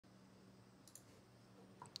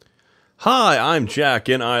Hi, I'm Jack,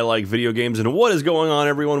 and I like video games, and what is going on,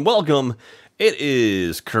 everyone? Welcome! It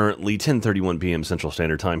is currently 10:31 p.m. Central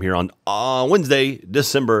Standard Time here on Wednesday,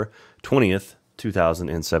 December 20th,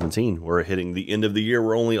 2017. We're hitting the end of the year.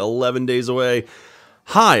 We're only 11 days away.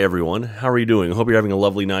 Hi, everyone. How are you doing? I hope you're having a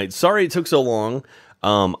lovely night. Sorry it took so long.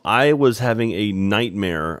 I was having a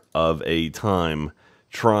nightmare of a time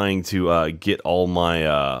trying to get all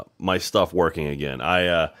my my stuff working again.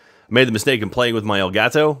 I made the mistake of playing with my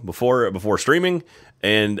Elgato before streaming,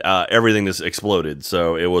 and everything just exploded.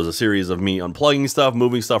 So it was a series of me unplugging stuff,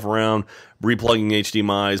 moving stuff around, replugging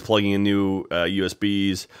HDMIs, plugging in new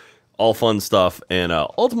USBs, all fun stuff. And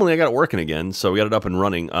ultimately, I got it working again, so we got it up and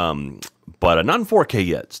running. But not in 4K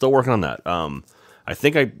yet. Still working on that. I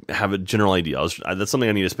think I have a general idea. That's something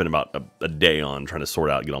I need to spend about a day on, trying to sort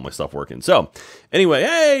out and get all my stuff working. So anyway,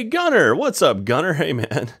 hey, Gunner. What's up, Gunner? Hey,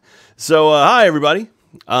 man. So hi, everybody.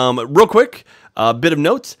 Real quick, a bit of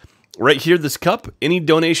notes. Right here, this cup, any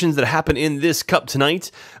donations that happen in this cup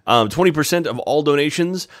tonight, 20% of all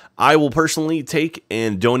donations, I will personally take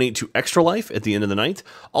and donate to Extra Life at the end of the night.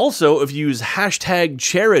 Also, if you use hashtag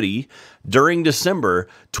charity during December,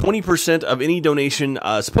 20% of any donation,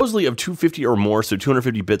 supposedly of 250 or more, so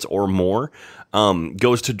 250 bits or more,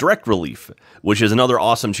 goes to Direct Relief, which is another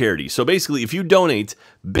awesome charity. So basically, if you donate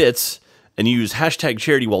bits and you use hashtag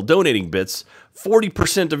charity while donating bits,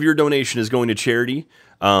 40% of your donation is going to charity.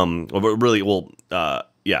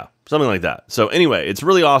 Yeah, something like that. So anyway, it's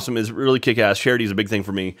really awesome. It's really kick-ass. Charity is a big thing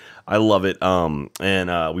for me. I love it.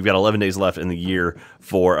 And we've got 11 days left in the year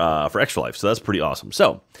for Extra Life. So that's pretty awesome.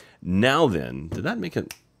 So now then, did that make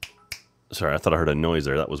it? Sorry, I thought I heard a noise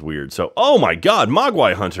there. That was weird. So, oh my God,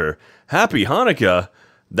 Mogwai Hunter, happy Hanukkah.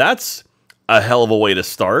 That's a hell of a way to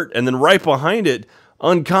start. And then right behind it,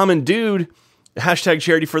 Uncommon Dude, hashtag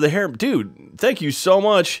charity for the hair. Dude, thank you so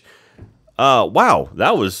much. Wow,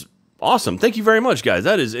 that was awesome. Thank you very much, guys.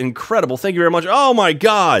 That is incredible. Thank you very much. Oh my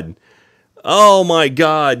God. Oh my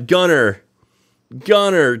God. Gunner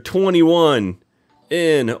 21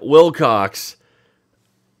 in Wilcox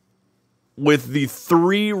with the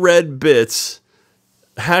 3 red bits.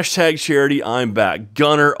 Hashtag charity, I'm back.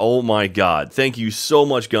 Gunner, oh my God. Thank you so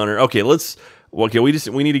much, Gunner. Okay,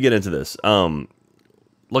 we need to get into this.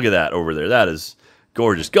 Look at that over there. That is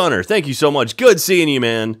gorgeous. Gunner, thank you so much. Good seeing you,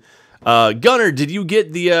 man. Gunner, did you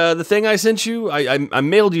get the thing I sent you? I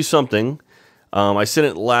mailed you something. I sent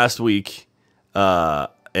it last week. Yeah,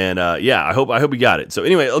 I hope you got it. So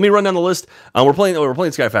anyway, let me run down the list. We're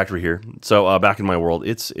playing Sky Factory here. So back in my world,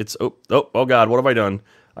 it's oh God, what have I done?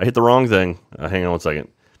 I hit the wrong thing. Hang on one second.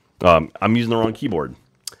 I'm using the wrong keyboard.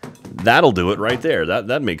 That'll do it right there.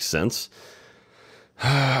 That makes sense.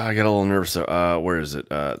 I got a little nervous. Where is it?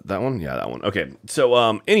 That one? Yeah, that one. Okay.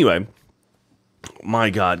 So anyway. My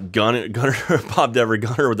God, Gunner, Bob Dever,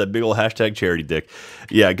 Gunner with that big old hashtag charity dick.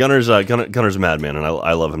 Yeah, Gunner's a madman, and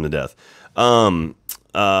I love him to death.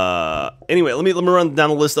 Anyway, let me run down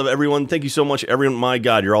the list of everyone. Thank you so much, everyone. My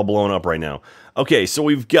God, you're all blowing up right now. Okay, so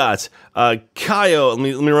we've got Kaio.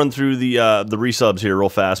 Let me run through the resubs here real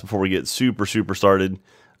fast before we get super started.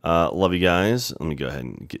 Love you guys. Let me go ahead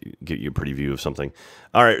and get you a pretty view of something.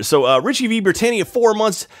 All right, so Richie V. Britannia, 4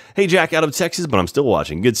 months. Hey, Jack, out of Texas, but I'm still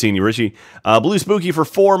watching. Good seeing you, Richie. Blue Spooky for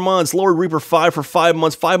 4 months. Lord Reaper 5 for 5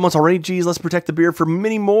 months. 5 months already. Geez, let's protect the beard for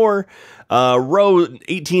many more. Row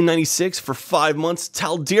 1896 for 5 months.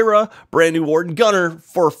 Taldira, brand new warden. Gunner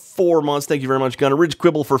for 4 months. Thank you very much, Gunner. Ridge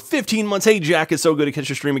Quibble for 15 months. Hey, Jack, it's so good to catch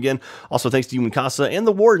your stream again. Also, thanks to you and Casa and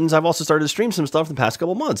the wardens. I've also started to stream some stuff in the past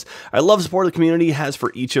couple months. I love the support the community has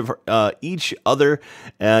for each other.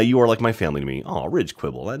 You are like my family to me. Oh, Ridge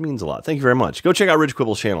Quibble. That means a lot. Thank you very much. Go check out Ridge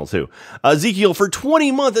Quibble's channel, too. Ezekiel for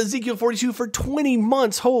 20 months. Ezekiel 42 for 20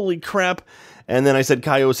 months. Holy crap. And then I said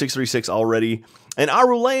Kaio636 already. And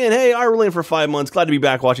Arulayan, hey, Arulayan for 5 months. Glad to be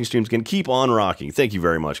back watching streams again. Keep on rocking. Thank you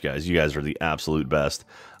very much, guys. You guys are the absolute best.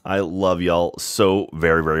 I love y'all so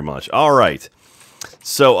very, very much. All right.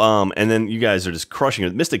 So, and then you guys are just crushing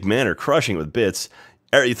it. Mystic Manor crushing it with bits.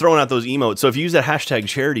 You're throwing out those emotes. So if you use that hashtag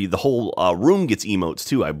charity, the whole room gets emotes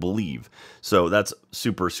too, I believe. So that's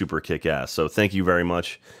super kick-ass. So thank you very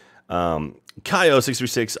much.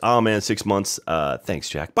 Kaio636, oh man, 6 months. Thanks,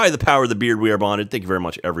 Jack. By the power of the beard, we are bonded. Thank you very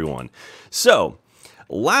much, everyone. So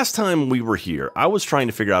last time we were here, I was trying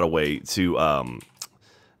to figure out a way to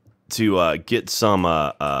get some,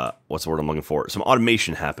 what's the word I'm looking for? Some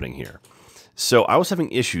automation happening here. So I was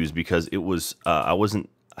having issues because it was, I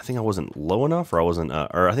think I wasn't low enough, or I wasn't,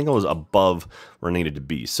 or I think I was above where I needed to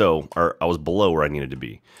be. So, or I was below where I needed to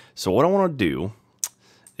be. So what I want to do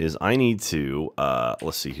is I need to,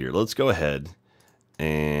 let's see here. Let's go ahead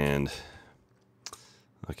and,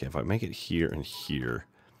 okay, if I make it here and here,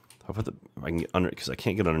 If I put the, I can get under, because I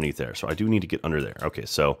can't get underneath there. So I do need to get under there. Okay,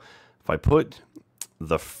 so if I put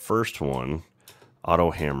the first one,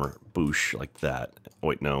 auto hammer, boosh, like that.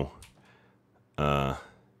 Wait, no. No,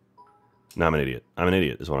 I'm an idiot. I'm an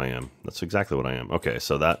idiot is what I am. That's exactly what I am. Okay,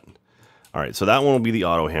 so that, all right, so that one will be the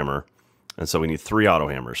auto hammer. And so we need 3 auto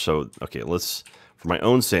hammers. So, okay, let's, for my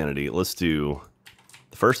own sanity, let's do,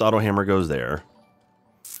 the first auto hammer goes there.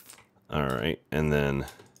 All right, and then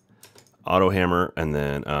auto hammer, and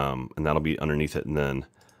then, and that'll be underneath it. And then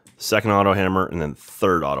second auto hammer, and then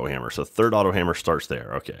third auto hammer. So third auto hammer starts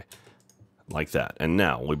there. Okay, like that. And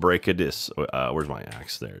now we break a disc. Where's my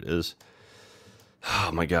axe? There it is.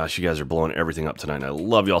 Oh my gosh, you guys are blowing everything up tonight. I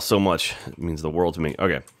love y'all so much. It means the world to me.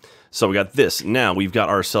 Okay, so we got this. Now we've got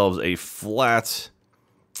ourselves a flat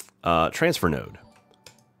transfer node.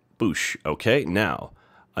 Boosh. Okay, now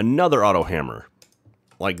another auto hammer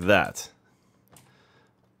like that.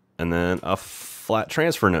 And then a flat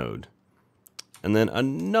transfer node. And then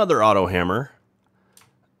another auto hammer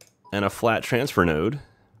and a flat transfer node.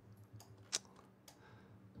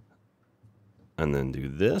 And then do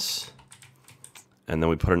this. And then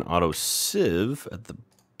we put an auto sieve at the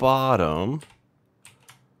bottom.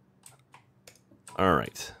 All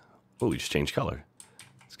right. Oh, we just changed color.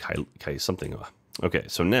 It's something. Okay,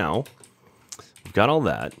 so now we've got all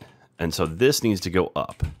that. And so this needs to go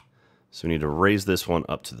up. So we need to raise this one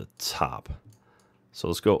up to the top. So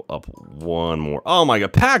let's go up one more. Oh my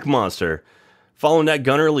god, Pack Monster! Following that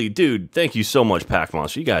gunner lead. Dude, thank you so much, Pack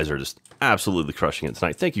Monster. You guys are just absolutely crushing it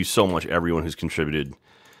tonight. Thank you so much, everyone who's contributed.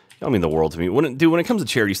 Y'all mean the world to me. When it comes to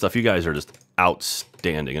charity stuff, you guys are just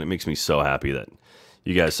outstanding. And it makes me so happy that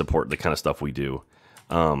you guys support the kind of stuff we do.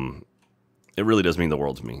 It really does mean the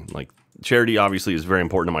world to me. Like, charity obviously is very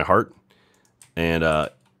important to my heart. And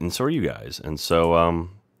so are you guys. And so,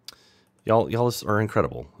 y'all are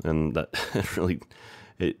incredible, and that really,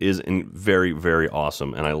 it is very, very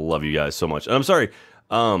awesome, and I love you guys so much. And I'm sorry,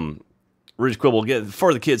 Ridge Quibble,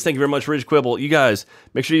 for the kids, thank you very much, Ridge Quibble. You guys,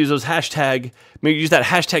 make sure you use those hashtag, use that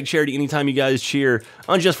hashtag charity anytime you guys cheer.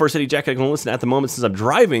 Unjust for City Jack, I can listen at the moment since I'm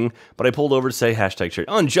driving, but I pulled over to say hashtag charity.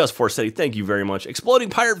 Unjust for City, thank you very much. Exploding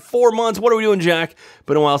Pirate, 4 months, what are we doing, Jack?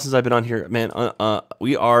 Been a while since I've been on here, man.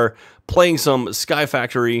 We are playing some Sky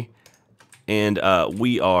Factory. And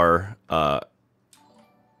we are,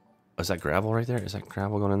 is that gravel right there? Is that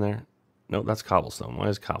gravel going in there? No, that's cobblestone. Why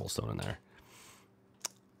is cobblestone in there?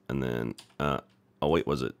 And then, oh wait,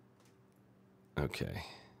 was it? Okay.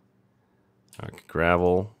 All right,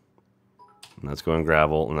 gravel. And that's going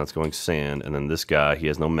gravel, and that's going sand. And then this guy, he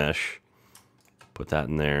has no mesh. Put that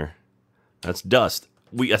in there. That's dust.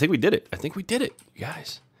 I think we did it. I think we did it, you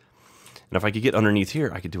guys. And if I could get underneath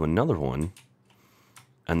here, I could do another one.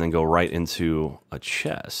 And then go right into a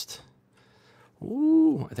chest.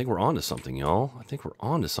 Ooh, I think we're on to something, y'all. I think we're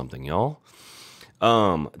on to something, y'all.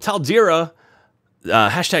 Taldira,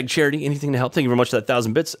 hashtag charity, anything to help. Thank you very much for that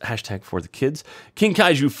 1,000 bits. Hashtag for the kids. King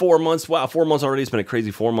Kaiju, 4 months. Wow, 4 months already. It's been a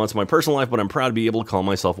crazy 4 months of my personal life, but I'm proud to be able to call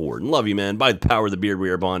myself a warden. Love you, man. By the power of the beard,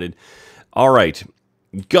 we are bonded. All right.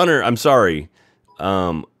 Gunner, I'm sorry.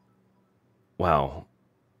 Wow.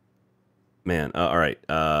 Man, all right.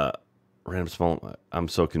 Random small. I'm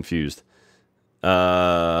so confused. Sorry,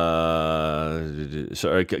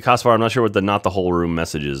 Kaspar, I'm not sure what the not the whole room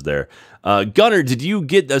message is there. Gunner, did you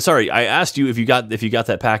get? Sorry, I asked you if you got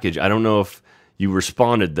that package. I don't know if you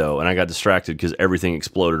responded though, and I got distracted because everything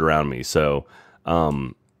exploded around me. So,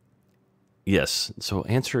 yes. So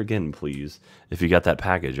answer again, please. If you got that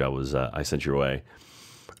package, I sent your way.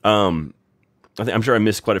 I'm sure I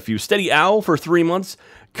missed quite a few. Steady Owl for 3 months.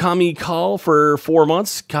 Kami Call for 4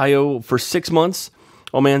 months. Kaio for 6 months.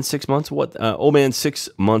 Oh man, 6 months. What? Oh man, 6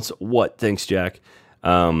 months. What? Thanks, Jack.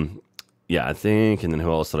 Yeah, I think. And then who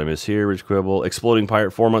else did I miss here? Rich Quibble. Exploding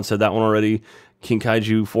Pirate, 4 months. Said that one already. King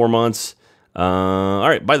Kaiju, 4 months. All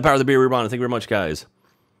right. By the power of the beer, we're on. Thank you very much, guys.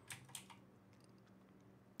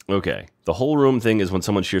 Okay. The whole room thing is when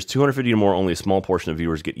someone cheers 250 or more, only a small portion of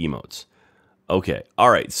viewers get emotes. Okay. All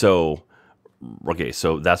right. So, okay.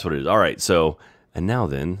 So that's what it is. All right. So, and now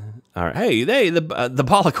then, all right. Hey, the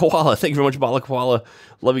Bala Koala. Thank you very much, Bala Koala.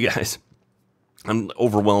 Love you guys. I'm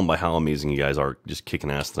overwhelmed by how amazing you guys are, just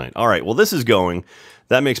kicking ass tonight. All right. Well, this is going.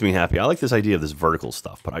 That makes me happy. I like this idea of this vertical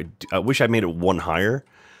stuff, but I wish I made it one higher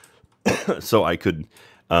so I could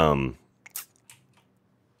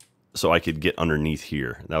get underneath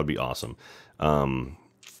here. That would be awesome.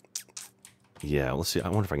 Yeah, let's see. I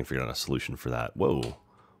wonder if I can figure out a solution for that. Whoa,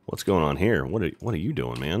 what's going on here? What are you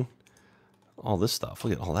doing, man? All this stuff.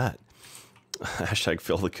 Look at all that. Hashtag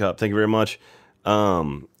fill the cup. Thank you very much.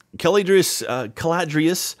 Caladrius,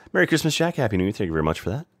 Merry Christmas, Jack. Happy New Year. Thank you very much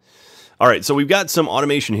for that. All right, so we've got some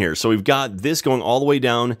automation here. So we've got this going all the way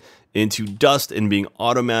down into dust and being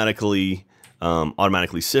automatically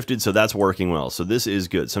sifted. So that's working well. So this is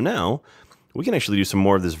good. So now we can actually do some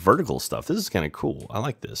more of this vertical stuff. This is kind of cool. I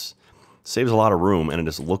like this. Saves a lot of room, and it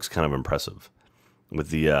just looks kind of impressive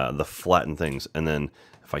with the flattened things. And then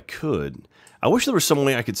if I could, I wish there was some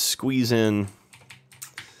way I could squeeze in.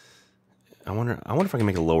 I wonder if I can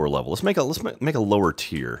make a lower level. Let's make a lower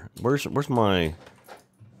tier. Where's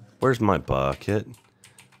my bucket?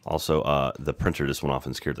 Also, the printer just went off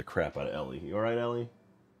and scared the crap out of Ellie. You all right, Ellie?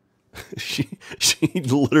 she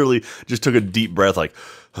literally just took a deep breath, like,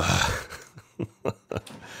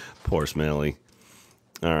 poor Smelly.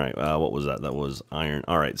 All right, what was that? That was iron.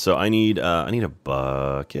 All right, so I need a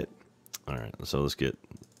bucket. All right, so let's get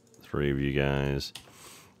 3 of you guys.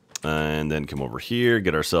 And then come over here,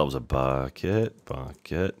 get ourselves a bucket. Do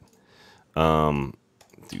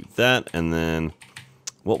that, and then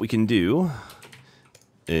what we can do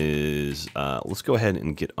is let's go ahead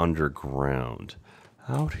and get underground.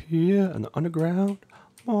 Out here in the underground.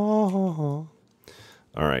 Oh.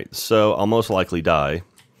 All right, so I'll most likely die,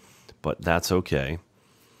 but that's okay.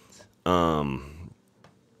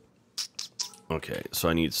 Okay, so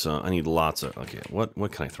I need lots of, okay, what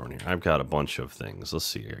can I throw in here? I've got a bunch of things. Let's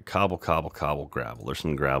see here. Cobble, gravel. There's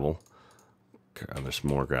some gravel. There's some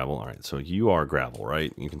more gravel. All right, so you are gravel,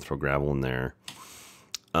 right? You can throw gravel in there.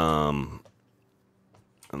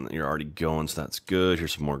 And you're already going, so that's good.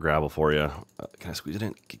 Here's some more gravel for you. Can I squeeze it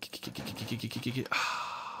in?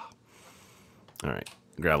 All right,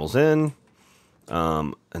 gravel's in.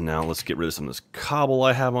 And now let's get rid of some of this cobble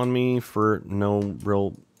I have on me for no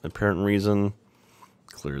real apparent reason.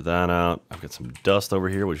 Clear that out. I've got some dust over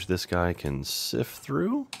here, which this guy can sift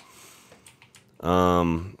through.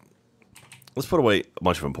 Let's put away a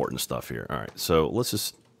bunch of important stuff here. All right, so let's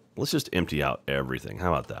just empty out everything.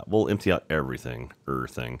 How about that? We'll empty out everything.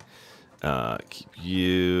 Keep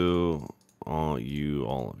you, all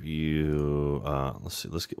of you. Let's see.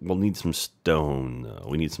 We'll need some stone though.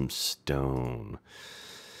 We need some stone.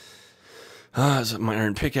 Is my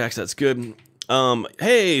iron pickaxe? That's good.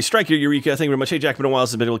 Hey, Strike here, Eureka. Thank you very much. Hey, Jack, been a while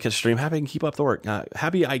since I've been able to catch a stream. Happy I can keep up the work.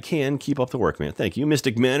 Happy I can keep up the work, man. Thank you.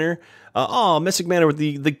 Mystic Manor. Mystic Manor with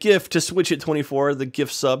the gift to Switch at 24, the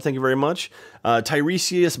gift sub. Thank you very much.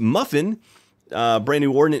 Tiresias Muffin, brand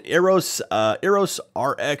new warden. And Eros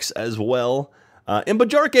RX as well. And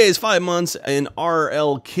Bajarke is 5 months, and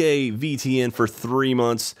RLK VTN for 3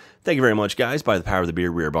 months. Thank you very much, guys. By the power of the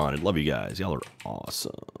beard, we are bonded. Love you guys. Y'all are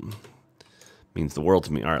awesome. Means the world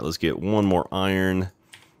to me. All right, let's get one more iron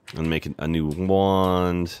and make a new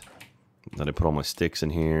wand. Then I put all my sticks in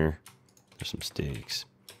here. There's some sticks.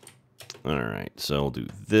 All right, so we'll do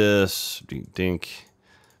this. Dink.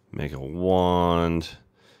 Make a wand.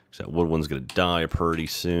 That wood one's gonna die pretty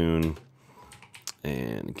soon.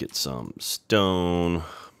 And get some stone.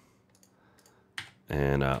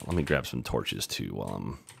 And let me grab some torches too while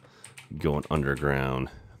I'm going underground.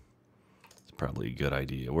 Probably a good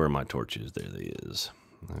idea. Where are my torches? There they is.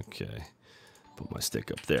 Okay. Put my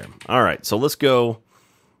stick up there. All right, so let's go.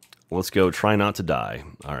 Let's go. Try not to die.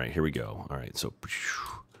 All right, here we go. All right, so.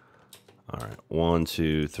 All right, 1,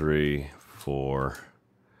 2, 3, 4.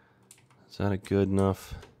 Is that a good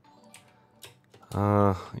enough?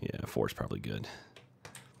 Yeah, 4 is probably good.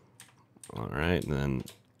 All right, and then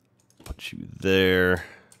put you there.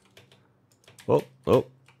 Oh, don't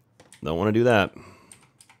want to do that.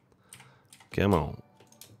 Come on.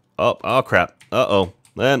 Oh, crap. Uh-oh.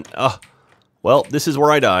 Then, well, this is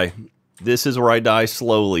where I die. This is where I die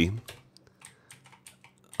slowly.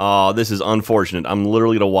 Oh, this is unfortunate. I'm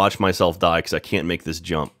literally going to watch myself die because I can't make this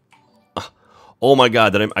jump. Oh my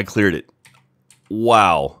god, I cleared it.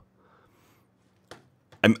 Wow.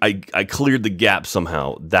 I cleared the gap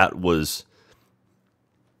somehow. That was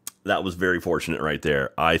very fortunate right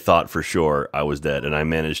there. I thought for sure I was dead, and I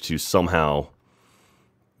managed to somehow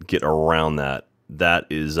get around that. That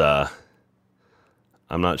is, I'm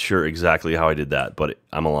not sure exactly how I did that, but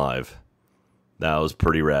I'm alive. That was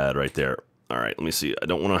pretty rad right there. All right, let me see. I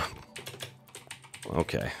don't want to...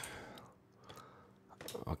 Okay.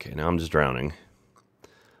 Okay, now I'm just drowning.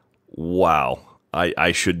 Wow.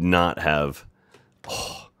 I should not have...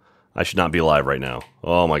 Oh, I should not be alive right now.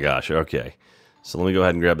 Oh my gosh, okay. So let me go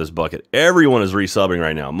ahead and grab this bucket. Everyone is resubbing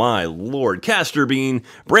right now. My lord. Caster Bean,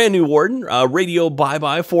 brand new warden. Radio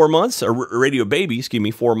bye-bye, 4 months. Or Radio Baby, excuse me,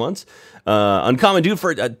 4 months. Uncommon Dude for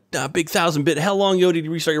a big 1000-bit. How long ago did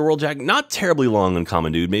you restart your world, Jack? Not terribly long,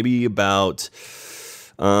 Uncommon Dude. Maybe about,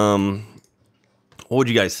 what would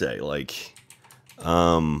you guys say? Like,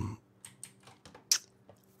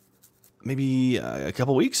 maybe a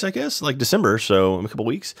couple weeks, I guess, like December. So in a couple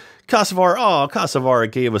weeks. Kosovar, oh,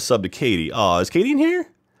 Kosovar gave a sub to Katie. Oh, is Katie in here?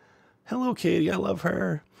 Hello, Katie. I love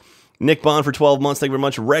her. Nick Bond for 12 months. Thank you very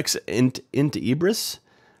much. Rex Ibris.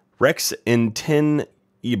 Rex Tenebris.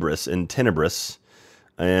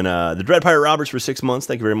 And the Dread Pirate Roberts for 6 months.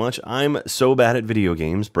 Thank you very much. I'm so bad at video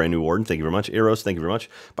games. Brand new warden. Thank you very much. Eros, thank you very much.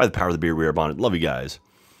 By the power of the beer, we are bonded. Love you guys.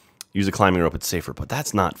 Use a climbing rope. It's safer. But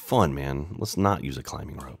that's not fun, man. Let's not use a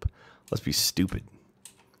climbing rope. Let's be stupid.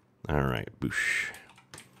 All right. Boosh.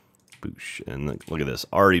 Boosh. And look at this.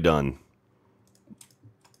 Already done.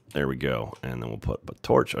 There we go. And then we'll put a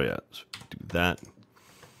torch. Oh, yeah. Let's do that.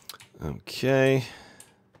 Okay.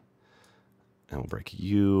 And we'll break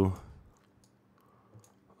you.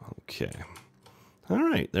 Okay. All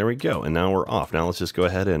right. There we go. And now we're off. Now let's just go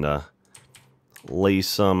ahead and lay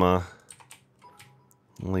some of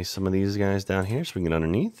these guys down here so we can get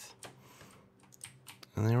underneath.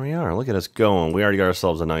 And there we are. Look at us going. We already got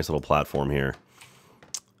ourselves a nice little platform here.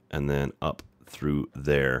 And then up through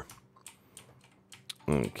there.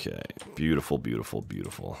 Okay. Beautiful, beautiful,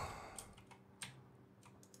 beautiful.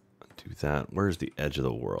 Do that. Where's the edge of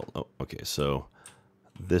the world? Oh, okay. So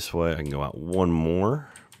this way I can go out one more.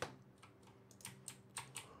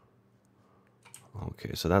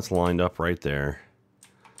 Okay, so that's lined up right there.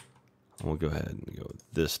 We'll go ahead and go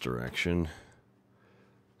this direction.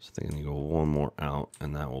 So I think I need to go one more out,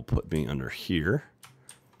 and that will put me under here.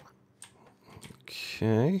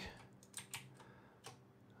 Okay.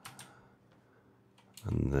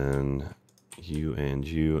 And then you, and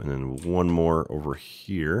then one more over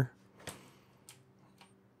here.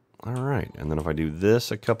 All right, and then if I do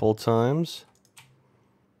this a couple of times,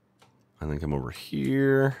 and then come over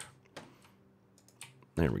here.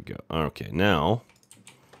 There we go. Okay, now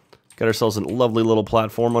got ourselves a lovely little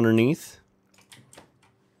platform underneath.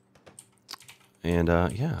 And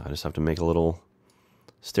yeah, I just have to make a little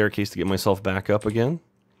staircase to get myself back up again.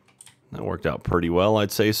 That worked out pretty well,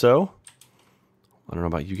 I'd say so. I don't know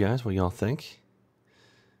about you guys. What y'all think?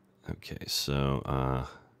 Okay, so we'll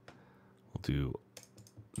do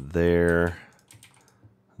there,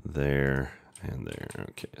 there, and there.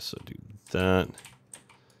 Okay, so do that.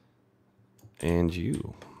 And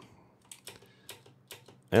you.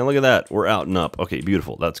 And look at that. We're out and up. Okay,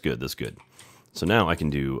 beautiful. That's good. That's good. So now I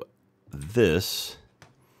can do this.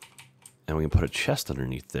 And we can put a chest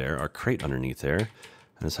underneath there. Our crate underneath there. And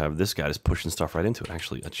just have this guy just pushing stuff right into it.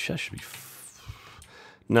 Actually, a chest should be...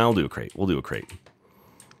 No, we'll do a crate. We'll do a crate.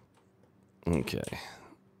 Okay.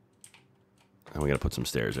 And we got to put some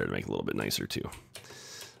stairs there to make it a little bit nicer, too.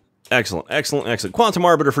 Excellent, excellent, excellent. Quantum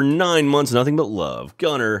Arbiter for 9 months, nothing but love.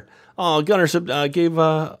 Gunner. Oh, Gunner gave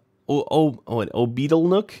Obeetle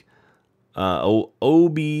Nook.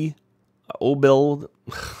 Obel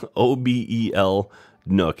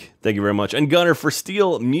Nook. Thank you very much. And Gunner for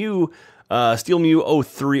Steel Mew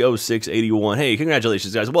 030681. Hey,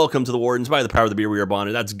 congratulations, guys. Welcome to the Wardens. By the power of the beer, we are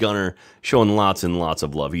bonded. That's Gunner showing lots and lots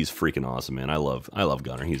of love. He's freaking awesome, man. I love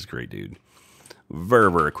Gunner. He's a great dude. Very,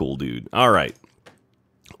 very cool dude. All right.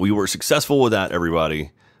 We were successful with that,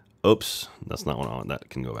 everybody. Oops, that's not what I want. That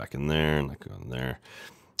can go back in there, and that can go in there.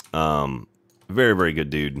 Very, very good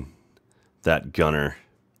dude. That Gunner.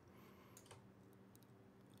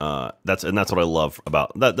 That's what I love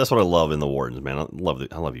about that. That's what I love in the Wardens, man. I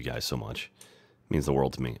love you guys so much. It means the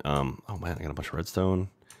world to me. Oh man, I got a bunch of redstone.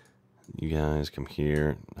 You guys come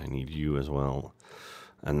here. I need you as well.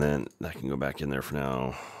 And then that can go back in there for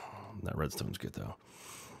now. That redstone's good though.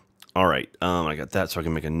 All right, I got that, so I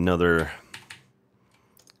can make another.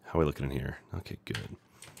 How are we looking in here? Okay, good.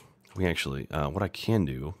 We actually, what I can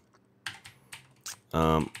do.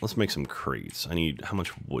 Let's make some crates. I need. How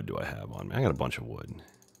much wood do I have on me? I got a bunch of wood.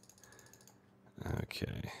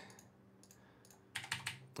 Okay.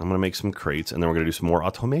 I'm gonna make some crates, and then we're gonna do some more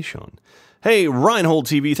automation. Hey, Reinhold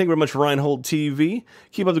TV. Thank you very much, Reinhold TV.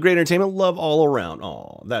 Keep up the great entertainment. Love all around.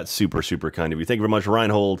 Oh, that's super, super kind of you. Thank you very much,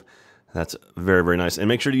 Reinhold. That's very, very nice. And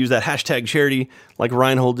make sure to use that hashtag charity like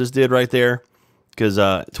Reinhold just did right there, because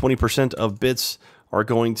 20% of bits are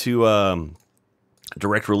going to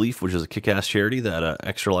Direct Relief, which is a kick-ass charity that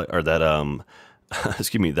excuse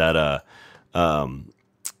me, that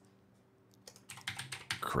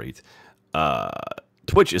great.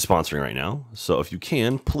 Twitch is sponsoring right now, so if you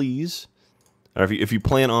can, please, or if you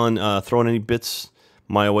plan on throwing any bits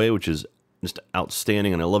my way, which is just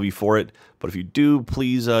outstanding, and I love you for it. But if you do,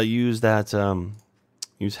 please use that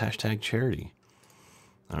use hashtag charity.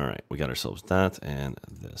 All right, we got ourselves that and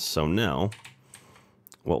this. So now,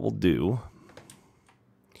 what we'll do,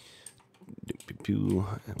 and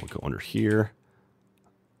we'll go under here.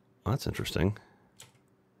 Oh, that's interesting.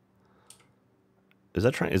 Is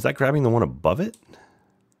that grabbing the one above it?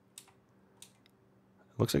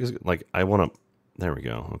 Looks like it's like I want to. There we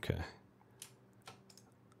go. Okay.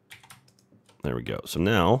 There we go. So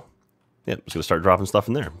now, yep, it's going to start dropping stuff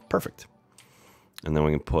in there. Perfect. And then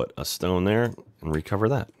we can put a stone there and recover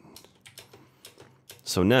that.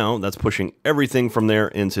 So now that's pushing everything from there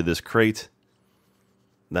into this crate.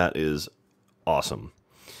 That is awesome.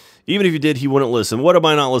 Even if you did, he wouldn't listen. What am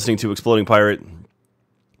I not listening to, Exploding Pirate?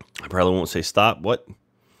 I probably won't say stop. What?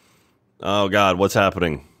 Oh, God, what's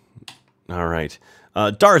happening? All right.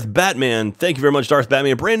 Darth Batman, thank you very much, Darth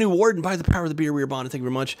Batman. Brand new warden, by the power of the beer, we are bonded. Thank you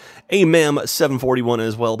very much. AMAM741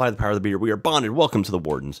 as well, by the power of the beer, we are bonded. Welcome to the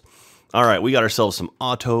wardens. All right, we got ourselves some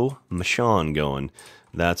automation going.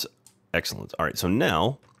 That's excellent. All right, so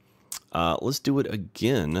now let's do it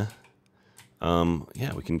again.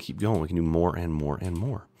 Yeah, we can keep going. We can do more and more and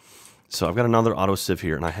more. So I've got another auto sieve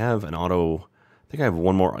here, and I have an auto. I think I have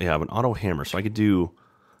one more. Yeah, I have an auto hammer. So I could do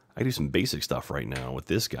some basic stuff right now with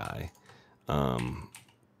this guy. And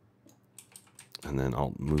then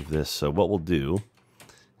I'll move this. So what we'll do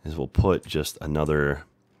is we'll put just another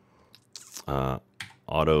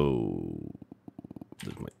auto.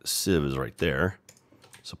 My sieve is right there.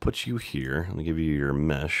 So put you here. Let me give you your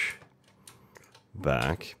mesh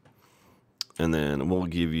back. And then we'll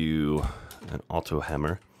give you an auto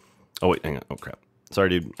hammer. Oh, wait, hang on. Oh, crap. Sorry,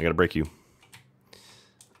 dude. I got to break you.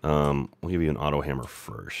 We'll give you an auto hammer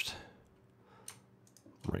first.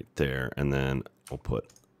 Right there. And then we'll put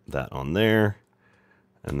that on there.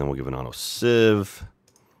 And then we'll give an auto sieve.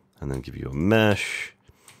 And then give you a mesh.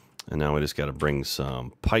 And now we just got to bring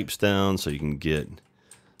some pipes down so you can get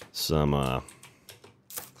some of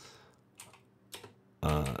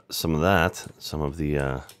that. Some of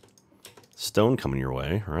the stone coming your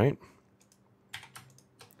way, right?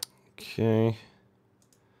 Okay.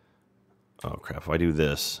 Oh, crap. If I do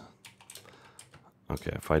this.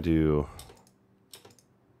 Okay, if I do...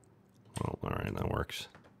 Oh, all right, that works.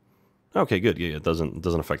 Okay, good. Yeah, it doesn't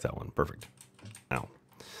affect that one. Perfect. Ow.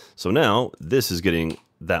 So now this is getting...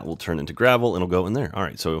 That will turn into gravel and it'll go in there. All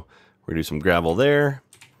right, so we're going to do some gravel there.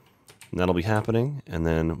 And that'll be happening. And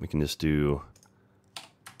then we can just do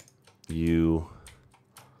you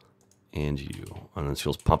and you. And then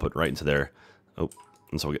she'll pump it right into there. Oh,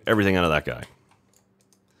 and so we'll get everything out of that guy.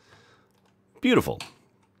 Beautiful.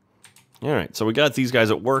 All right, so we got these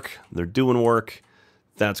guys at work. They're doing work.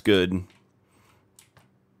 That's good.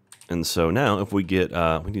 And so now if we get,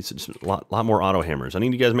 we need a lot more auto hammers. I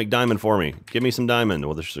need you guys to make diamond for me. Give me some diamond.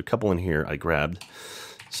 Well, there's a couple in here I grabbed.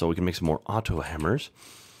 So we can make some more auto hammers.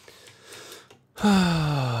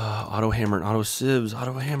 Auto hammer and auto sieves.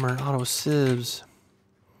 Auto hammer and auto sieves.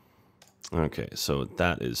 Okay, so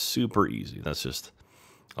that is super easy. That's just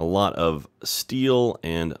a lot of steel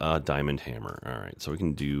and a diamond hammer. All right, so we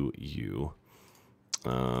can do you.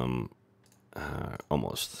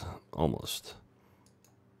 Almost.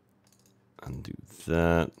 Undo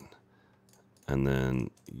that. And then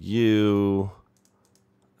you.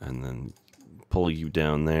 And then pull you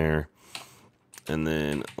down there. And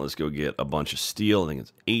then let's go get a bunch of steel. I think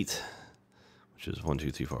it's 8. Which is 1, 2,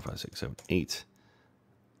 3, 4, 5, 6, 7, 8.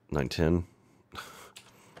 9, 10.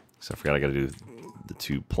 So I forgot I got to do the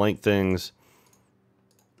 2 plank things.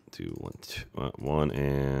 Do 1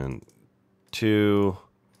 and 2.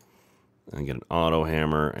 And get an auto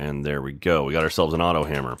hammer. And there we go. We got ourselves an auto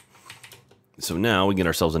hammer. So now we get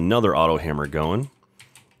ourselves another auto hammer going.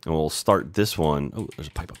 And we'll start this one. Oh, there's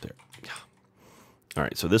a pipe up there. Yeah. All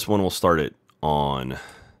right, so this one we'll start it on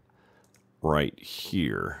right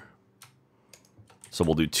here. So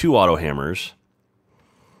we'll do 2 auto hammers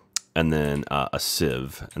and then a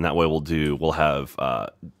sieve. And that way we'll have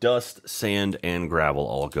dust, sand, and gravel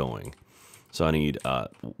all going. So I need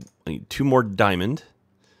 2 more diamond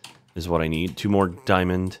is what I need. 2 more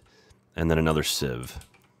diamond and then another sieve.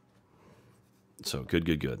 So good.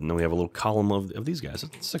 And then we have a little column of these guys.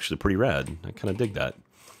 It's actually pretty rad. I kind of dig that.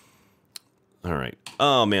 All right.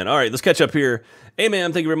 Oh, man. All right, let's catch up here. Hey,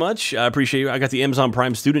 man, thank you very much. I appreciate you. I got the Amazon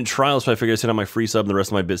Prime student trial, so I figured I'd send out my free sub and the rest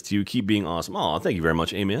of my bits to you. Keep being awesome. Oh, thank you very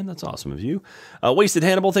much. Amen. That's awesome of you. Wasted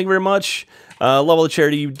Hannibal, thank you very much. Love all the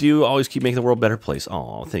charity you do. Always keep making the world a better place.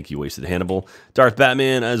 Oh, thank you, Wasted Hannibal. Darth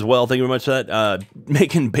Batman as well. Thank you very much for that.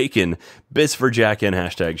 Making bacon. Bits for Jack and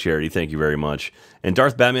hashtag charity. Thank you very much. And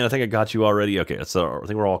Darth Batman, I think I got you already. Okay, I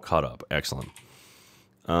think we're all caught up. Excellent.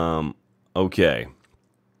 Okay.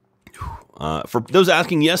 For those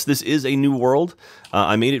asking, yes, this is a new world.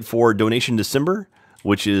 I made it for Donation December,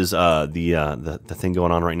 which is the thing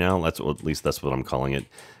going on right now. At least that's what I'm calling it.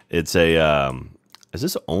 It's a is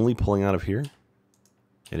this only pulling out of here?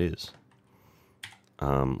 It is.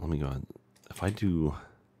 Let me go ahead. If I do,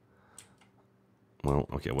 Well,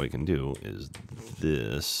 okay, what you can do is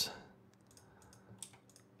this,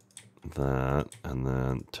 that, and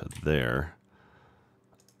then to there.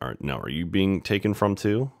 All right, now, are you being taken from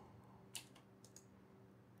too?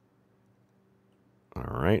 All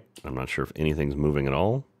right, I'm not sure if anything's moving at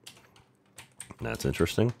all. That's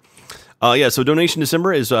interesting. Yeah, so Donation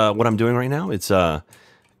December is what I'm doing right now. It's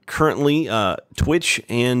currently Twitch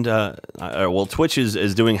and, well, Twitch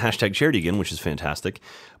is doing hashtag charity again, which is fantastic.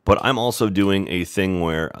 But I'm also doing a thing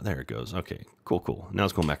where, oh, there it goes. Okay, cool. Now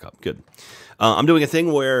it's going back up. Good. I'm doing a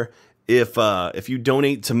thing where if you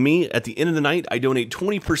donate to me at the end of the night, I donate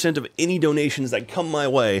 20% of any donations that come my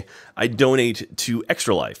way. I donate to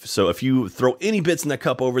Extra Life. So if you throw any bits in that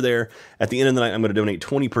cup over there, at the end of the night, I'm going to donate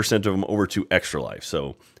 20% of them over to Extra Life.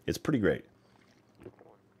 So it's pretty great.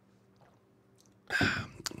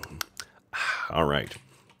 All right.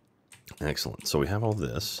 Excellent. So we have all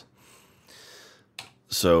this.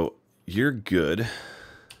 So you're good.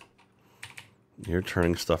 You're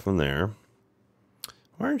turning stuff in there.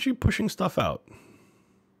 Why aren't you pushing stuff out?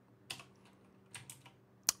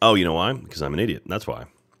 Oh, you know why? Because I'm an idiot. That's why.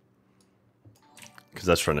 Because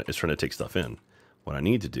it's trying to take stuff in. What I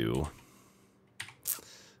need to do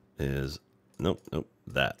is nope,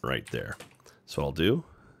 that right there. So what I'll do.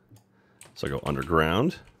 So I go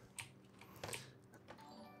underground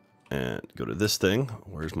and go to this thing.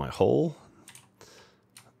 Where's my hole?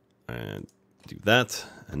 And do that.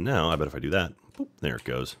 And now I bet if I do that, boop, there it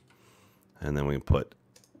goes. And then we can put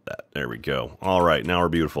that. There we go. All right, now we're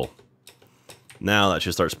beautiful. Now that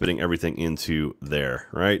should start spitting everything into there,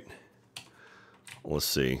 right? Let's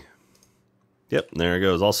see. Yep, there it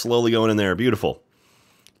goes. All slowly going in there. Beautiful.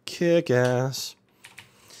 Kick ass.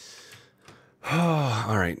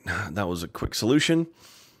 All right, that was a quick solution.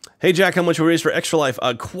 Hey, Jack, how much we raised for Extra Life?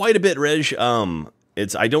 Quite a bit, Reg.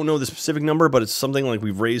 I don't know the specific number, but it's something like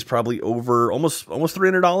we've raised probably over almost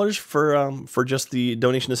 $300 for just the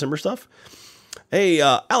Donation December stuff. Hey,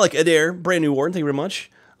 Alec Adair, brand new warden, thank you very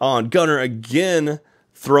much. On Gunner again,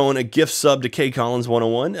 throwing a gift sub to K Collins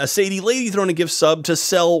 101. Sadie Lady throwing a gift sub to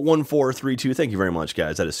Cell 1432. Thank you very much,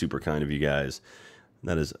 guys. That is super kind of you guys.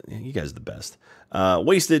 That is, you guys are the best.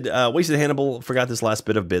 Wasted Hannibal forgot this last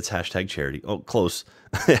bit of bits. Hashtag charity. Oh, close.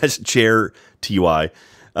 Chair TY.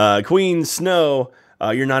 Queen Snow.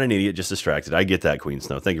 You're not an idiot, just distracted. I get that, Queen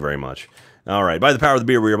Snow. Thank you very much. All right. By the power of the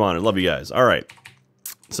beer, we are honored. Love you guys. All right.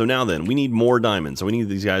 So now then, we need more diamonds. So we need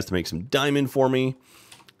these guys to make some diamond for me.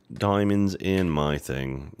 Diamonds in my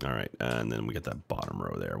thing. All right. And then we get that bottom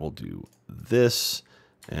row there. We'll do this.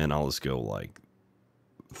 And I'll just go like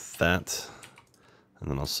that. And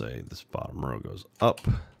then I'll say this bottom row goes up.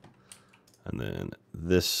 And then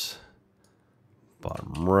this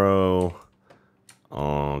bottom row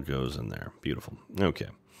all goes in there. Beautiful. Okay.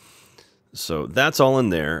 So that's all in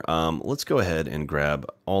there. Let's go ahead and grab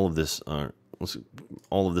all of this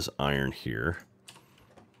iron here.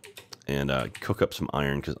 And cook up some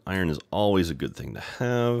iron, because iron is always a good thing to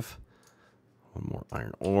have. One more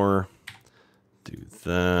iron ore. Do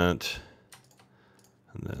that.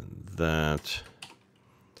 And then that.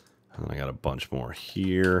 And then I got a bunch more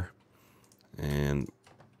here. And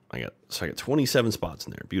I got 27 spots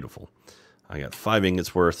in there. Beautiful. I got 5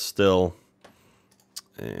 ingots worth still.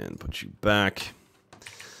 And put you back.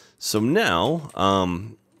 So now,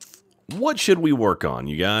 what should we work on,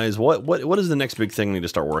 you guys? What is the next big thing I need to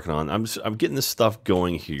start working on? I'm getting this stuff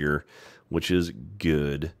going here, which is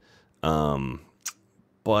good. But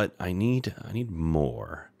I need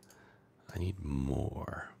more. I need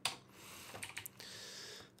more.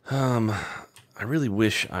 I really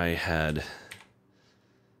wish I got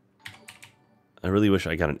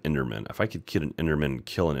an Enderman. If I could get an Enderman,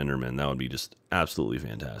 kill an Enderman, that would be just absolutely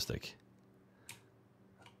fantastic.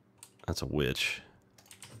 That's a witch.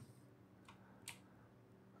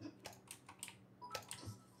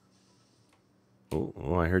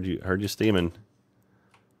 Oh, I heard you steaming.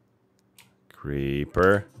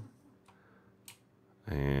 Creeper.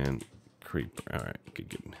 And creeper. All right,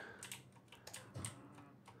 good.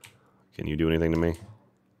 Can you do anything to me?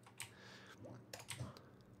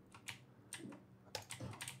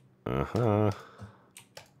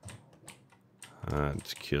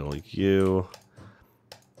 Let's kill you.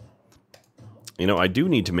 You know, I do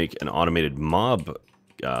need to make an automated mob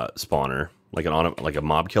spawner, like a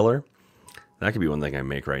mob killer. That could be one thing I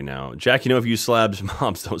make right now. Jack, you know, if you slabs,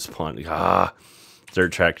 mobs don't spawn.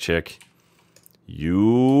 Third track chick.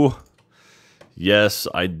 You. Yes,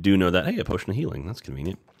 I do know that. Hey, a potion of healing. That's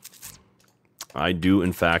convenient. I do,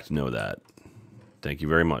 in fact, know that. Thank you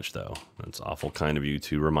very much, though. That's awful kind of you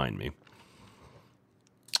to remind me.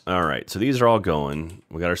 All right, so these are all going.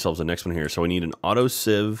 We got ourselves the next one here. So we need an auto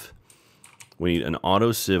sieve We need an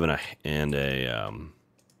auto sieve and a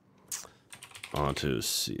auto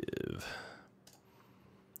sieve.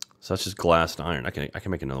 Such as glass and iron. I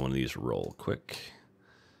can make another one of these real quick.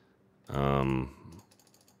 So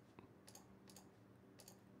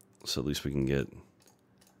at least we can get.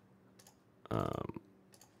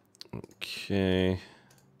 Okay.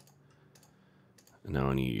 And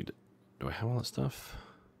now I need. Do I have all that stuff?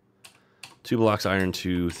 2 blocks iron,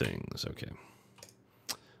 2 things. Okay.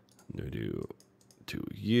 Do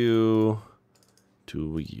 2U,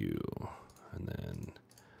 2U, and then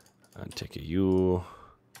take a U.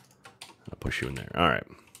 I'll push you in there. All right.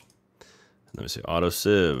 Let me say auto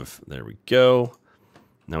sieve. There we go.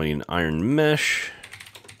 Now we need an iron mesh.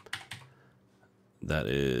 That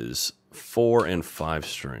is 4 and 5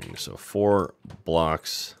 string. So 4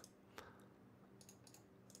 blocks.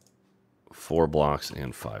 4 blocks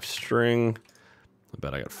and 5 string. I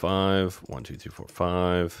bet I got 5. 1, 2, 3, 4,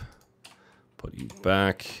 5. Put you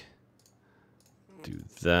back. Do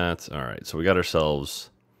that. All right. So we got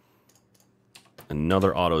ourselves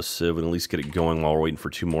another auto sieve. We can at least get it going while we're waiting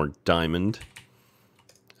for 2 more diamond.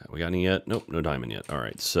 We got any yet? Nope, no diamond yet. All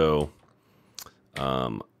right. So,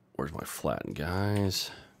 where's my flatten,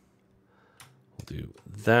 guys? We'll do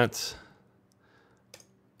that.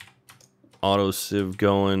 Auto sieve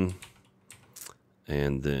going.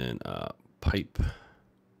 And then pipe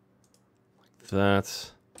like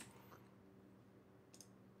that.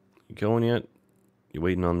 You going yet? You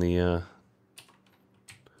waiting on the...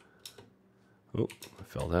 Oh, I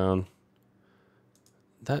fell down.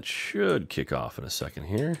 That should kick off in a second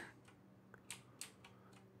here.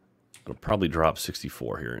 It'll probably drop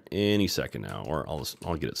 64 here any second now, or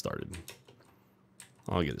I'll get it started.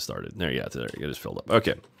 I'll get it started. There, yeah, there. It is filled up.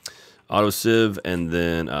 Okay. Auto sieve, and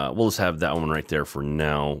then we'll just have that one right there for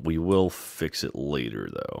now. We will fix it later,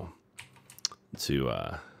 though.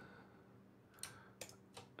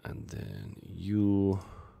 And then you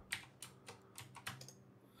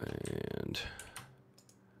and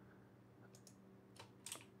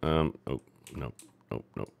oh nope.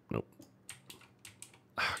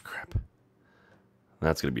 Ah, crap.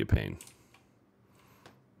 That's gonna be a pain.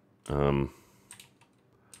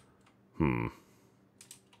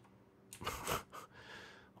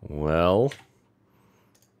 Well,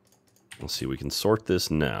 let's see. We can sort this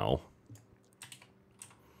now.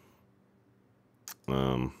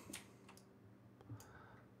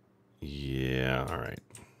 Yeah, all right.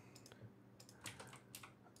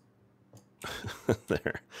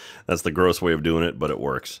 There. That's the gross way of doing it, but it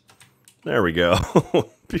works. There we go.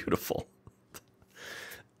 Beautiful.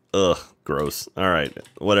 Ugh, gross. All right,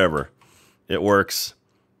 whatever. It works.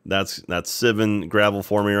 That's sieving gravel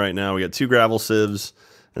for me right now. We got 2 gravel sieves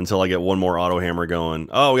until I get 1 more auto hammer going.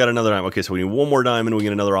 Oh, we got another diamond. Okay, so we need 1 more diamond. We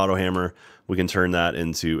get another auto hammer. We can turn that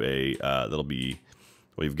into a, that'll be,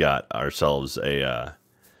 we've got ourselves a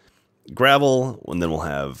gravel, and then we'll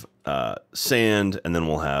have sand, and then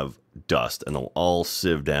we'll have dust, and they'll all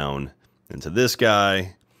sieve down into this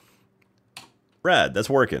guy. Rad, that's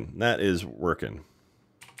working. That is working.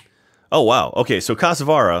 Oh, wow. Okay, so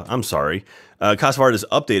Casavara, I'm sorry. Casavara has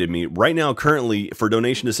updated me. Right now, currently, for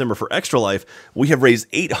Donation December for Extra Life, we have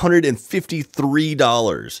raised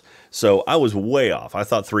 $853. So I was way off. I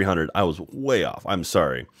thought 300. I was way off. I'm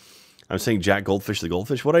sorry. I'm saying Jack Goldfish the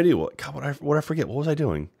Goldfish. What'd I do? God, what'd I forget? What was I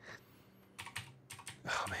doing?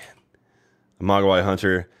 Oh, man. Mogwai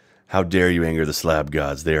Hunter, how dare you anger the slab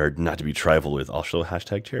gods? They are not to be trifled with. Also,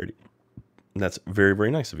 hashtag charity. That's very,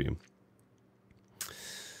 very nice of you.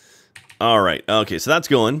 All right. Okay, so that's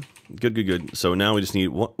going. Good. So now we just need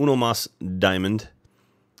uno más diamond.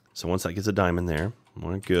 So once that gets a diamond there,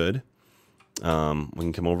 we're good. We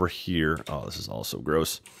can come over here. Oh, this is also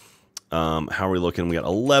gross. How are we looking? We got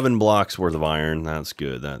 11 blocks worth of iron. That's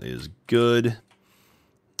good. That is good.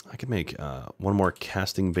 I can make 1 more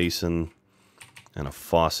casting basin and a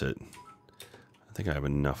faucet. I think I have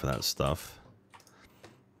enough of that stuff.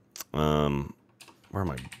 Where are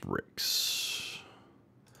my bricks?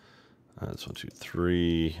 That's 1, 2,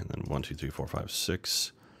 3, and then 1, 2, 3, 4, 5,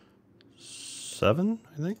 6, 7,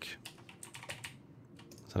 I think.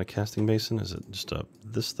 Is that a casting basin? Is it just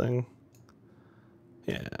this thing?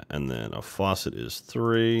 Yeah, and then a faucet is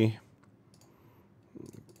 3.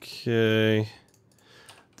 Okay.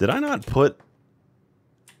 Did I not put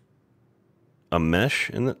a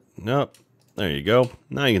mesh in the... Nope. There you go.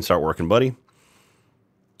 Now you can start working, buddy.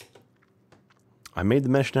 I made the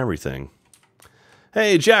mesh and everything.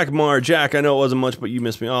 Hey, Jackmar. Jack, I know it wasn't much, but you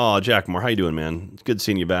missed me. Oh, Jackmar, how you doing, man? It's good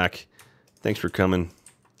seeing you back. Thanks for coming.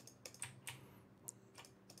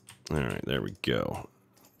 All right, there we go.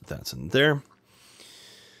 That's in there.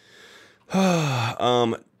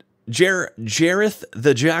 Jareth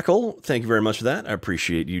the Jackal, thank you very much for that. I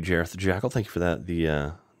appreciate you, Jareth the Jackal. Thank you for that.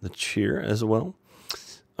 The cheer as well.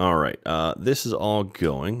 All right, this is all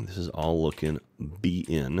going. This is all looking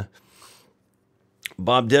in.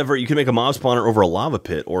 Bob Dever, you can make a mob spawner over a lava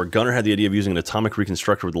pit, or Gunner had the idea of using an atomic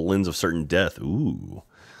reconstructor with the lens of certain death. Ooh,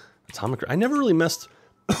 atomic. I never really messed,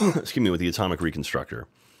 excuse me, with the atomic reconstructor.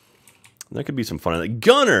 That could be some fun. Like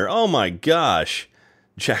Gunner, oh my gosh,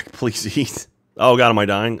 Jack, please eat. Oh god, am I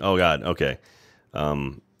dying? Oh god, okay.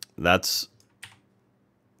 That's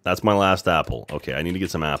my last apple. Okay, I need to get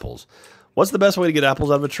some apples. What's the best way to get apples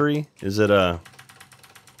out of a tree? Is it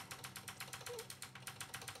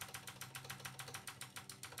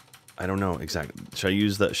I don't know exactly. Should I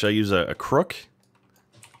use that? Should I use a crook?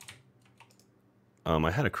 I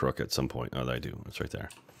had a crook at some point. Oh, I do. It's right there.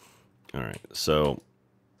 All right. So,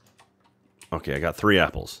 okay, I got 3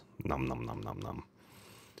 apples. Nom nom nom nom nom.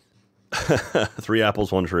 3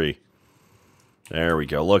 apples, 1 tree. There we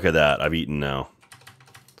go. Look at that. I've eaten now.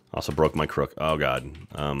 Also broke my crook. Oh god.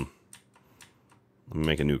 Let me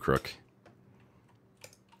make a new crook.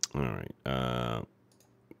 All right.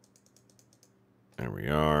 There we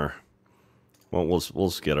are. Well, we'll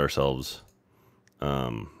get ourselves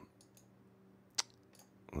 1,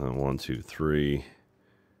 2, 3,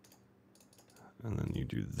 and then you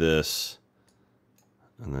do this,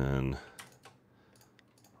 and then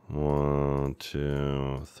 1,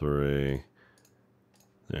 2, 3.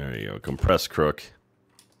 There you go. Compressed crook.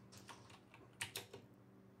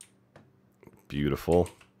 Beautiful.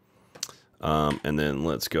 And then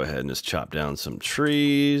let's go ahead and just chop down some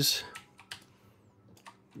trees.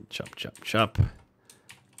 Chop, chop, chop.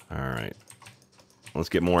 All right. Let's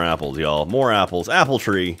get more apples, y'all. More apples. Apple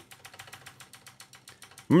tree.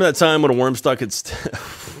 Remember that time when a worm stuck its...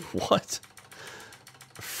 What?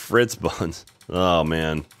 Fritz buns. Oh,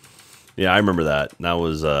 man. Yeah, I remember that. That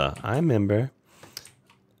was... I remember.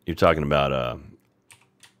 You're talking about...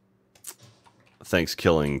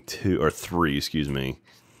 Thanksgiving 2 or 3, excuse me.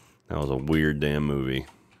 That was a weird damn movie.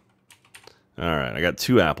 All right, I got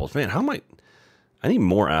 2 apples. Man, how am I... I need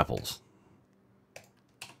more apples.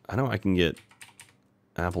 I know I can get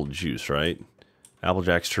apple juice, right?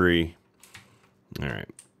 Applejack's tree. All right.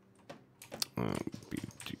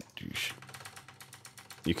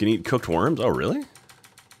 You can eat cooked worms? Oh, really?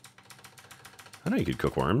 I know you could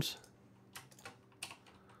cook worms.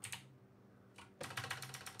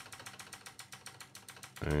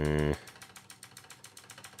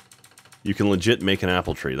 You can legit make an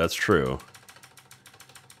apple tree. That's true.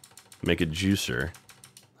 Make a juicer.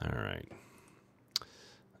 All right.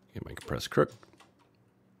 Get my compressed crook.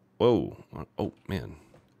 Whoa. Oh, man.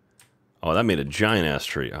 Oh, that made a giant-ass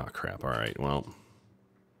tree. Oh, crap. All right. Well.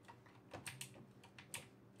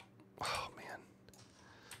 Oh,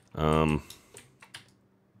 man.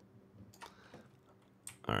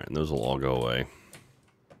 All right. And those will all go away.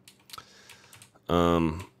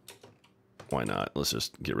 Why not? Let's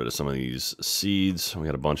just get rid of some of these seeds. We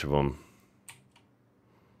got a bunch of them.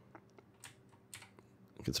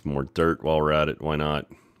 Get some more dirt while we're at it. Why not?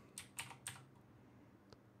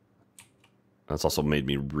 That's also made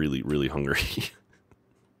me really, really hungry.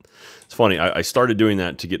 It's funny. I started doing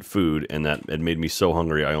that to get food, and that it made me so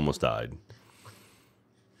hungry I almost died.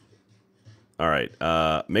 All right.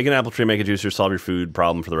 Make an apple tree, make a juicer, solve your food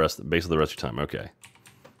problem for the rest, basically the rest of your time. Okay.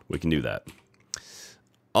 We can do that.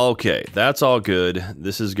 Okay, that's all good.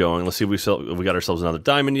 This is going. Let's see if we got ourselves another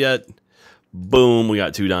diamond yet. Boom, we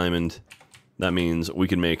got 2 diamond. That means we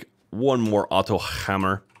can make 1 more auto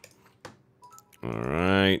hammer. All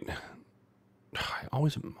right.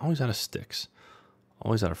 Always out of sticks.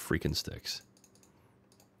 Always out of freaking sticks.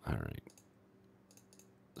 All right.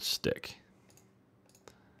 Stick.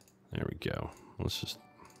 There we go. Let's just...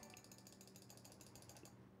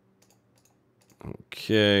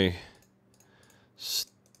 Okay.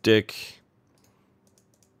 Stick.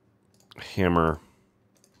 Hammer.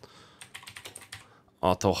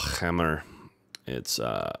 Auto hammer. It's,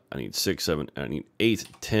 I need 6, 7, I need 8,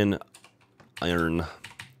 10 iron.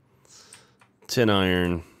 10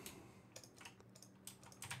 iron.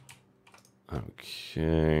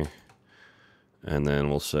 Okay. And then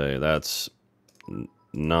we'll say that's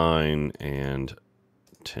 9 and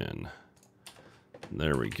 10.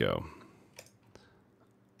 There we go.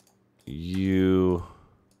 You,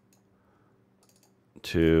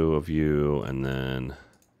 2 of you, and then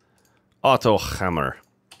auto hammer.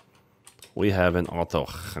 We have an auto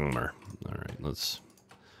hammer. All right, let's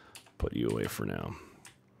put you away for now.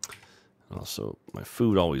 Also, my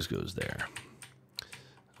food always goes there.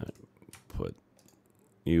 Put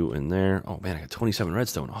you in there. Oh man, I got 27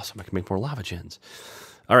 redstone. Awesome, I can make more lava gens.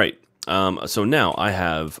 All right, So now I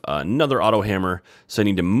have another auto hammer, so I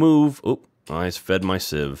need to move. Oh, I fed my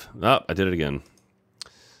sieve. Oh, I did it again.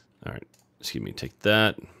 All right, excuse me, take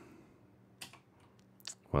that.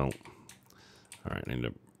 Well, all right, I need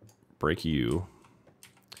to break you.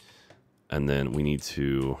 And then we need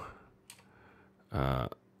to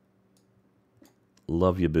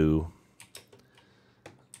love you, boo.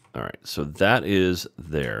 All right, so that is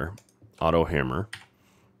there. Auto hammer.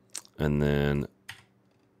 And then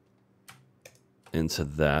into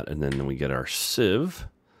that, and then we get our sieve.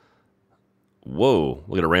 Whoa,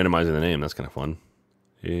 look at it randomizing the name. That's kind of fun.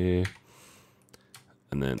 Yeah.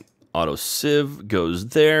 And then auto sieve goes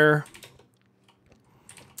there.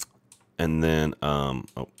 And then, oh,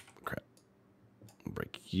 crap.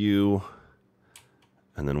 Break you.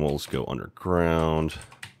 And then we'll just go underground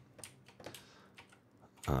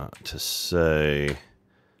to say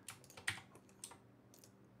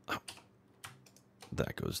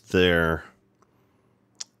that goes there.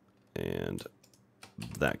 And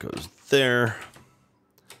that goes there.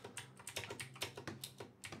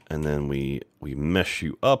 And then we mesh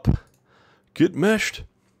you up. Get meshed,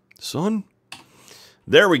 son.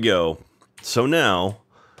 There we go. So now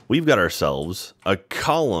we've got ourselves a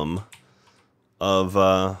column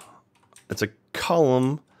of it's a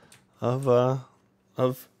column of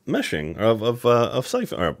meshing of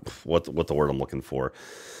siphon, or what the word I'm looking for.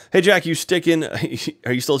 Hey Jack, you sticking?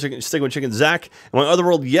 Are you still sticking with chicken? Zach, in my other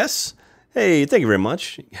world, yes. Hey, thank you very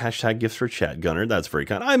much. Hashtag gifts for chat, Gunner. That's very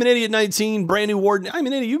kind. I'm an idiot 19, brand new warden. I'm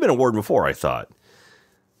an idiot. You've been a warden before, I thought.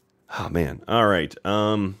 Oh man. All right.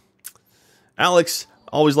 Alex,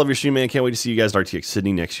 always love your stream, man. Can't wait to see you guys at RTX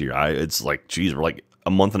Sydney next year. It's like, geez, we're like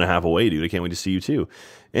a month and a half away, dude. I can't wait to see you too.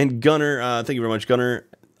 And Gunner, thank you very much, Gunner.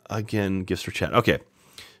 Again, gifts for chat. Okay,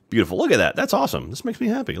 beautiful. Look at that. That's awesome. This makes me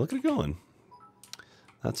happy. Look at it going.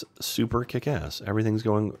 That's super kick-ass. Everything's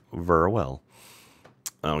going very well.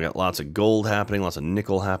 We got lots of gold happening, lots of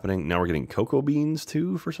nickel happening. Now we're getting cocoa beans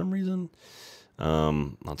too for some reason.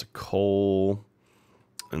 Lots of coal.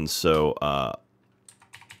 And so,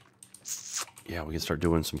 yeah, we can start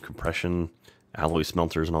doing some compression, alloy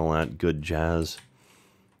smelters and all that. Good jazz.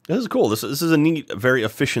 This is cool. This is a neat, very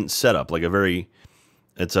efficient setup. Like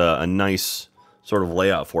it's a nice sort of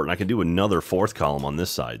layout for it. And I can do another fourth column on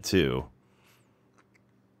this side too.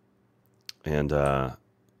 And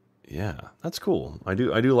yeah, that's cool. I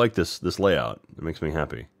do like this layout. It makes me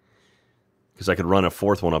happy because I could run a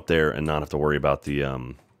fourth one up there and not have to worry about the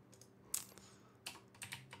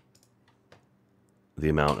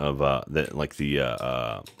amount of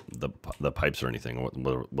the pipes or anything.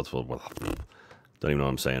 What's don't even know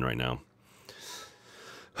what I'm saying right now.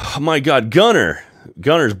 Oh my God,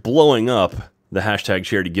 Gunner's blowing up the hashtag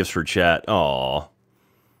charity gifts for chat. Aw,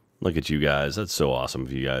 look at you guys. That's so awesome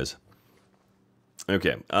of you guys.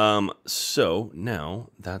 Okay, so now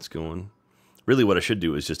that's going. Really, what I should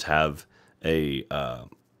do is just have a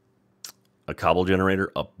cobble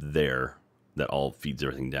generator up there that all feeds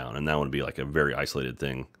everything down, and that would be like a very isolated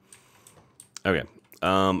thing. Okay,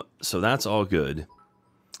 so that's all good.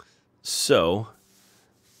 So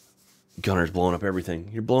Gunner's blowing up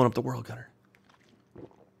everything. You're blowing up the world, Gunner.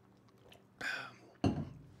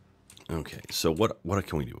 Okay, so what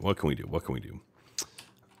can we do? What can we do? What can we do?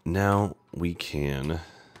 Now we can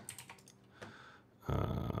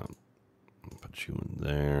put you in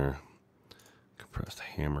there. Compressed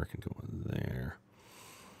hammer can go in there.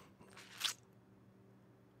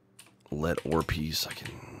 Lead ore piece, I can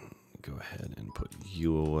go ahead and put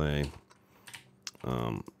you away.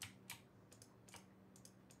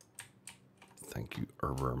 Thank you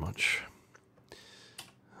very much.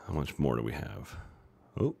 How much more do we have?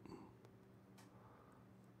 Oh.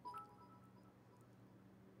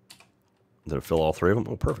 Did it fill all three of them?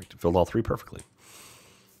 Oh, perfect. It filled all three perfectly.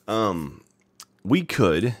 We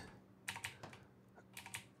could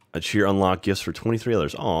a cheer unlock gifts for 23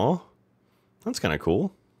 others. Aw, that's kind of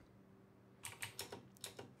cool.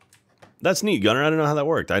 That's neat, Gunner. I don't know how that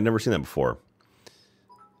worked. I'd never seen that before.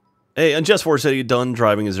 Hey, and Just4 said, you done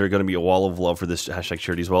driving? Is there going to be a wall of love for this hashtag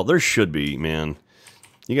charity as well? There should be, man.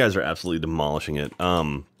 You guys are absolutely demolishing it.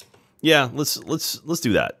 Yeah, let's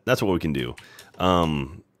do that. That's what we can do.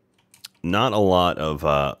 Not a lot of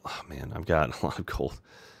oh man, I've got a lot of gold.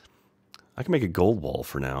 I can make a gold wall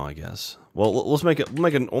for now, I guess. Well, let's make it.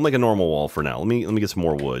 We'll make a normal wall for now. Let me get some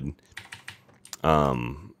more wood.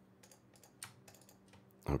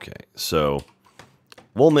 Okay, so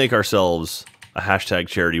we'll make ourselves a hashtag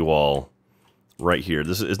charity wall right here.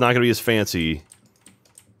 This is not going to be as fancy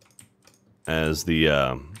as the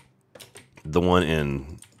one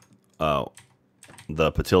in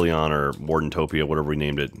the Pattillion or Wardentopia, whatever we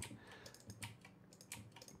named it.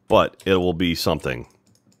 but it will be something.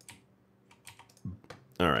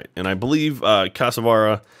 All right, and I believe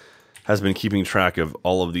Casavara has been keeping track of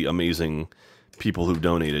all of the amazing people who've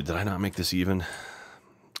donated. Did I not make this even?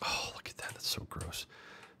 Oh, look at that. That's so gross.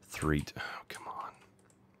 3. Oh, come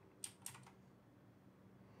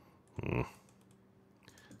on.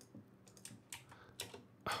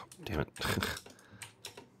 Oh, damn it.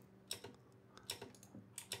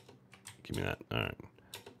 Give me that. All right.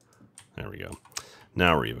 There we go.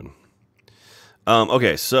 Now we're even.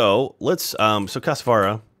 Okay, so let's... so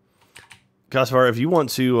Casavara, if you want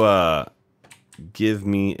to give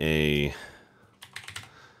me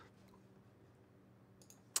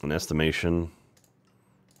an estimation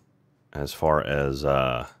as far as...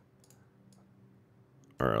 or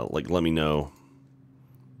like, let me know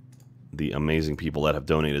the amazing people that have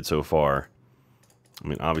donated so far. I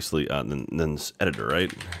mean, obviously, then this editor,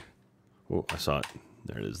 right? Oh, I saw it.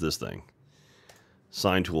 There it is, this thing.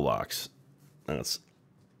 Sign toolbox. That's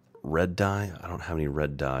red dye. I don't have any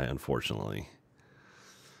red dye, unfortunately.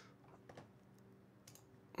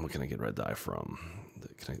 What can I get red dye from?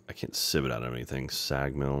 I can't sieve it out of anything.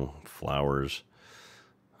 Sag mill, flowers.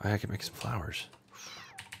 I can make some flowers.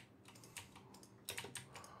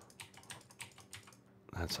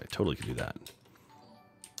 I totally could do that.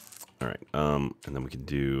 All right, and then we can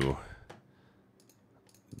do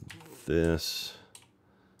this.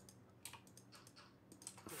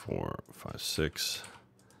 4, 5, 6,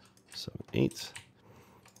 7, 8.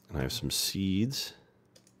 And I have some seeds.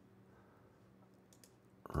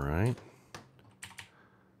 All right.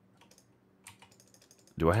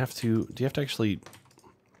 Do you have to actually...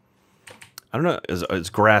 I don't know. It's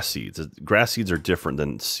grass seeds. Grass seeds are different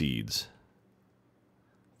than seeds.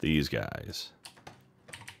 These guys.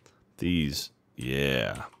 These,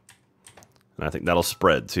 yeah. And I think that'll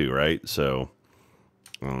spread too, right? So,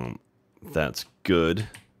 that's good.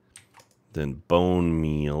 Then bone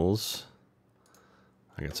meals.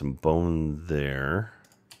 I got some bone there,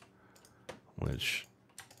 which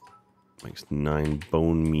makes 9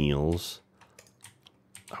 bone meals.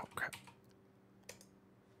 Oh, crap.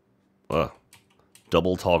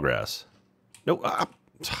 Double tall grass. No,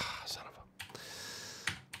 son of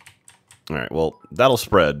a... All right, well, that'll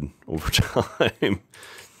spread over time. I think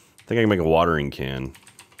I can make a watering can.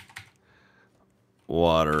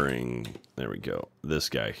 Watering, there we go. This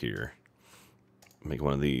guy here. Make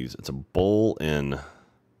one of these. It's a bowl in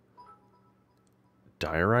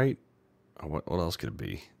diorite. Oh, what else could it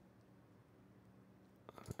be?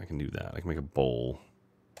 I can do that. I can make a bowl.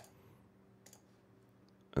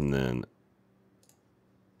 And then...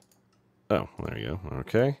 Oh, there you go.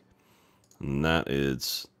 Okay. And that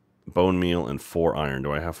is bone meal and 4 iron.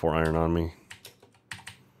 Do I have 4 iron on me?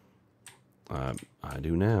 I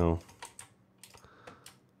do now.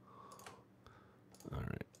 All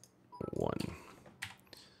right. 1.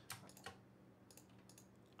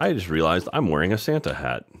 I just realized I'm wearing a Santa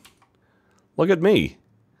hat. Look at me.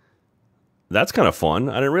 That's kind of fun.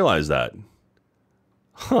 I didn't realize that.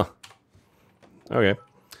 Huh. Okay.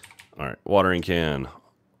 All right. Watering can.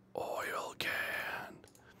 Oil can.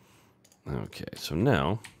 Okay. So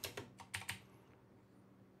now.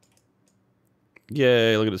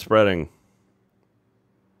 Yay. Look at it spreading.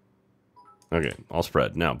 Okay. All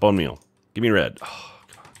spread. Now, bone meal. Give me red. Oh.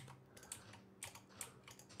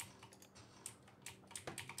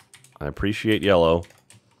 I appreciate yellow.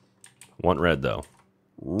 Want red, though.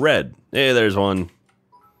 Red. Hey, there's one.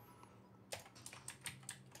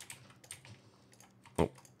 Oh.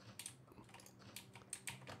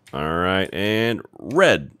 All right, and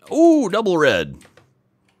red. Ooh, double red.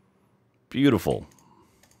 Beautiful.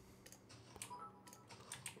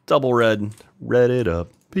 Double red. Red it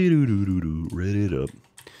up. Be-doo-doo-doo-doo. Red it up.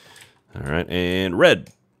 All right, and red.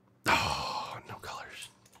 Oh, no colors.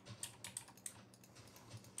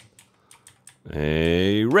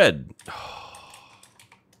 A red.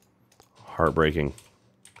 Heartbreaking.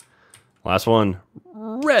 Last one.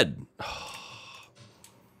 Red.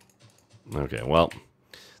 Okay, well,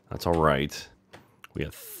 that's all right. We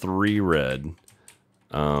got 3 red.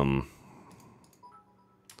 So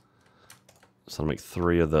I'll make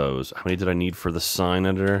 3 of those. How many did I need for the sign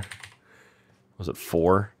editor? Was it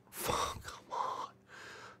 4? Come on.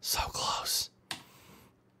 So close.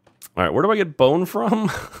 All right, where do I get bone from?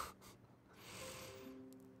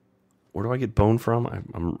 Where do I get bone from?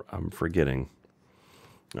 I'm forgetting.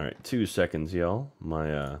 All right, 2 seconds, y'all.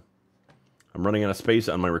 I'm running out of space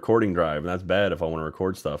on my recording drive, and that's bad if I want to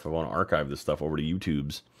record stuff. I want to archive this stuff over to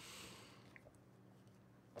YouTube's.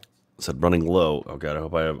 It said running low. Oh god,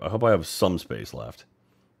 I hope I have some space left.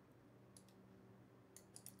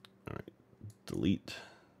 All right, delete.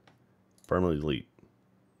 Permanently delete.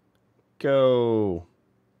 go?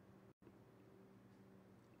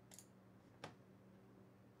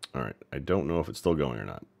 All right. I don't know if it's still going or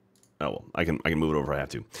not. Oh well, I can move it over if I have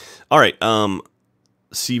to. All right.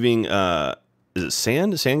 Sieving. Is it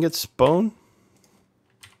sand? Sand gets bone.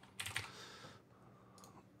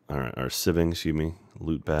 All right. Or sieving. Excuse me.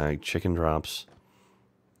 Loot bag. Chicken drops.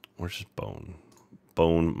 Where's just bone?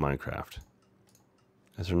 Bone Minecraft.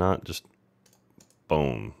 Is there not just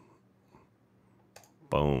bone?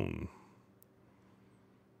 Bone.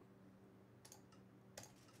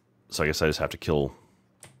 So I guess I just have to kill.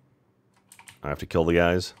 I have to kill the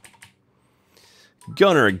guys.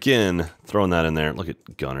 Gunner again, throwing that in there. Look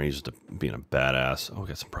at Gunner, he's just being a badass. Oh, we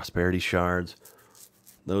got some prosperity shards.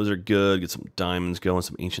 Those are good. Get some diamonds going,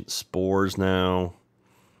 some ancient spores now.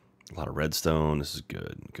 A lot of redstone. This is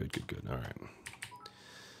good. Good, good, good. All right.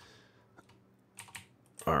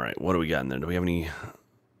 All right, what do we got in there? Do we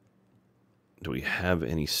have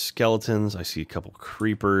any skeletons? I see a couple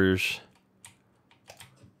creepers.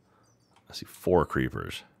 I see 4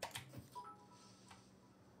 creepers.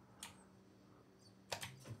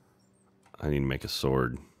 I need to make a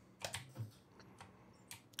sword.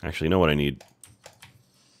 Actually, you know what I need?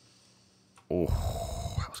 Oh,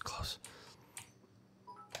 that was close.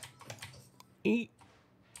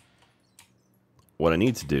 What I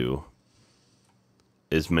need to do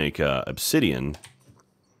is make obsidian,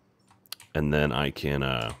 and then I can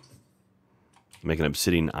make an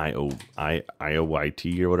obsidian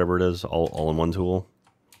IOYT or whatever it is, all in one tool.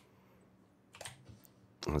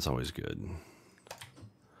 That's always good.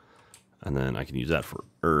 And then I can use that for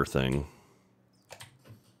earthing.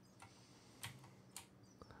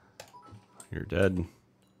 You're dead.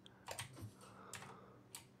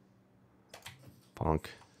 Bonk.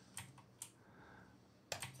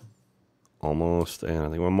 Almost. And I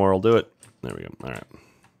think one more will do it. There we go. All right.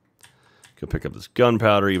 Go pick up this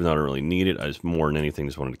gunpowder, even though I don't really need it. I just, more than anything,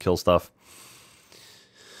 just wanted to kill stuff.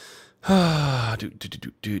 Num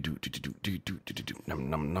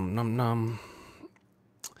num num num num.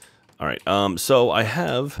 All right. So I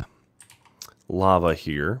have lava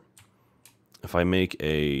here. If I make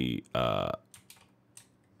a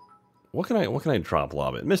what can I drop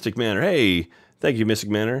lava at? Mystic Manor. Hey, thank you, Mystic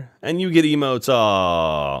Manor. And you get emotes.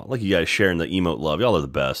 Aw, look, you guys sharing the emote love. Y'all are the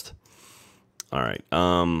best. All right.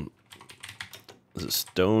 Is it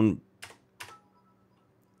stone?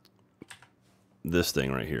 This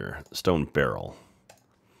thing right here, stone barrel.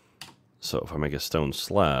 So if I make a stone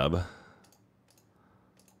slab,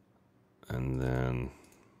 and then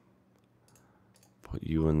put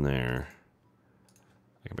you in there,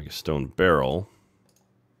 I can make a stone barrel.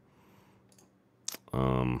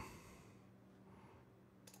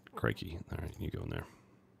 Crikey. All right, you go in there.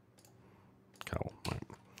 Cowl. All right.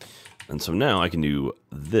 And so now I can do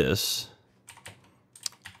this.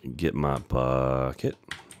 Get my bucket.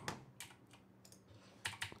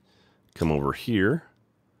 Come over here.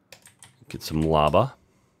 Get some lava.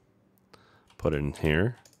 Put it in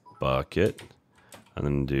here. Bucket. And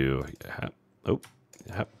then do... Oh.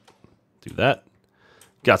 Do that.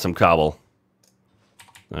 Got some cobble.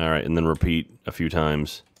 All right, and then repeat a few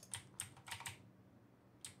times.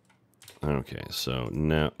 Okay, so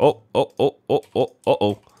now... Oh.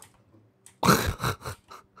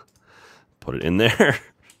 Put it in there.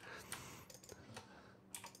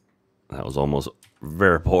 That was almost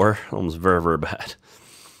very poor. Almost very, very bad.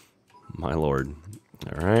 My lord.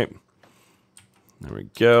 All right. There we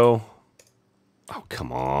go. Oh,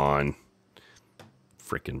 come on.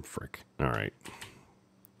 Frickin' frick. All right.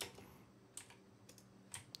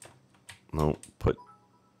 No, put...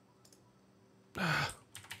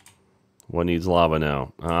 What needs lava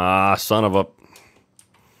now? Ah, son of a...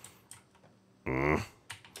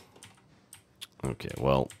 Okay,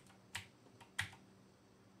 well...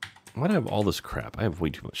 Why do I have all this crap? I have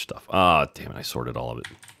way too much stuff. Ah, damn it, I sorted all of it.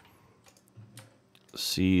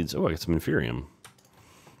 Seeds. Oh, I got some inferium.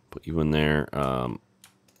 Put you in there.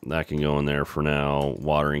 That can go in there for now.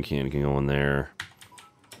 Watering can go in there.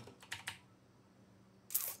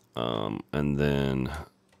 And then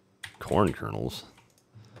corn kernels.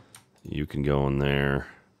 You can go in there.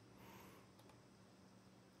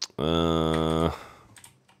 1,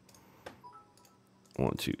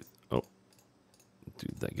 2. Oh, do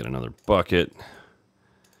that. Get another bucket.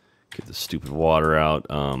 Get the stupid water out.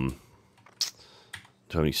 Do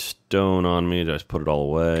I have any stone on me? Did I just put it all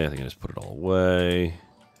away? I think I just put it all away.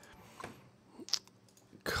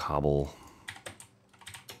 Cobble.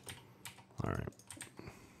 All right.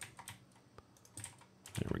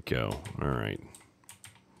 There we go. All right.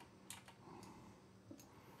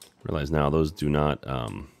 Realize now those do not, they're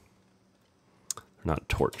not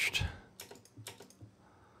torched.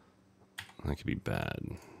 That could be bad.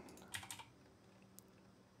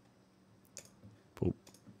 Boop,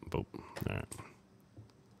 boop. All right.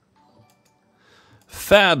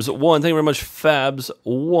 Fabs1, thank you very much,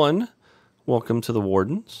 Fabs1. Welcome to the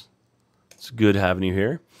Wardens. It's good having you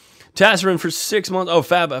here. Tasserin for 6 months. Oh,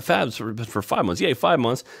 Fabs for 5 months. Yay, 5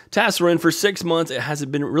 months. Tasserin for 6 months. It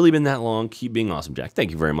hasn't been really been that long. Keep being awesome, Jack.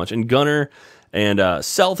 Thank you very much. And Gunner and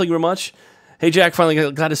Cell, thank you very much. Hey, Jack,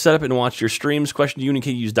 finally got to set up and watch your streams. Question to you,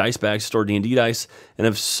 can you use dice bags to store D&D dice? And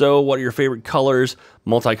if so, what are your favorite colors?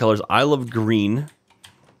 Multicolors. I love green.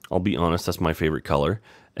 I'll be honest, that's my favorite color.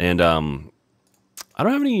 And I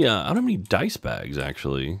don't have any dice bags,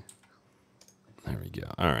 actually. There we go.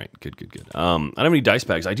 All right, good. I don't have any dice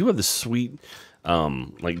bags. I do have this sweet,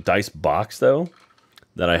 like, dice box, though,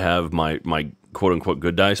 that I have my quote-unquote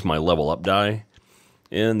good dice, my level up die.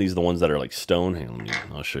 And these are the ones that are, like, stone. Hang on,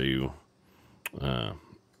 I'll show you.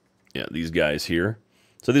 Yeah, these guys here.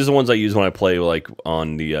 So these are the ones I use when I play, like,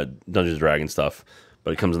 on the Dungeons & Dragons stuff.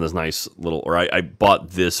 But it comes in this nice little... Or I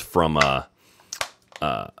bought this from the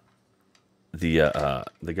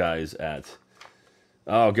guys at...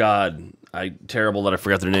 Oh, God. Terrible that I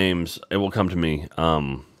forgot their names. It will come to me.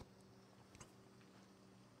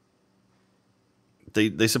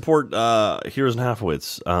 They support Heroes and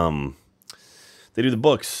Halfwits. They do the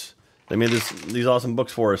books. They made these awesome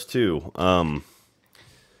books for us, too. Oh,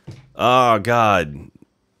 God.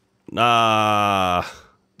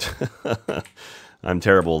 I'm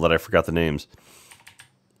terrible that I forgot the names.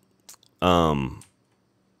 Not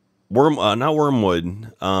Wormwood.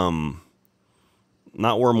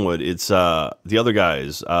 Not Wormwood. It's the other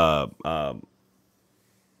guys. Oh,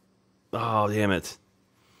 damn it.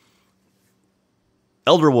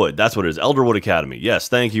 Elderwood. That's what it is. Elderwood Academy. Yes,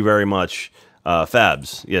 thank you very much.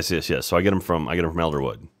 Fabs. Yes. So I get them from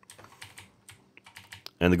Elderwood.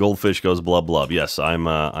 And the goldfish goes blub blub. Yes, I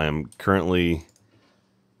am currently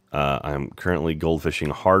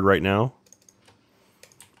goldfishing hard right now,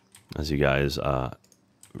 as you guys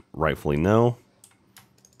rightfully know.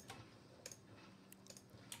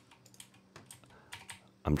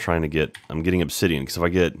 I'm getting obsidian, because if I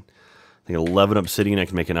get, I think 11 obsidian, I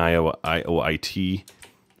can make an IOIT,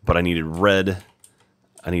 but I needed red.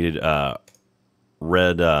 I needed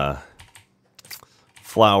red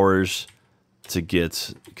flowers to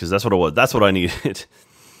get, because that's what it was. That's what I needed.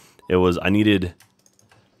 I needed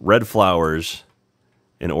red flowers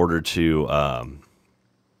in order to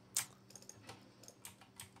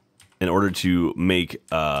make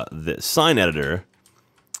the sign editor,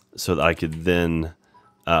 so that I could then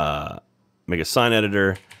make a sign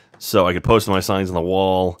editor so I could post my signs on the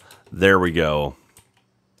wall. There we go.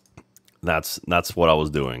 That's what I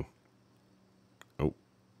was doing. Oh,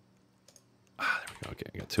 there we go. Okay,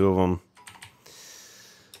 I got 2 of them.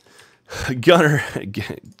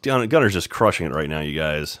 Gunner's just crushing it right now, you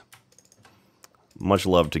guys. Much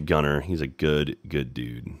love to Gunner. He's a good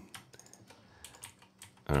dude.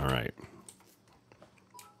 All right.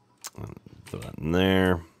 Throw that in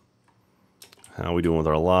there. How are we doing with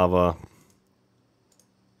our lava?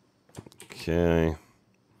 Okay.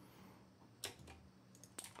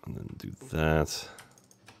 And then do that.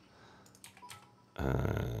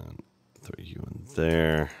 And throw you in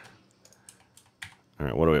there. All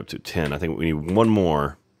right, what are we up to? 10. I think we need 1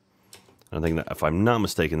 more. I think that, if I'm not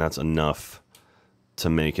mistaken, that's enough to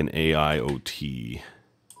make an AIoT.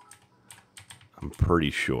 I'm pretty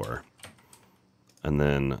sure. And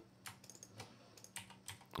then,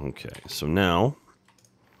 okay, so now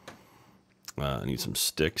I need some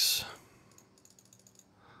sticks.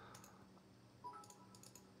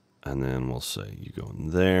 And then we'll say you go in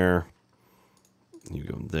there. You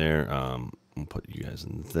go in there. We'll put you guys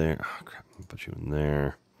in there. Oh, crap. I'll put you in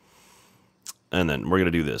there. And then we're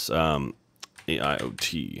going to do this.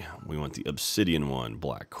 AIoT. We want the obsidian one.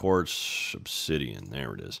 Black quartz, obsidian.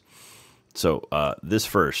 There it is. So this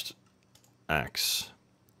first. Axe.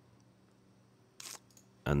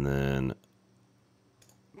 And then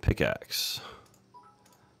pickaxe.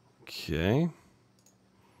 Okay.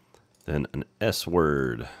 Then an S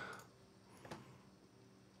word.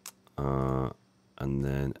 And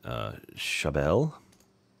then Shabelle.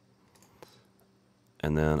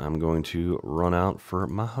 And then I'm going to run out for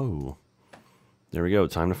my hoe. There we go.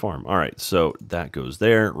 Time to farm. All right. So that goes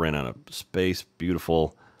there. Ran out of space.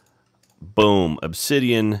 Beautiful. Boom.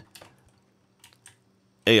 Obsidian.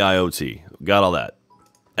 AIoT. Got all that.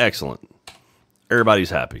 Excellent.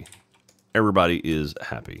 Everybody's happy. Everybody is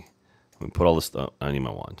happy. Let me put all this stuff. I need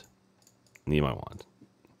my wand. Need my wand.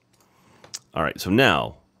 All right. So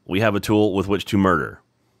now we have a tool with which to murder.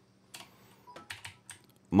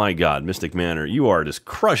 My God, Mystic Manor, you are just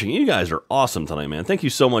crushing. You guys are awesome tonight, man. Thank you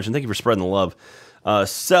so much, and thank you for spreading the love.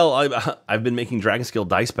 I've been making Dragon Scale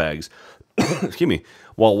dice bags, excuse me,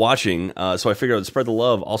 while watching, so I figured I would spread the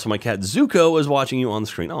love. Also, my cat Zuko is watching you on the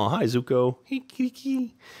screen. Oh, hi, Zuko. Hey.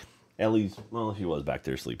 Ellie's, well, she was back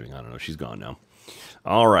there sleeping. I don't know. She's gone now.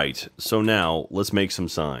 All right, so now let's make some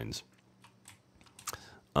signs.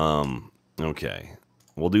 Okay,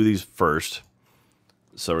 we'll do these first.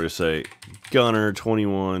 So we're going to say Gunner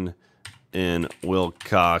 21 in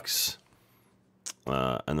Wilcox.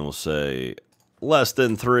 And then we'll say less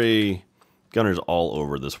than 3. Gunner's all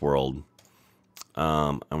over this world.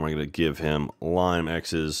 And we're going to give him Lime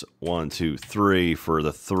X's 1, 2, 3 for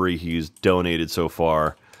the 3 he's donated so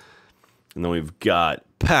far. And then we've got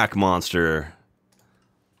Pack Monster.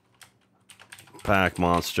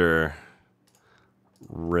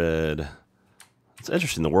 Red. It's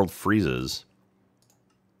interesting. The world freezes.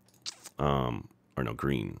 Or no,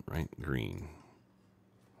 green, right? Green.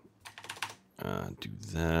 Do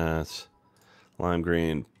that. Lime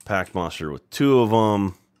green. Pack Monster with 2 of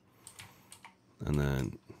them. And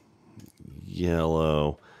then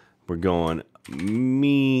yellow. We're going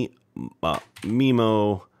Mimo,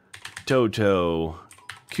 Toto,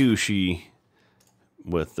 Kushi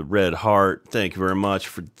with the red heart. Thank you very much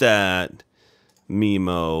for that.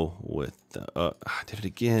 Mimo with the, I did it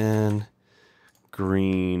again.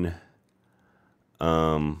 Green.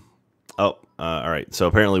 All right. So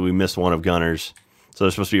apparently we missed one of Gunner's. So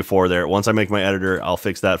there's supposed to be a 4 there. Once I make my editor, I'll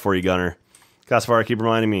fix that for you, Gunner. Caspar, keep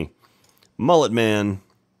reminding me. Mullet Man.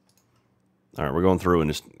 All right, we're going through and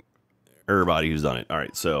just everybody who's done it. All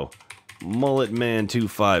right, so Mullet Man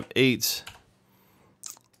 258.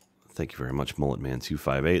 Thank you very much, Mullet Man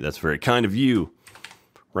 258. That's very kind of you.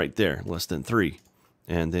 Right there, less than 3.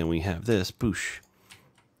 And then we have this, boosh.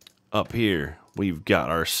 Up here, we've got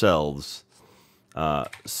ourselves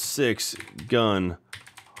 6 gun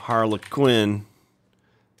Harlequin.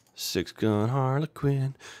 6 gun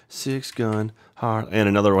Harlequin. 6 gun and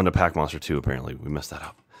another one to Pack Monster 2, apparently. We messed that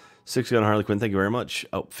up. 6 gun Harlequin, thank you very much.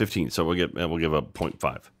 Oh, 15. So we'll give a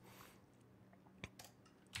 0.5.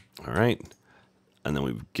 All right. And then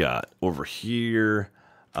we've got over here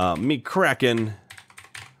me Kraken.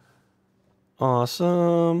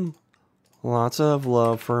 Awesome. Lots of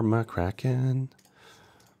love for my Kraken.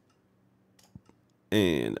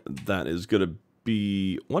 And that is going to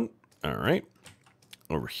be 1. All right.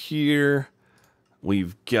 Over here,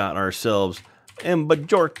 we've got ourselves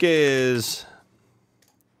Embajorques.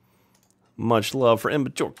 Much love for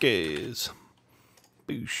Embajorques.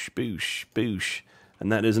 Boosh, boosh, boosh.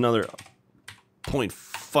 And that is another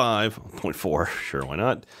 0.5, 0.4. Sure, why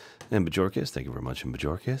not? Embajorques. Thank you very much,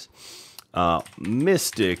 Embajorques.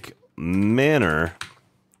 Mystic Manor.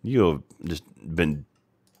 You have just been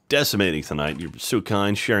decimating tonight. You're so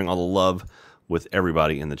kind, sharing all the love with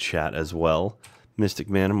everybody in the chat as well. Mystic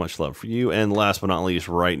Manor, much love for you. And last but not least,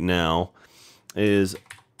 right now, is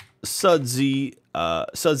Sudziest.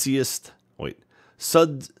 Wait,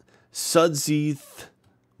 Sudziest.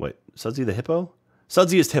 Wait, Sudsy the Hippo?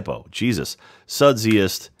 Sudziest Hippo. Jesus.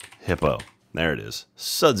 Sudziest Hippo. There it is.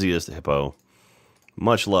 Sudziest Hippo.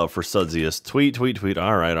 Much love for Sudziest. Tweet, tweet, tweet.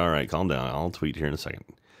 All right. Calm down. I'll tweet here in a second.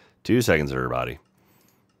 2 seconds, everybody.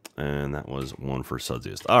 And that was 1 for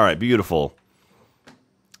Sudziest. All right, beautiful.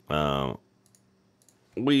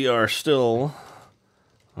 We are still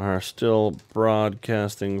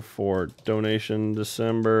broadcasting for Donation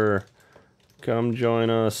December. Come join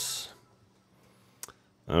us.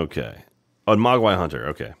 Okay. Oh, Mogwai Hunter.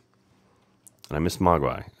 Okay. And I missed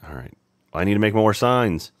Mogwai. All right. I need to make more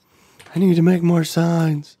signs.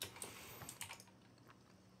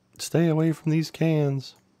 Stay away from these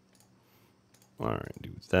cans. All right. Do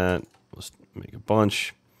that. Let's make a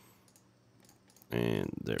bunch.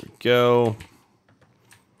 And there we go.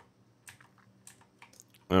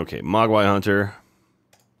 Okay, Mogwai Hunter.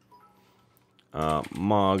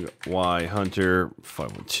 Mogwai Hunter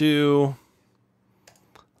 512.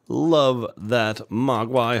 Love that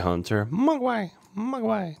Mogwai Hunter.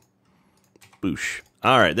 Mogwai. Boosh.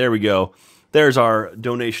 All right, there we go. There's our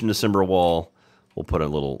Donation December wall. We'll put a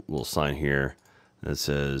little sign here that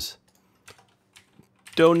says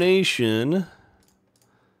Donation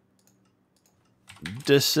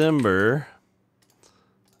December.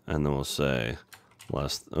 And then we'll say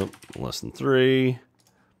less than 3.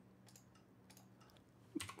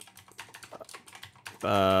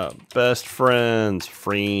 Best friends.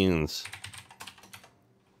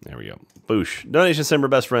 There we go. Boosh. Donation December,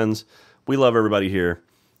 best friends. We love everybody here.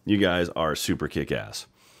 You guys are super kick-ass.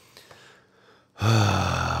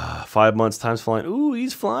 5 months, time's flying. Ooh,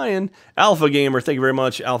 he's flying. Alpha Gamer, thank you very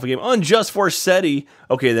much. Alpha Gamer. Unjust Forsetti.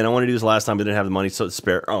 Okay, then I wanted to do this last time, but didn't have the money, so it's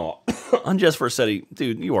spare. Oh, Unjust Forsetti.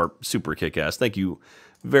 Dude, you are super kick-ass. Thank you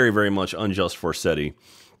very, very much, Unjust Forsetti.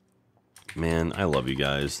 Man, I love you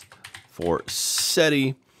guys.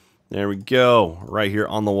 Forsetti. There we go. Right here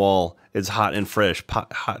on the wall. It's hot and fresh.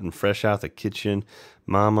 Hot and fresh out the kitchen.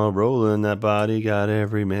 Mama rolling that body. Got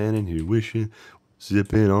every man in here wishing.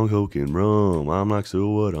 Sipping on coke and rum. I'm like, so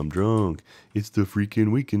what? I'm drunk. It's the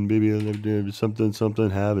freaking weekend, baby. I love to something,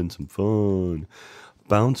 something, having some fun.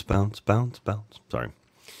 Bounce, bounce, bounce, bounce. Sorry.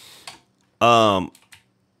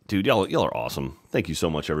 Dude, y'all are awesome. Thank you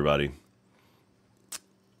so much, everybody.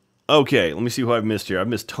 Okay, let me see who I've missed here. I've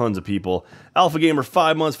missed tons of people. Alpha Gamer,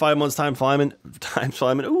 5 months, time flying.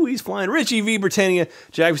 Ooh, he's flying. Richie V. Britannia,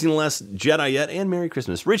 Jack, have you seen The Last Jedi yet? And Merry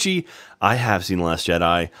Christmas. Richie, I have seen The Last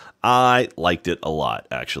Jedi. I liked it a lot,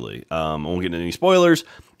 actually. I won't get into any spoilers.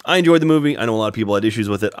 I enjoyed the movie. I know a lot of people had issues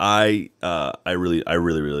with it. I really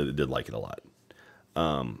did like it a lot.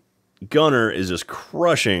 Gunner is just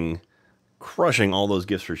crushing all those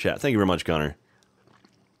gifts for chat. Thank you very much, Gunner.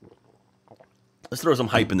 Let's throw some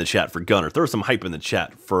hype in the chat for Gunner. Throw some hype in the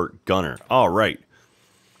chat for Gunner. All right.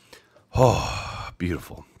 Oh,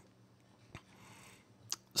 beautiful.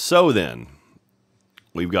 So then,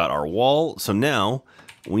 we've got our wall. So now,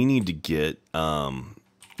 we need to get,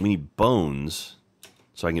 we need bones.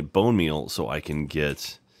 So I can get bone meal, so I can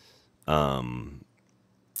get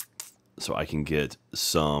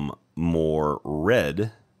some more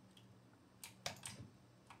red.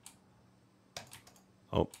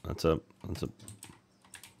 Oh, that's a...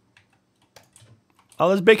 Oh,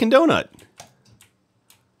 that's Bacon Donut.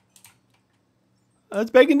 That's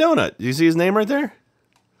Bacon Donut. Do you see his name right there?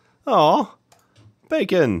 Oh,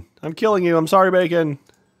 Bacon. I'm killing you. I'm sorry, Bacon.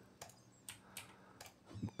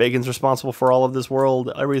 Bacon's responsible for all of this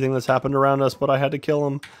world, everything that's happened around us, but I had to kill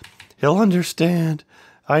him. He'll understand.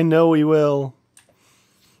 I know he will.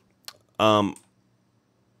 Okay,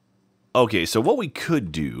 so what we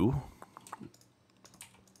could do...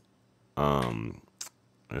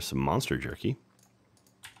 there's some monster jerky.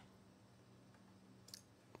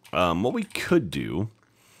 What we could do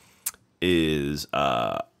is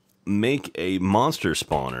make a monster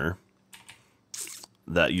spawner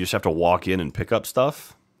that you just have to walk in and pick up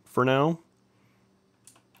stuff for now.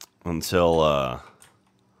 Until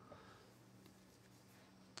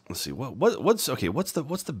let's see, what's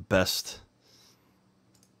the best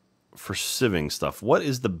for sieving stuff? What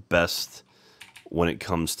is the best when it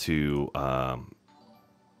comes to I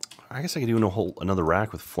guess I could do another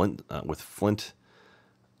rack with flint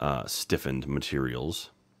stiffened materials,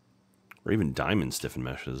 or even diamond stiffened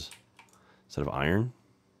meshes instead of iron.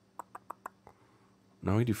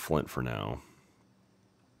 No, we do flint for now.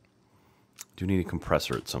 Do need a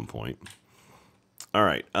compressor at some point. All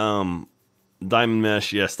right, diamond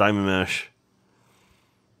mesh, yes, diamond mesh.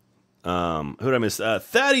 Who did I miss?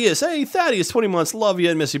 Thaddeus, hey Thaddeus, 20 months, love you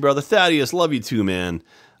and miss you, brother. Thaddeus, love you too, man.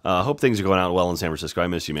 Hope things are going out well in San Francisco. I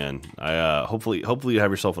miss you, man. Hopefully you have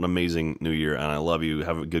yourself an amazing New Year, and I love you.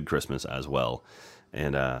 Have a good Christmas as well.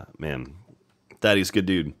 And man, Thaddeus, good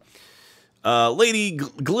dude. Lady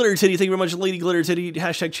Glitter Titty, thank you very much, Lady Glitter Titty.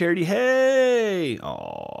 Hashtag charity. Hey,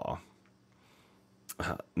 aw.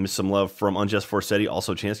 Miss some love from Unjust Forsetti.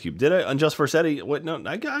 Also, Chance Cube. Did I Unjust Forsetti? Wait, no,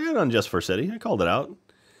 I got Unjust Forsetti. I called it out.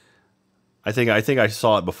 I think I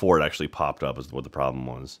saw it before it actually popped up. Is what the problem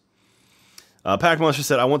was. Pac Monster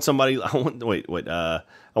said, I want somebody to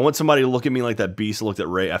look at me like that beast looked at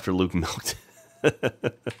Ray after Luke milked.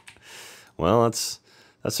 Well, that's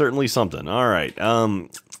certainly something. All right.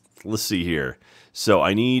 Let's see here. So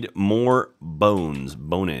I need more bones.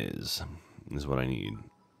 Bones is what I need.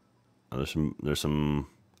 Oh, there's some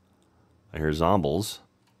I hear zombies.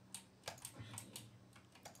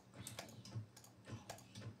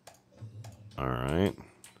 All right.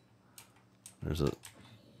 There's a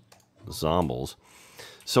zombies.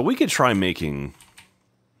 So we could try making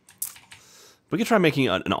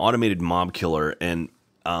an automated mob killer, and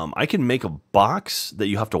I can make a box that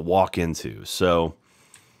you have to walk into. So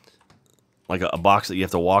like a box that you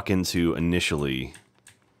have to walk into initially.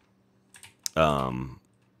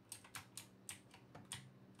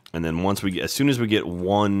 And then as soon as we get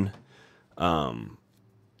one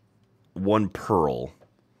pearl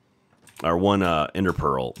or one ender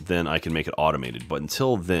pearl, then I can make it automated. But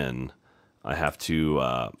until then, I have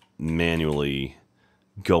to manually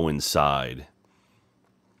go inside.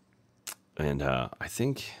 And I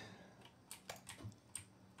think...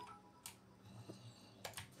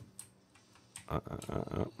 All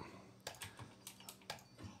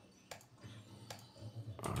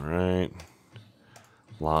right.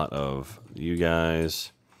 A lot of you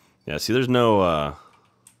guys. Yeah, see, there's no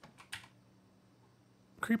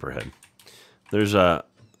creeper head. There's no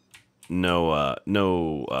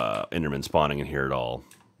Enderman spawning in here at all,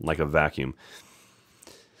 like a vacuum.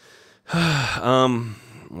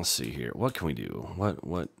 Let's see here. What can we do?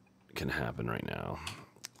 What can happen right now?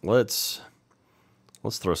 Let's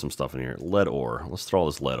throw some stuff in here. Lead ore. Let's throw all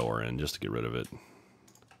this lead ore in just to get rid of it.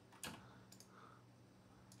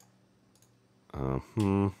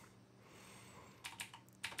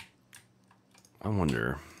 I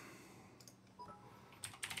wonder.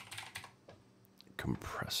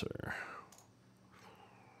 Compressor.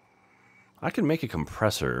 I can make a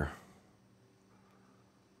compressor.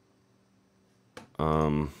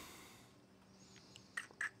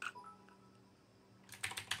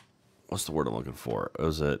 What's the word I'm looking for?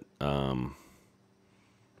 Is it not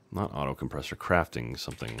auto compressor? Crafting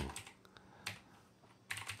something.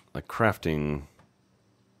 Like crafting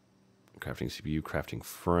CPU, crafting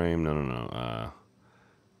frame. No.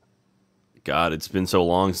 God, it's been so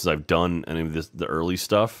long since I've done any of the early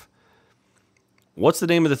stuff. What's the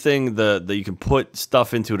name of the thing that you can put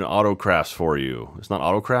stuff into and it auto crafts for you? It's not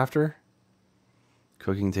auto crafter.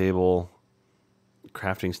 Cooking table,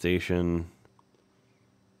 crafting station.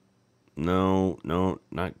 No,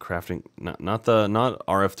 not crafting. Not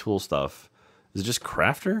RF tool stuff. Is it just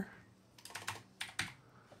crafter?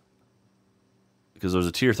 Because there's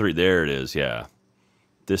a tier 3. There it is, yeah.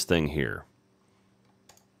 This thing here.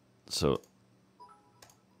 So,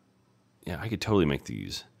 yeah, I could totally make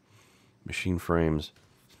these. Machine frames.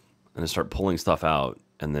 And then start pulling stuff out.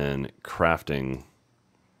 And then crafting.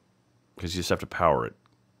 Because you just have to power it.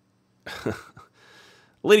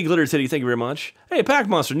 Lady Glitter Titty, thank you very much. Hey, Pack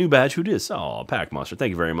Monster, new badge. Who dis? Oh, Pack Monster,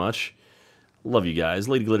 thank you very much. Love you guys.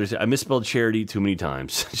 Lady Glitter Titty. I misspelled charity too many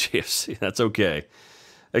times. JFC, that's okay.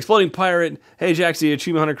 Exploding Pirate. Hey, Jax, the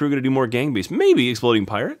Achievement Hunter crew gonna do more gang base? Maybe Exploding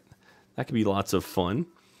Pirate. That could be lots of fun.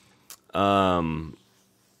 Oh,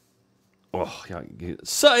 yeah.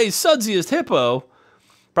 Sudsiest Hippo.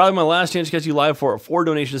 Probably my last chance to catch you live for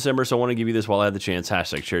donation December, so I want to give you this while I have the chance.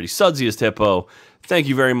 Hashtag charity. Sudsiest Hippo. Thank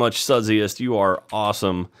you very much, Sudsiest. You are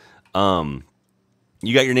awesome.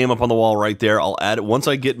 You got your name up on the wall right there. I'll add it once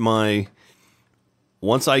I get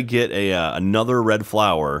another red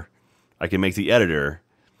flower. I can make the editor,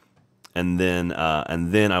 and then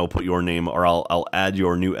I will put your name, or I'll add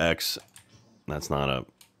your new X. That's not a.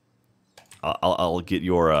 I'll get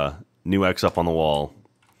your new X up on the wall,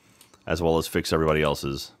 as well as fix everybody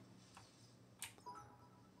else's.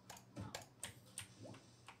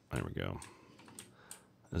 There we go.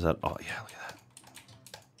 Is that? Oh yeah, look at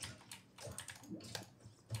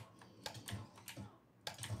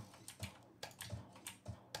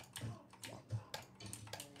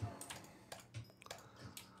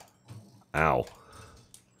that. Ow.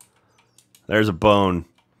 There's a bone.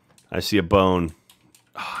 I see a bone.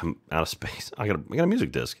 Oh, I'm out of space. I got a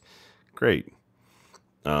music disc. Great.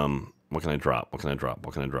 What can I drop? What can I drop?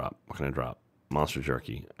 What can I drop? What can I drop? Monster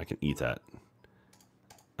jerky. I can eat that.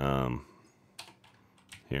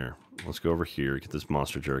 Here. Let's go over here. Get this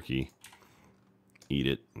monster jerky. Eat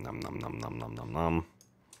it. Nom nom nom nom nom nom nom.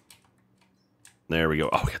 There we go.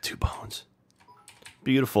 Oh, we got 2 bones.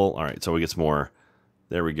 Beautiful. All right, so we get some more.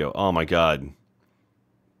 There we go. Oh my God.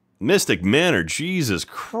 Mystic Manor. Jesus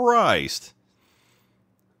Christ.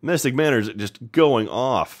 Mystic Manor's just going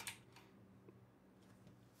off.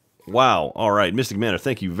 Wow. All right, Mystic Manor.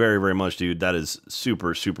 Thank you very, very much, dude. That is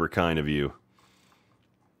super, super kind of you.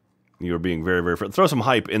 You are being very, very... Throw some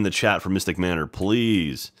hype in the chat for Mystic Manor,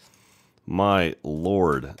 please. My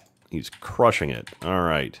lord. He's crushing it. All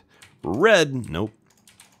right. Red. Nope.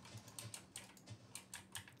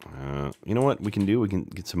 You know what we can do? We can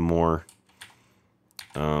get some more.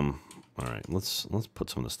 All right. Let's put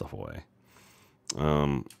some of this stuff away.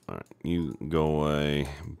 All right. You go away.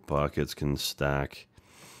 Buckets can stack.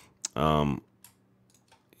 Yeah.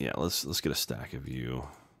 Let's get a stack of you.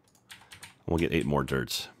 We'll get 8 more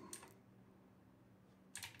dirts.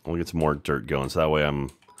 We'll get some more dirt going, so that way I'm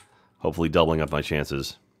hopefully doubling up my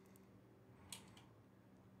chances.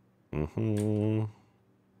 And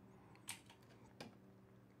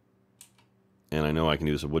I know I can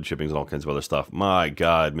do some wood chippings and all kinds of other stuff. My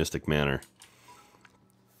God, Mystic Manor.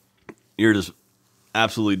 You're just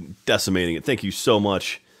absolutely decimating it. Thank you so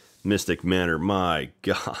much, Mystic Manor. My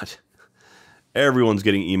God. Everyone's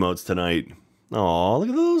getting emotes tonight. Aw, look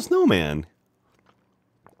at the little snowman.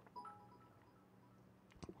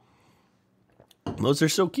 Those are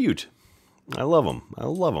so cute. I love them. I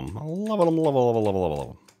love them. I love them. Love them. Love them. Love them. Love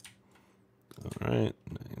them. All right.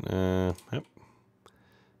 Yep.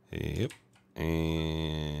 Yep.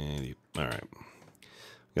 And yep. All right.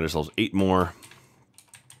 Got ourselves 8 more.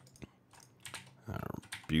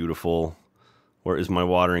 Beautiful. Where is my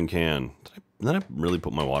watering can? Did I really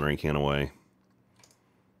put my watering can away?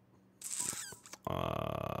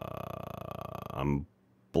 I'm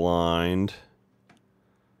blind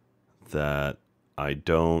that I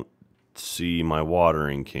don't see my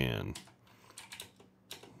watering can.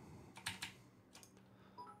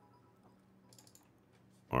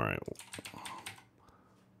 All right.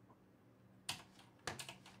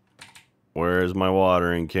 Where is my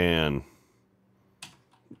watering can?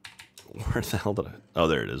 Where the hell did I... Oh,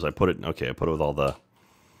 there it is. I put it... Okay, I put it with all the...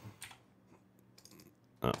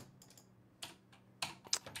 Oh.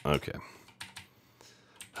 Okay.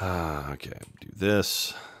 Okay, do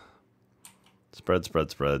this. Spread, spread,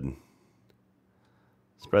 spread.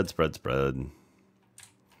 Spread, spread, spread.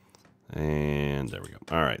 And there we go.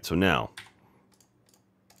 All right, so now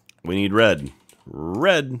we need red.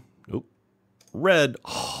 Red. Oop. Red.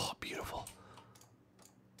 Oh, beautiful.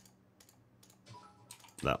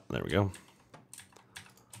 No, there we go.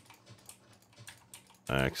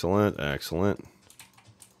 Excellent, excellent.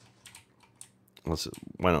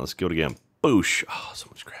 Why not? Let's go it again. Boosh. Oh, so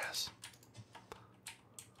much grass.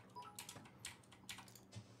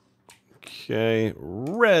 Okay,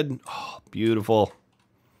 red. Oh, beautiful.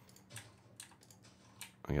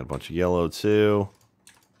 I got a bunch of yellow too.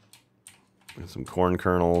 Got some corn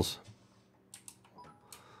kernels. All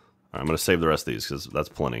right, I'm gonna save the rest of these because that's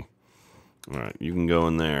plenty. All right, you can go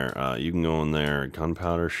in there. You can go in there.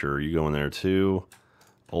 Gunpowder, sure. You go in there too.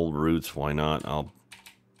 Old roots, why not?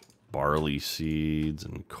 Barley seeds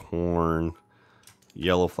and corn.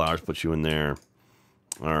 Yellow flowers, put you in there.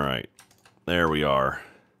 All right, there we are.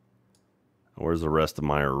 Where's the rest of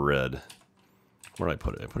my red? Where did I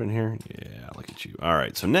put it? I put it in here? Yeah, look at you. All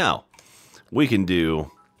right, so now we can do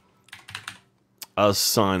a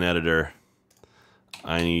sign editor.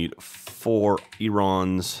 I need 4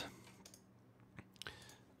 Erons.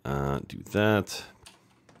 Do that.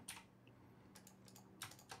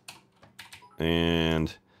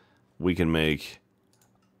 And we can make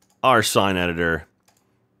our sign editor.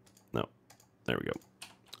 No, there we go.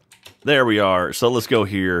 There we are. So let's go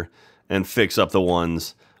here and fix up the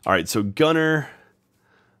ones. All right, so Gunner.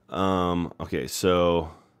 Okay,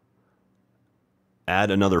 so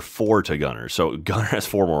add another 4 to Gunner. So Gunner has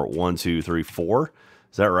 4 more. 1, 2, 3, 4.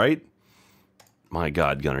 Is that right? My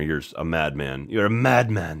God, Gunner, you're a madman. You're a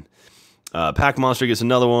madman. Pack Monster gets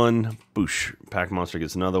another one. Boosh. Pack Monster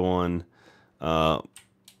gets another one. Was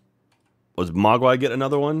Mogwai get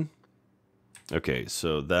another one? Okay,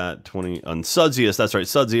 so that 20 on Sudsiest. That's right,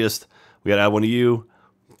 Sudsiest. We gotta add one to you.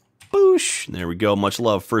 Boosh. There we go. Much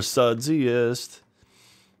love for Sudsiest.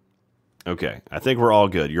 Okay, I think we're all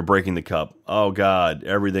good. You're breaking the cup. Oh God,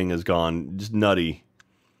 everything is gone. Just nutty.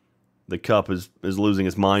 The cup is losing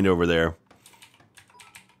its mind over there.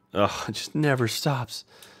 Oh, it just never stops.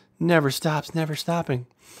 Never stops, never stopping.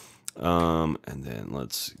 And then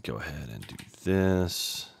let's go ahead and do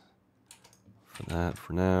this for that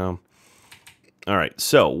for now. All right,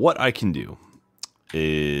 so what I can do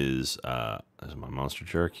is, there's my monster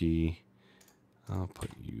jerky. I'll put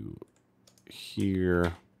you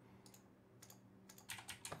here.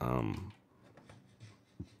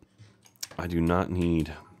 I do not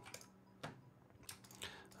need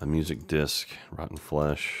a music disc, rotten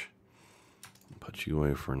flesh. Put you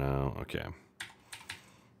away for now. Okay.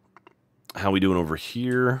 How we doing over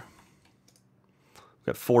here? We've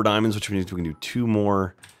got 4 diamonds, which means we can do 2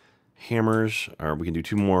 more hammers, or we can do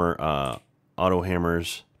 2 more auto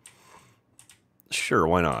hammers. Sure,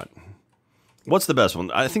 why not? What's the best one?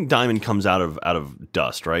 I think diamond comes out of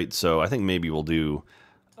dust, right? So I think maybe we'll do.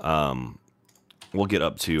 We'll get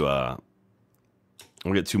up to.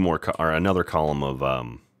 We'll get 2 more, or another column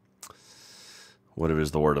of. What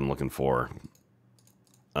is the word I'm looking for?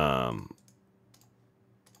 Of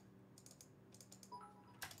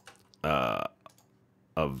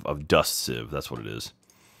dust sieve. That's what it is.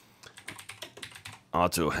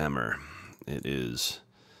 Auto hammer. It is.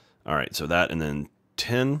 All right, so that and then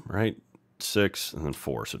 10, right? 6 and then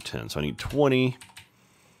 4, so 10. So I need 20.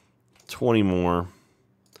 20 more.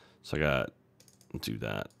 So I got. Let's do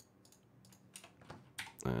that.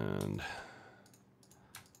 And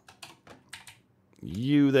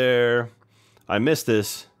you there. I missed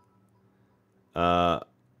this. Oh,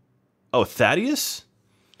 Thaddeus?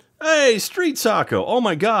 Hey, Street Taco. Oh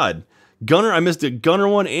my God. Gunner, I missed a Gunner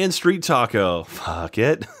one and Street Taco. Fuck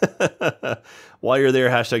it. While you're there,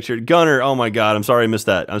 hashtag shared. Gunner, oh my God. I'm sorry I missed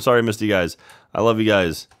that. I'm sorry I missed you guys. I love you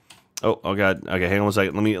guys. Oh God. Okay, hang on one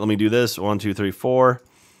second. Let me do this. 1, 2, 3, 4.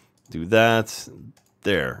 Do that.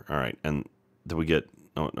 There. All right. And did we get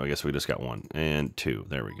Oh, no, I guess we just got 1 and 2.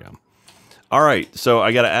 There we go. All right, so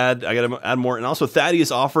I gotta add more, and also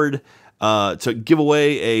Thaddeus offered to give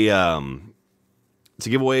away a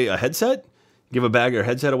headset, give a bag or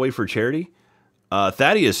headset away for charity.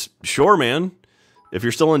 Thaddeus, sure, man. If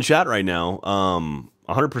you're still in chat right now,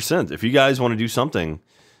 100%. If you guys want to do something,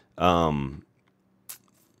 all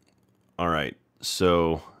right.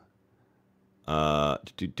 So, okay,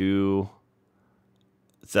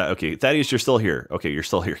 Thaddeus, you're still here. Okay, you're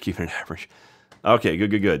still here, keeping it average. Okay,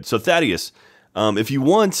 good. So Thaddeus, if you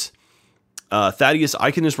want, Thaddeus, I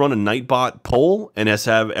can just run a Nightbot poll and just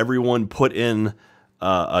have everyone put in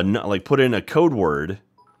a code word.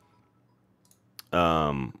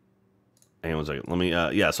 Hang on 1 second. Let me.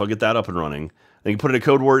 Yeah, so I'll get that up and running. Then you put in a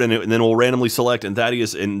code word, and then we'll randomly select. And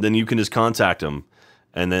Thaddeus, and then you can just contact him,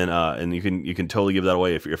 and then you can totally give that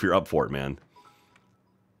away if you're up for it, man.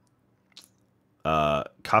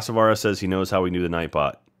 Casavara says he knows how we do the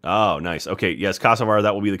Nightbot. Oh, nice. Okay, yes, Casavara,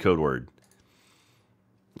 that will be the code word.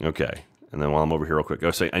 Okay, and then while I'm over here real quick,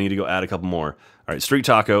 I need to go add a couple more. All right, Street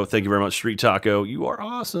Taco, thank you very much, Street Taco. You are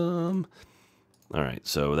awesome. All right,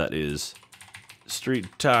 so that is Street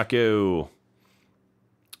Taco.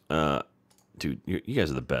 Dude, you guys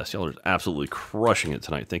are the best. Y'all are absolutely crushing it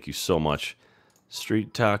tonight. Thank you so much.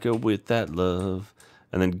 Street Taco with that love.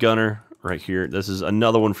 And then Gunner right here. This is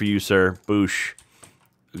another one for you, sir. Boosh.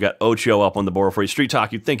 We got Ocho up on the board for you. Street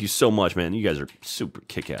Taco, thank you so much, man. You guys are super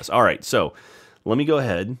kick-ass. All right, so let me go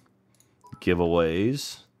ahead.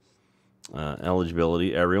 Giveaways.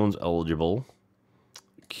 Eligibility. Everyone's eligible.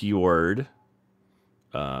 Keyword.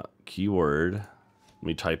 Keyword. Let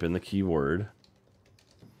me type in the keyword.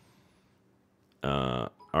 All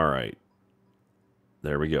right.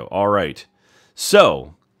 There we go. All right.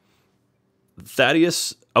 So,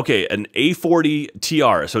 Thaddeus, okay, an A40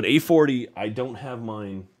 TR. So an A40, I don't have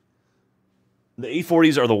mine. The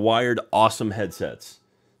A40s are the wired awesome headsets.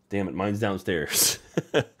 Damn it, mine's downstairs.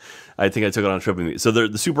 I think I took it on a trip with me. So they're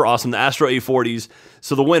the super awesome, the Astro A40s.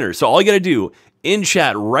 So the winners. So all you got to do in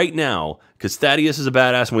chat right now, because Thaddeus is a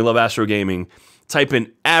badass and we love Astro Gaming, type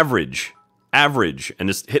in average, and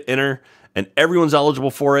just hit enter. And everyone's eligible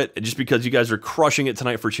for it, just because you guys are crushing it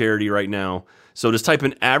tonight for charity right now. So just type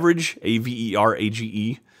in average,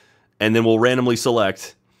 AVERAGE, and then we'll randomly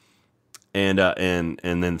select, and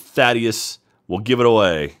then Thaddeus will give it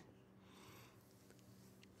away.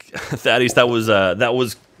 Thaddeus, that was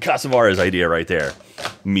Casavara's idea right there.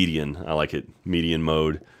 Median, I like it. Median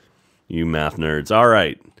mode. You math nerds. All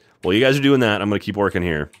right. Well, you guys are doing that. I'm gonna keep working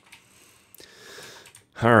here.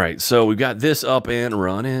 All right. So we've got this up and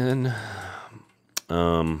running.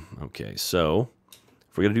 Okay, so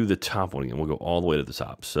if we're going to do the top one again, we'll go all the way to the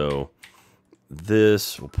top. So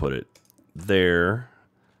this, we'll put it there,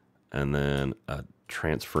 and then a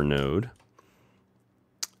transfer node,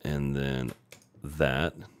 and then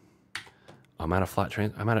that. I'm out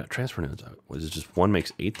of transfer nodes. Was it just 1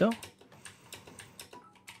 makes 8 though?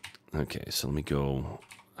 Okay, so let me go.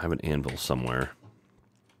 I have an anvil somewhere.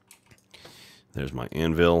 There's my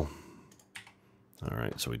anvil. All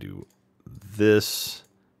right, so we do this,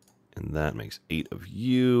 and that makes 8 of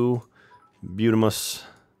you. Beautimus.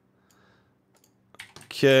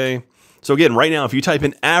 Okay. So again, right now, if you type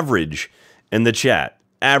in average in the chat,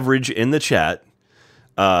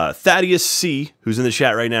 Thaddeus C, who's in the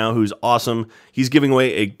chat right now, who's awesome, he's giving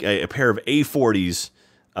away a pair of A40s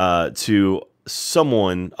to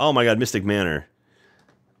someone. Oh my God, Mystic Manor.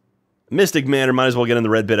 Mystic Manor might as well get in the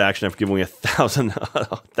red bit action after giving away 1,000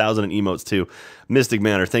 emotes too. Mystic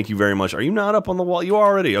Manor, thank you very much. Are you not up on the wall? You are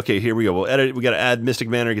already. Okay, here we go. We'll edit it. We got to add Mystic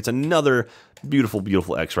Manor. Gets another beautiful,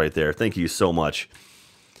 beautiful X right there. Thank you so much.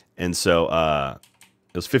 And so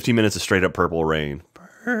it was 15 minutes of straight up purple rain.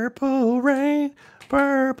 Purple rain,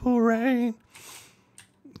 purple rain.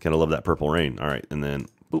 Kind of love that purple rain. All right, and then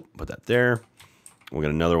boop, put that there. We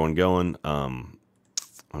got another one going.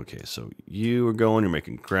 Okay, so you are going, you're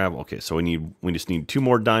making gravel. Okay, so we just need 2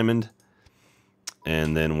 more diamond,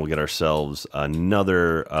 and then we'll get ourselves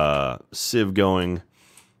another sieve going.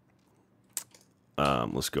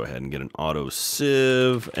 Let's go ahead and get an auto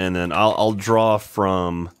sieve, and then I'll draw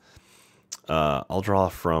from the I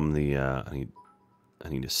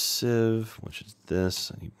need a sieve, which is this.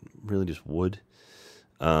 I need really just wood.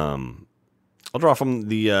 I'll draw from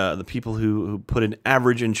the people who put an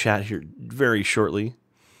average in chat here very shortly.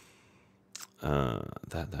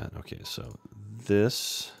 Okay, so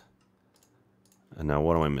this, and now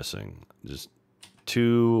what am I missing? Just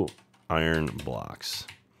 2 iron blocks,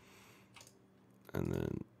 and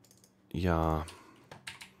then yeah,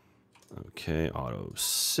 okay, auto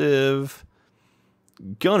sieve.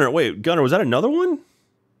 Gunner, wait, Gunner, was that another one?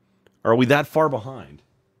 Or are we that far behind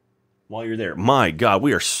while you're there? My God,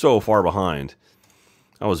 we are so far behind.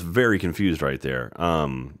 I was very confused right there.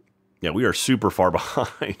 Yeah, we are super far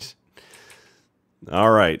behind.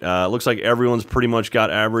 All right. Looks like everyone's pretty much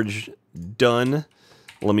got average done.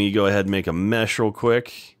 Let me go ahead and make a mesh real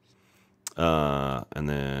quick. And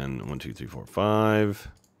then 1, 2, 3, 4, 5.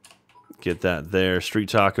 Get that there. Street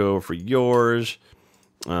Taco for yours.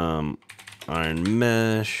 Iron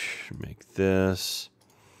mesh. Make this.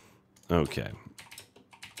 Okay.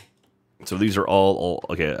 So these are all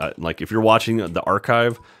okay. Like if you're watching the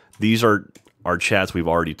archive, these are our chats we've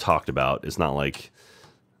already talked about. It's not like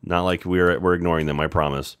we're ignoring them. I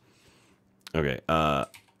promise. Okay. How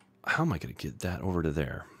am I gonna get that over to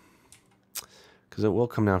there? Because it will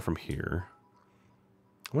come down from here.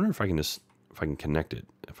 I wonder if I can connect it.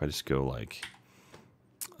 If I just go like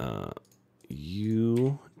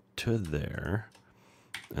you to there,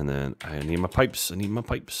 and then I need my pipes. I need my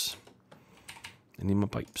pipes. I need my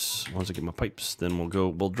pipes. Once I get my pipes, then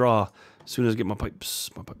we'll draw. As soon as I get my pipes.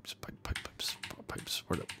 Pipes.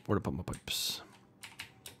 Where to put my pipes?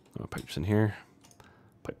 My pipes in here.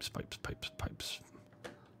 Pipes.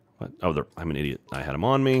 What? Oh, I'm an idiot. I had them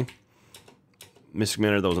on me. Mystic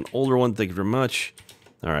Manor, that was an older one. Thank you very much.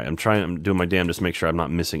 All right, I'm doing my damnedest to make sure I'm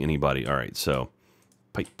not missing anybody. All right, so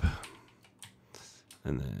pipe.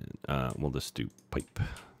 And then we'll just do pipe.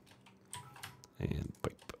 And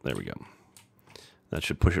pipe. There we go. That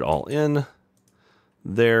should push it all in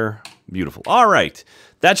there. Beautiful. All right.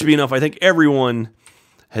 That should be enough. I think everyone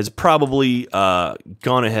has probably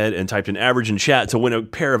gone ahead and typed an average in chat to win a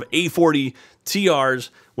pair of A40 TRs,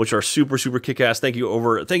 which are super, super kick-ass. Thank you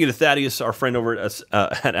to Thaddeus, our friend over at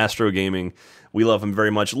Astro Gaming. We love him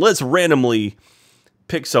very much. Let's randomly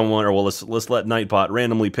pick someone, or well, let's let Nightbot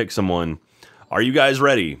randomly pick someone. Are you guys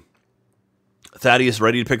ready? Thaddeus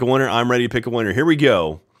ready to pick a winner? I'm ready to pick a winner. Here we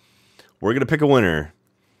go. We're going to pick a winner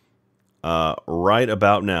right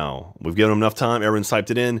about now. We've given them enough time. Everyone's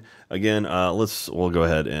typed it in. Again, we'll go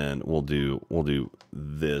ahead and we'll do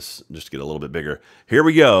this just to get a little bit bigger. Here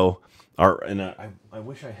we go. I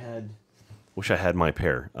wish I had my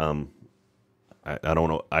pair. I don't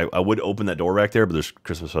know. I would open that door back there, but there's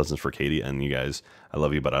Christmas presents for Katie and you guys. I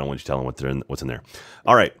love you, but I don't want you telling what's in there.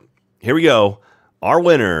 All right, here we go. Our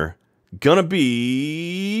winner gonna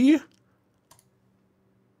be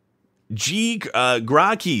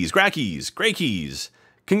Grackeys.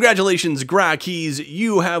 Congratulations, Grackeys.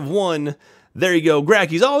 You have won. There you go,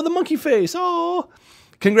 Grackeys. Oh, the monkey face. Oh,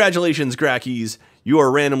 congratulations, Grackeys. You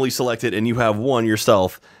are randomly selected, and you have won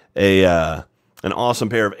yourself an awesome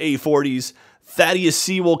pair of A40s. Thaddeus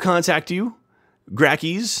C will contact you,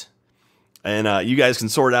 Grackeys, and you guys can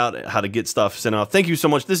sort out how to get stuff sent out. Thank you so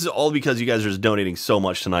much. This is all because you guys are just donating so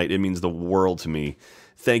much tonight. It means the world to me.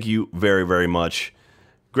 Thank you very, very much.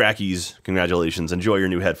 Grackeys, congratulations. Enjoy your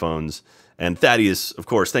new headphones. And Thaddeus, of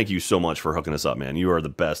course, thank you so much for hooking us up, man. You are the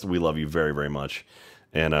best. We love you very, very much.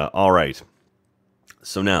 And all right.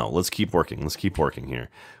 So now let's keep working. Let's keep working here.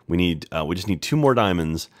 We just need 2 more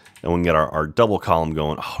diamonds, and we can get our double column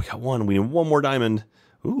going. Oh, we got one. We need 1 more diamond.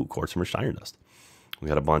 Ooh, quartz enriched iron dust. We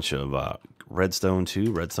got a bunch of redstone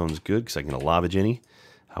too. Redstone's good because I can get a lava genny.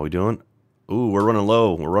 How we doing? Ooh, we're running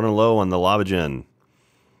low. We're running low on the lava gen.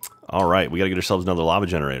 All right, we got to get ourselves another lava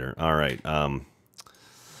generator. All right,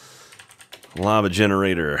 lava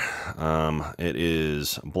generator. It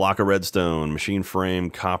is block of redstone, machine frame,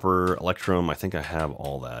 copper, electrum. I think I have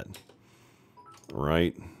all that.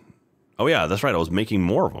 Right. Oh yeah, that's right. I was making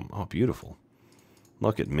more of them. Oh, beautiful.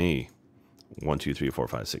 Look at me. 1, 2, 3, 4,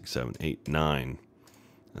 5, 6, 7, 8, 9.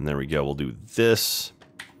 And there we go. We'll do this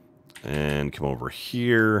and come over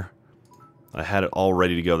here. I had it all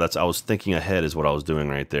ready to go. I was thinking ahead is what I was doing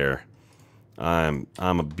right there. I'm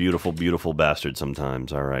a beautiful, beautiful bastard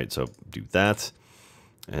sometimes. All right, so do that,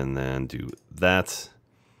 and then do that,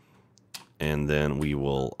 and then we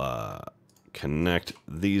will connect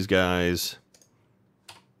these guys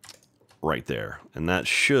right there, and that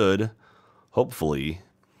should hopefully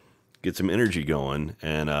get some energy going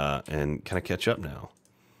and kind of catch up now.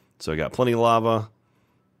 So I got plenty of lava,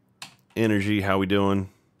 energy. How we doing?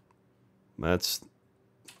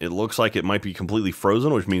 It looks like it might be completely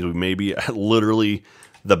frozen, which means we may be at literally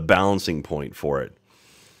the balancing point for it.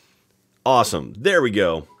 Awesome. There we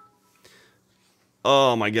go.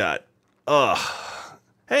 Oh my god.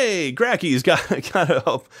 Hey, Grackeys got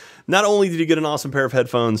up. Not only did you get an awesome pair of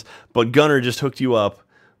headphones, but Gunner just hooked you up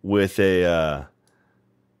with a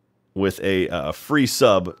free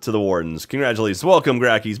sub to the Wardens. Congratulations. Welcome,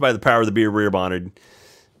 Grackeys. By the power of the beer, we're bonded.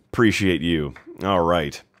 Appreciate you. All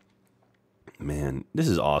right. Man, this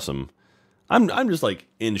is awesome. I'm just like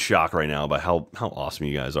in shock right now about how awesome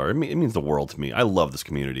you guys are. It means the world to me. I love this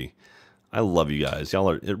community. I love you guys. Y'all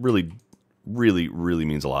are. It really, really, really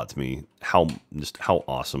means a lot to me. How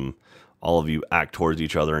awesome all of you act towards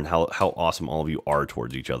each other, and how awesome all of you are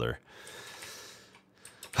towards each other.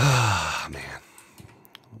 Ah, man,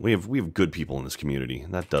 we have good people in this community,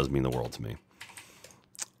 and that does mean the world to me.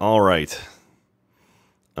 All right.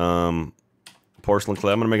 Porcelain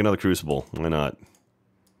clay. I'm gonna make another crucible. Why not?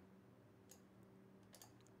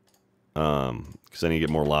 Because I need to get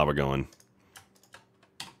more lava going.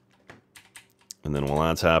 And then while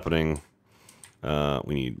that's happening,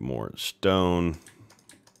 we need more stone.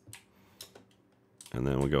 And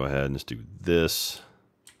then we'll go ahead and just do this.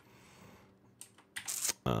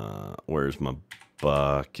 Where's my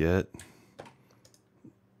bucket?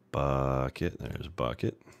 Bucket. There's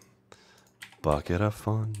bucket. Bucket of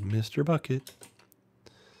fun, Mr. Bucket.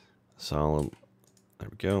 Solid. There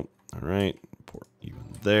we go. All right. Pour even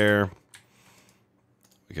there.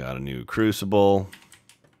 We got a new crucible.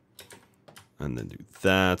 And then do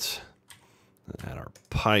that. And add our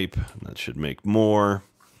pipe. And that should make more.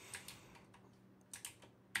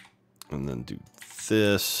 And then do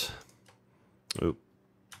this. Oop.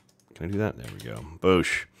 Can I do that? There we go.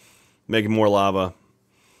 Boosh. Making more lava.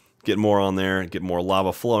 Get more on there. Get more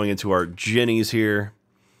lava flowing into our jennies here.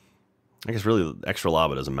 I guess really extra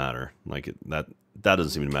lava doesn't matter. Like that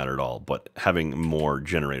doesn't seem to matter at all. But having more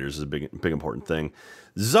generators is a big important thing.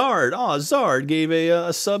 Zard, Zard gave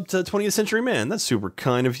a sub to 20th Century Man. That's super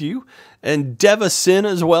kind of you. And Deva Sin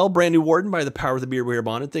as well, brand new warden by the power of the beer wear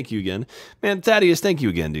bonnet. Thank you again, man. Thaddeus, thank you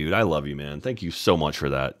again, dude. I love you, man. Thank you so much for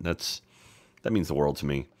that. That means the world to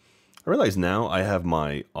me. I realize now I have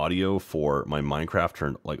my audio for my Minecraft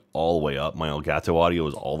turned like all the way up. My Elgato audio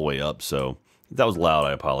is all the way up, so if that was loud,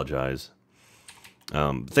 I apologize.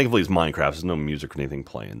 Thankfully, it's Minecraft. There's no music or anything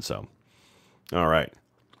playing, so. All right.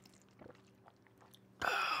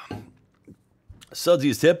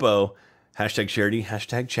 Sudsies Hippo, hashtag charity,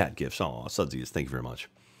 hashtag chat gifts. Oh, Sudsies, thank you very much.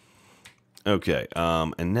 Okay,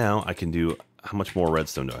 and now I can do, how much more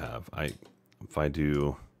redstone do I have? If I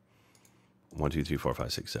do 1, 2, 3, 4,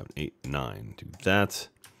 5, 6, 7, 8, 9, do that.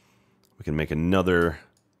 We can make another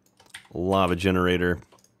lava generator.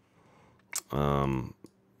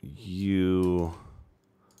 You,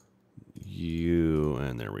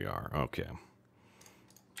 and there we are. Okay.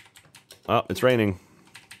 Oh, it's raining.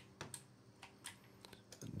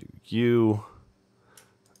 Do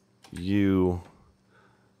you,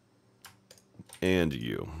 and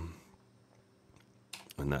you.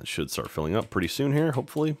 And that should start filling up pretty soon here,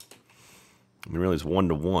 hopefully. I mean, really, it's 1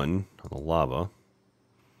 to 1 on the lava.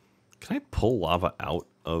 Can I pull lava out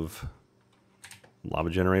of lava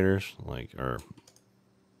generators?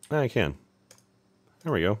 I can.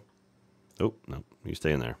 There we go. Oh, no, you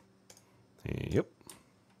stay in there. Yep.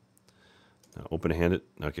 Now open-handed.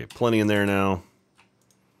 Okay, plenty in there now.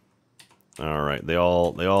 All right, they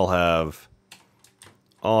all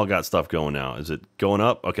got stuff going now. Is it going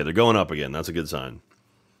up? Okay, they're going up again. That's a good sign.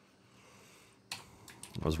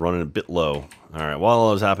 I was running a bit low. All right, while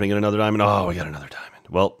that was happening, get another diamond. Oh, we got another diamond.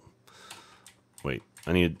 Well, wait,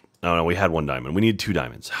 no, we had 1 diamond. We need 2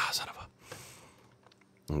 diamonds. Ah, son of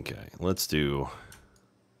a. Okay, let's do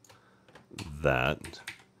that.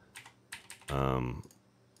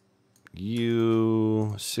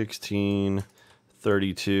 You 16,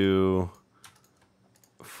 32,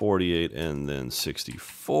 48, and then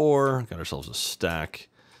 64. Got ourselves a stack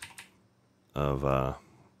of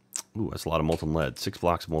ooh, that's a lot of molten lead. 6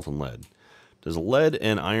 blocks of molten lead. Does lead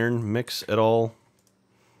and iron mix at all?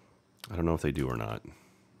 I don't know if they do or not.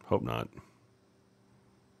 Hope not.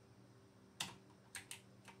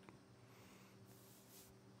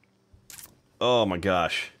 Oh my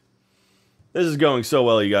gosh. This is going so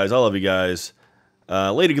well, you guys. I love you guys.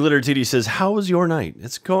 Lady Glitter Titty says, "How was your night?"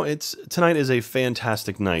 Tonight is a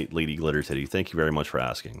fantastic night, Lady Glitter Titty. Thank you very much for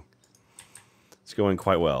asking. It's going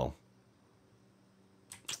quite well.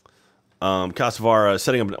 Casavara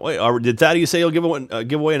setting up. Wait, did Thaddeus say he'll give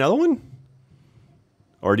away another one?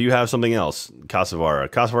 Or do you have something else, Casavara?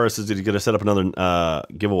 Casavara says he's going to set up another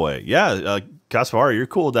giveaway. Yeah, Casavara, you're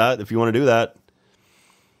cool with that if you want to do that.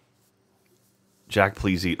 Jack,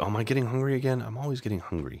 please eat. Oh, am I getting hungry again? I'm always getting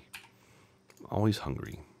hungry. Always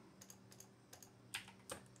hungry.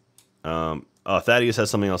 Oh, Thaddeus has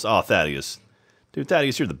something else. Oh, Thaddeus. Dude,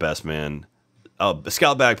 Thaddeus, you're the best, man. Oh,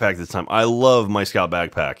 Scout backpack this time. I love my Scout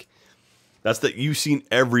backpack. You've seen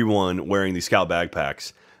everyone wearing these Scout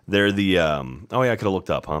backpacks. They're the, oh yeah, I could have looked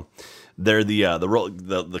up, huh? They're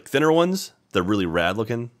the thinner ones. They're really rad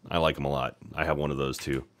looking. I like them a lot. I have one of those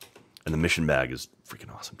too. And the mission bag is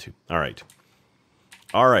freaking awesome too. All right.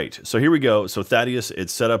 All right, so here we go. So Thaddeus,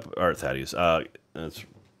 it's set up, or Thaddeus,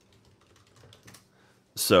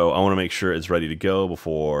 so I want to make sure it's ready to go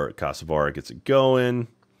before Casavar gets it going.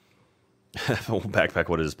 Backpack,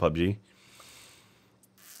 what is PUBG?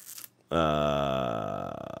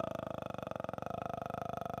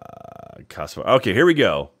 Casavar. Okay, here we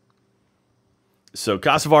go. So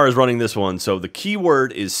Casavar is running this one. So the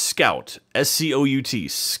keyword is Scout. S-C-O-U-T,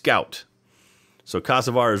 Scout. So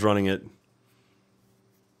Casavar is running it.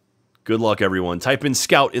 Good luck, everyone. Type in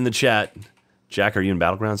Scout in the chat. Jack, are you in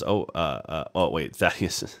Battlegrounds? Oh, wait,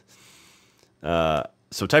 Thaddeus.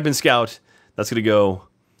 So type in Scout. That's going to go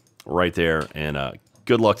right there. And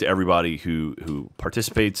good luck to everybody who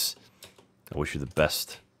participates. I wish you the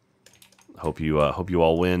best. Hope you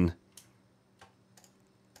all win.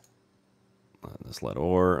 This lead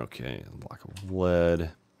ore. Okay, a block of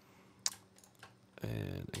lead.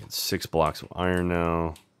 And I get 6 blocks of iron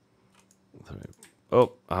now.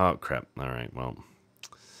 Oh, crap. All right, well.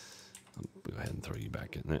 I'll go ahead and throw you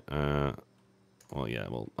back in there. Well, yeah,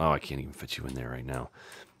 well, I can't even fit you in there right now.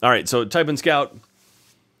 All right, so type in Scout.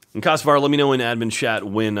 And Casavar, let me know in admin chat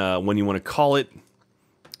when you want to call it.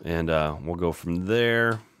 And we'll go from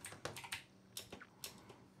there.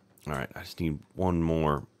 All right, I just need one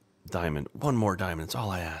more diamond. One more diamond, that's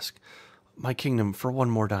all I ask. My kingdom for one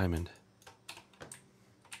more diamond.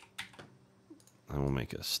 I will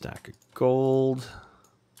make a stack of gold.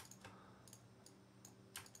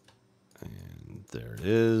 And there it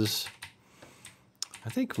is. I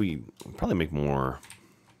think we probably make more.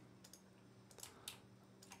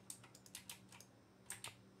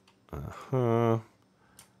 Iron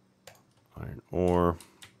ore.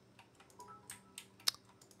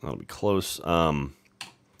 That'll be close.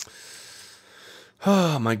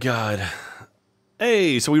 Oh my god.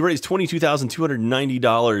 Hey, so we raised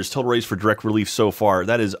 $22,290 total raise for direct relief so far.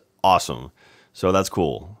 That is awesome. So that's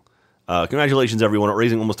cool. Congratulations, everyone, on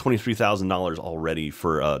raising almost $23,000 already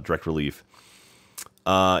for direct relief.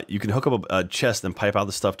 You can hook up a chest and pipe out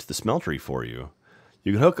the stuff to the smeltery for you.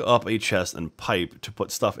 You can hook up a chest and pipe to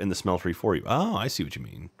put stuff in the smeltery for you. Oh, I see what you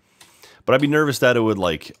mean. But I'd be nervous that it would,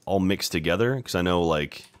 like, all mix together, because I know,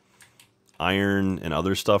 like, iron and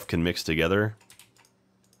other stuff can mix together.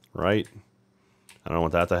 Right? I don't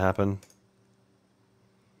want that to happen.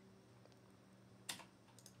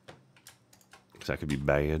 Because that could be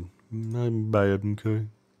bad. I'm bad, okay.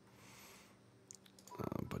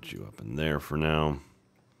 I'll put you up in there for now.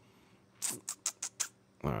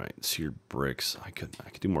 Alright, seared bricks. I could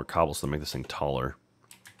do more cobblestone to make this thing taller.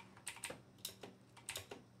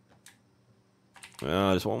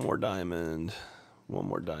 Just one more diamond. One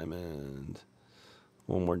more diamond.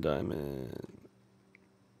 One more diamond.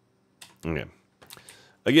 Okay.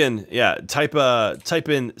 Again, yeah, type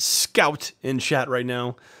in Scout in chat right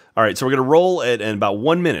now. All right, so we're going to roll at in about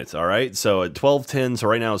 1 minute, all right? So at 12:10, so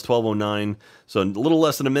right now it's 12:09, so a little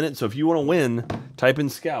less than a minute. So if you want to win, type in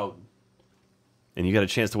Scout, and you got a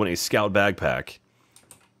chance to win a Scout backpack,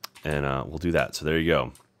 and we'll do that. So there you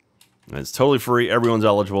go. And it's totally free. Everyone's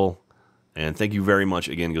eligible. And thank you very much.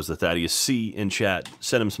 Again, goes to Thaddeus C in chat.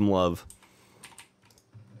 Send him some love.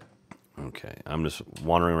 Okay, I'm just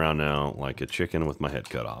wandering around now like a chicken with my head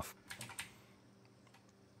cut off.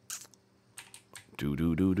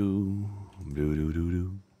 Do-do-do-do.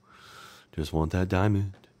 Do-do-do-do. Just want that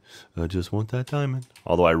diamond. I just want that diamond.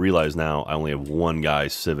 Although I realize now I only have one guy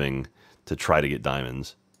sieving to try to get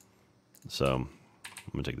diamonds. So, I'm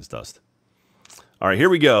going to take this dust. All right, here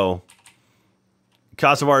we go.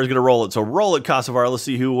 Casavar is going to roll it. So roll it, Casavar. Let's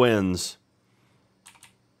see who wins.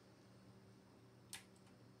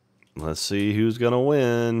 Let's see who's going to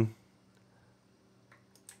win.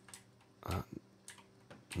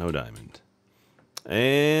 No diamond.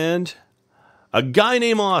 And a guy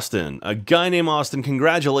named Austin. A guy named Austin.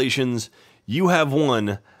 Congratulations. You have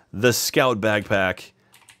won the Scout backpack.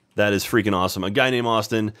 That is freaking awesome. A guy named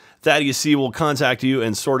Austin. Thaddeus C will contact you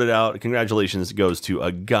and sort it out. Congratulations goes to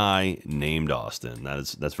a guy named Austin.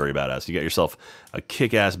 That's very badass. You got yourself a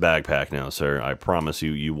kick-ass backpack now, sir. I promise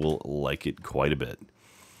you, you will like it quite a bit.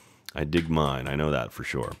 I dig mine. I know that for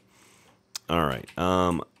sure. All right.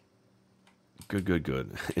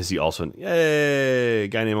 Good. Is he also... Yay!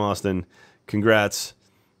 Guy named Austin. Congrats.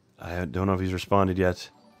 I don't know if he's responded yet.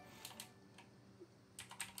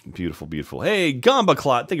 Beautiful, beautiful. Hey, Gamba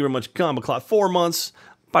Clot. Thank you very much, Gamba Clot. 4 months.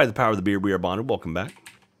 By the power of the beard, we are bonded. Welcome back.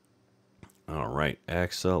 All right.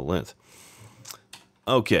 Excellent.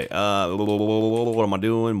 Okay. What am I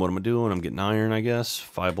doing? What am I doing? I'm getting iron, I guess.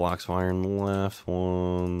 5 blocks of iron left.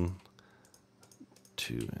 1,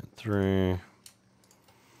 2, and 3.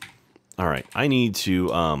 All right. I need to...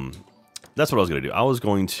 that's what I was going to do. I was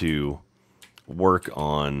going to work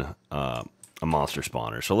on a monster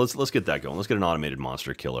spawner. So let's get that going. Let's get an automated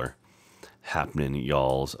monster killer happening,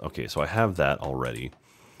 y'alls. Okay, so I have that already.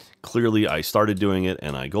 Clearly, I started doing it,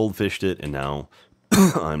 and I goldfished it, and now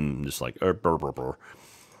I'm just like, burr, burr, burr.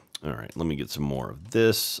 All right, let me get some more of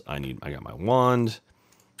this. I got my wand.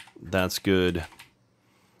 That's good.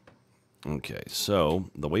 Okay,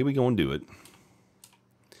 so the way we go and do it.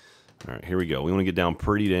 All right, here we go. We want to get down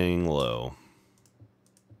pretty dang low.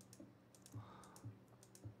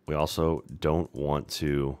 We also don't want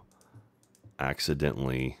to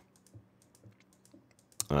accidentally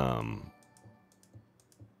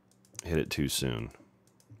hit it too soon.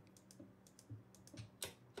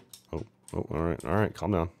 Oh, all right,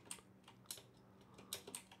 calm down.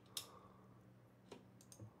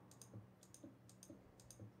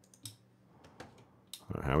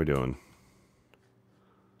 All right, how are we doing?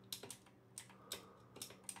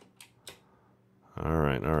 All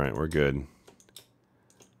right, we're good.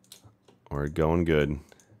 We're going good.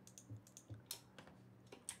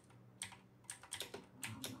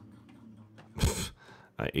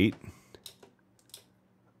 I ate.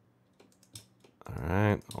 All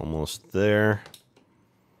right, almost there.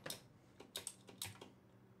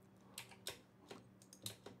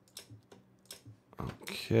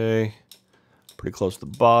 Okay, pretty close to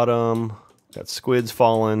the bottom. Got squids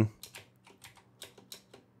falling.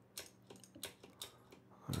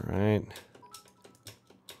 All right.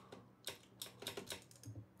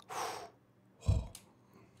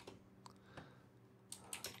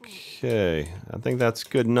 Okay, I think that's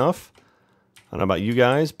good enough. I don't know about you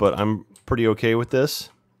guys, but I'm pretty okay with this.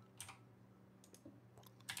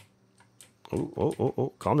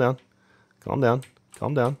 Oh, calm down. Calm down.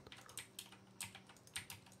 Calm down.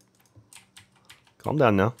 Calm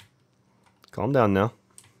down now. Calm down now.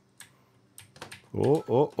 Oh,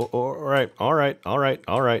 all right.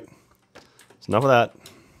 It's enough of that.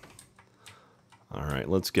 All right,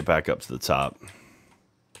 let's get back up to the top.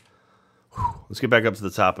 Let's get back up to the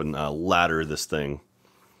top and ladder this thing.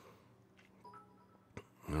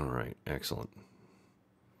 All right, excellent.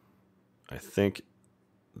 I think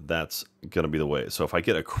that's going to be the way. So if I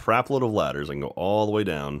get a crap load of ladders, I can go all the way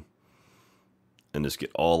down and just get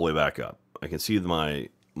all the way back up. I can see my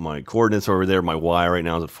coordinates over there. My Y right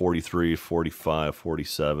now is at 43, 45,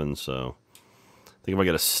 47. So I think if I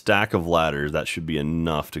get a stack of ladders, that should be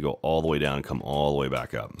enough to go all the way down and come all the way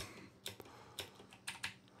back up.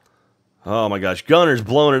 Oh my gosh, Gunner's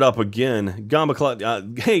blowing it up again.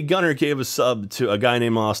 Hey, Gunner gave a sub to a guy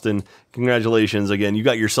named Austin. Congratulations again. You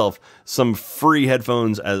got yourself some free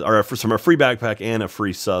headphones, or a free backpack and a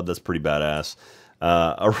free sub. That's pretty badass.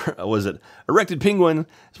 Was it Erected Penguin?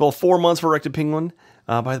 It's well 4 months for Erected Penguin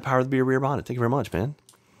by the power of the beer bonnet. Thank you very much, man.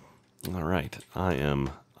 All right, I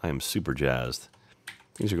am super jazzed.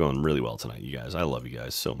 Things are going really well tonight, you guys. I love you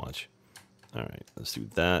guys so much. All right, let's do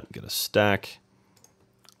that. Get a stack.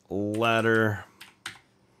 Ladder.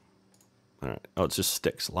 All right. Oh, it's just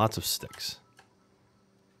sticks. Lots of sticks.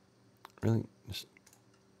 Really? Just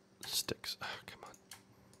sticks. Oh, come on.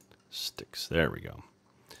 Sticks. There we go.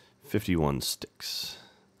 51 sticks.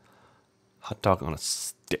 Hot dog on a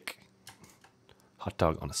stick. Hot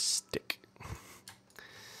dog on a stick.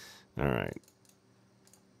 All right.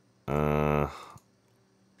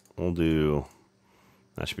 We'll do...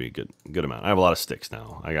 That should be a good amount. I have a lot of sticks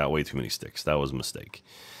now. I got way too many sticks. That was a mistake.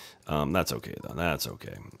 That's okay, though. That's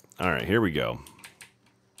okay. All right, here we go.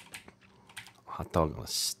 Hot dog on a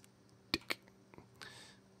stick.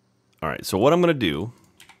 All right, so what I'm going to do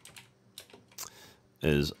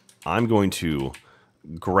is I'm going to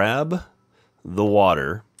grab the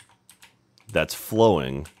water that's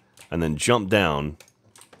flowing and then jump down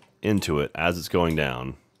into it as it's going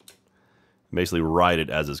down. Basically ride it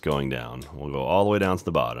as it's going down. We'll go all the way down to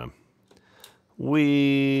the bottom.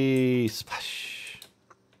 Wee splash.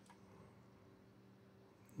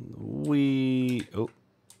 Wee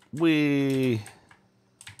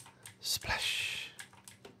splash.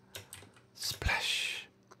 Splash.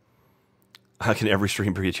 How can every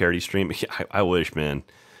stream be a charity stream? I wish, man.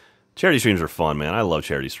 Charity streams are fun, man. I love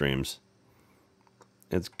charity streams.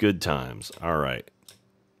 It's good times. All right.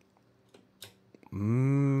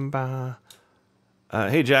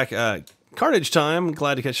 Hey, Jack. Carnage Time.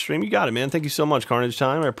 Glad to catch the stream. You got it, man. Thank you so much, Carnage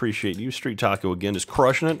Time. I appreciate you. Street Taco again, just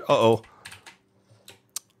crushing it. Uh-oh.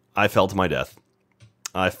 I fell to my death.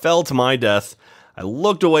 I fell to my death. I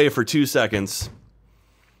looked away for 2 seconds.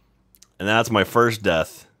 And that's my first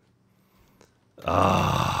death.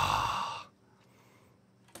 Ah.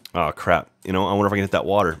 Oh, crap. You know, I wonder if I can hit that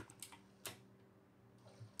water.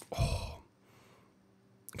 Oh.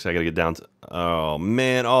 Because I gotta get down to... Oh,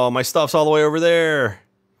 man. Oh, my stuff's all the way over there.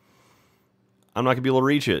 I'm not going to be able to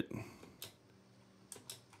reach it.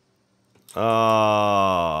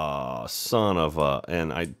 Ah, son of a...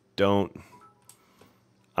 And I don't...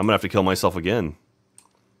 I'm going to have to kill myself again.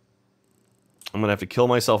 I'm going to have to kill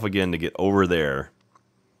myself again to get over there.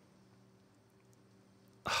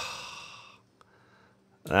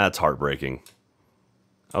 That's heartbreaking.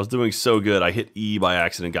 I was doing so good. I hit E by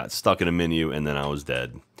accident, got stuck in a menu, and then I was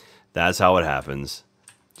dead. That's how it happens.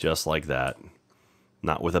 Just like that.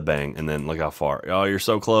 Not with a bang. And then look how far. Oh, you're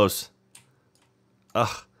so close.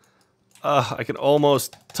 Ugh. I can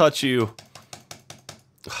almost touch you.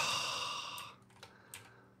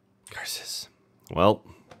 Curses. Well,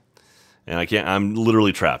 and I can't. I'm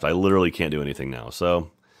literally trapped. I literally can't do anything now.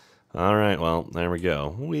 So, all right. Well, there we go.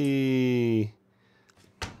 Whee.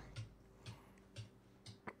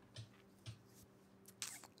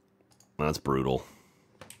 That's brutal.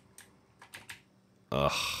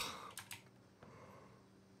 Ugh.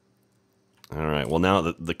 All right. Well,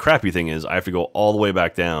 now the crappy thing is I have to go all the way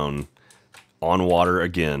back down on water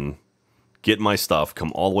again, get my stuff,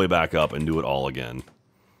 come all the way back up, and do it all again.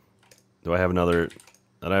 Do I have another...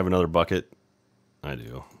 Did I have another bucket? I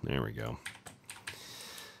do. There we go.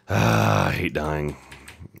 Ah, I hate dying.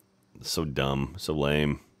 So dumb. So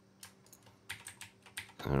lame.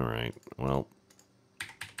 Alright. Well.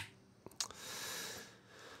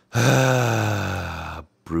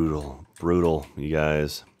 Brutal. Brutal, you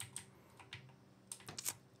guys.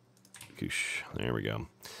 Goosh. There we go.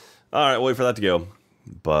 Alright, wait for that to go.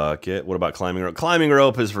 Bucket. What about climbing rope? Climbing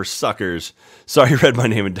rope is for suckers. Sorry you read my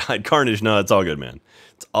name and died. Carnage, no, it's all good, man.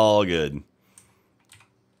 It's all good.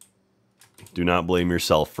 Do not blame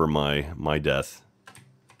yourself for my death.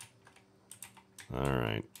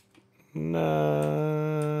 Alright.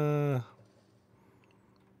 Nah.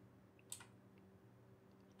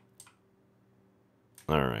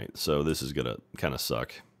 Alright, so this is gonna kind of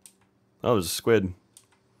suck. Oh, there's a squid.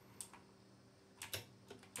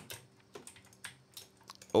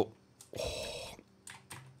 Oh,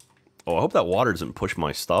 I hope that water doesn't push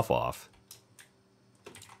my stuff off.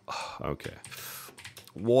 Okay.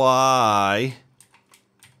 Why?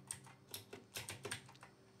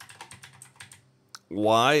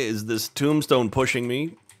 Why is this tombstone pushing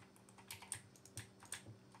me?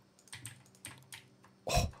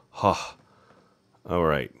 Oh, huh. All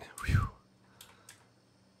right. Whew.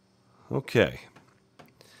 Okay.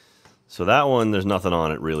 So that one, there's nothing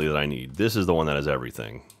on it really that I need. This is the one that has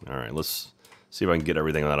everything. All right, let's see if I can get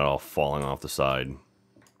everything without it all falling off the side.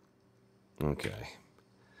 Okay.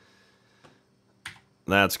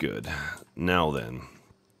 That's good. Now then.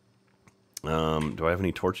 Do I have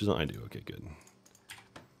any torches on? I do. Okay, good.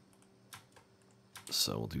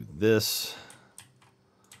 So we'll do this.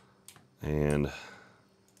 And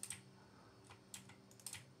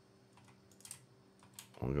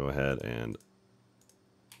we'll go ahead and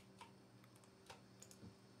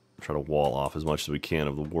try to wall off as much as we can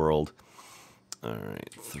of the world. All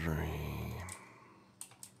right, 3.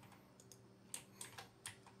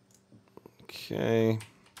 Okay.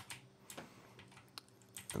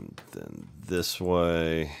 And then this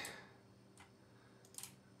way.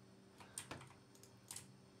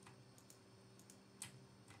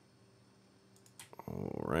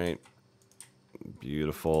 All right.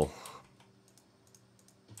 Beautiful.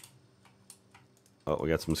 Oh, we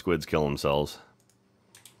got some squids killing themselves.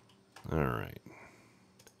 All right.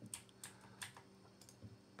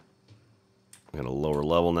 I'm at a lower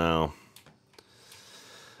level now.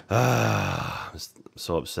 I'm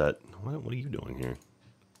so upset. What are you doing here?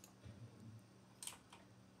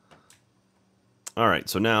 All right,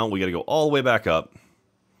 so now we got to go all the way back up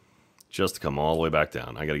just to come all the way back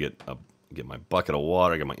down. I got to get my bucket of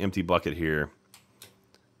water. I got my empty bucket here.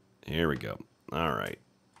 Here we go. All right.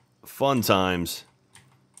 Fun times.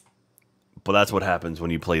 But that's what happens when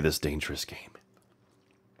you play this dangerous game.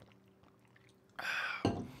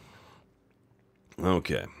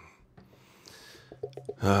 Okay.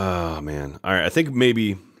 Oh, man. All right, I think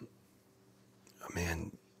maybe... Oh,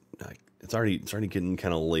 man, it's already getting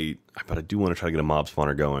kind of late. But I do want to try to get a mob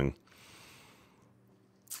spawner going.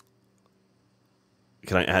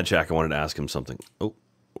 Can I add Jack? I wanted to ask him something. Oh,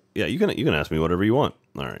 yeah, you can ask me whatever you want.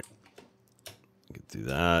 All right. Get through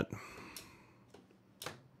that.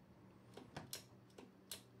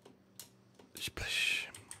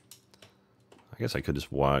 I guess I could just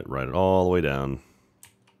write it all the way down.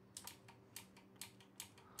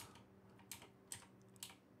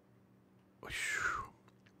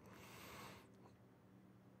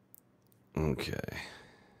 Okay.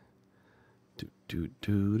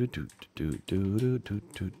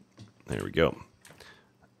 There we go.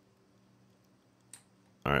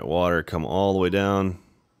 All right, water, come all the way down.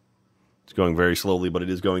 It's going very slowly, but it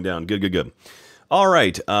is going down. Good, good, good. All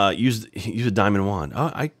right, use a diamond wand. Oh,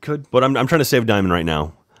 I could, but I'm trying to save diamond right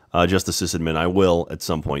now. Just the sysadmin. I will at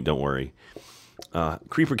some point. Don't worry.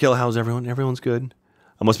 Creeper kill. How's everyone? Everyone's good.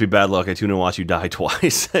 I must be bad luck. I tune and watch you die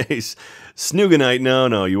twice. Snooganite.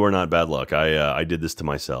 No, you are not bad luck. I did this to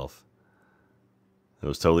myself. It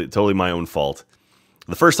was totally my own fault.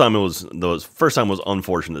 The first time was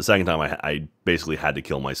unfortunate. The second time I basically had to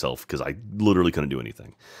kill myself because I literally couldn't do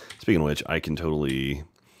anything. Speaking of which, I can totally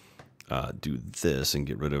do this and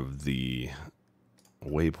get rid of the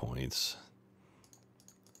waypoints.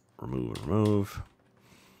 Remove.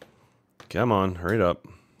 Come on, hurry it up.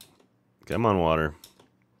 Come on, water.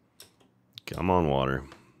 Come on, water.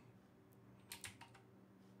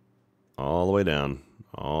 All the way down.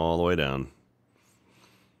 All the way down.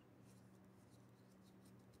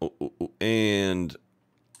 And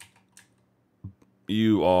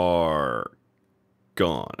you are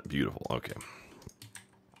gone. Beautiful. Okay.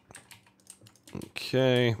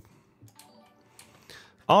 Okay.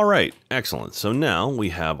 All right. Excellent. So now we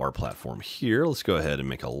have our platform here. Let's go ahead and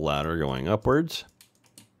make a ladder going upwards.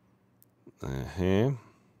 Let's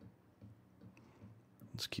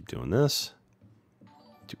keep doing this.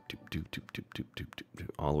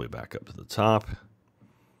 All the way back up to the top.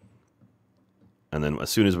 And then as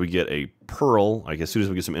soon as we get a pearl, like as soon as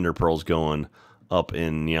we get some ender pearls going up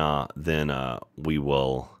in Nya, then we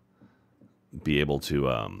will be able to,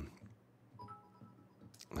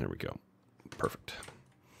 there we go. Perfect.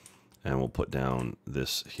 And we'll put down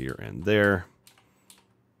this here and there.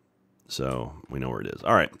 So we know where it is.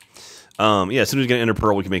 All right. Yeah, as soon as we get an ender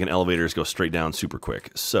pearl, we can make an elevator go straight down super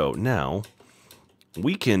quick. So now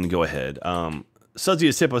we can go ahead.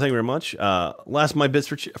 Sudsius Tippo, thank you very much. Last of my bits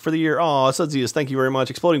for the year. Aw, Sudsius, thank you very much.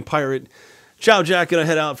 Exploding Pirate. Ciao, Jack. Gonna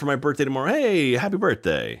head out for my birthday tomorrow. Hey, happy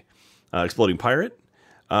birthday. Exploding Pirate.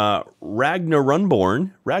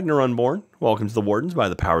 Ragnarunborn. Welcome to the Wardens. By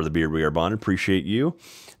the power of the beard, we are bonded. Appreciate you.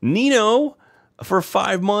 Nino for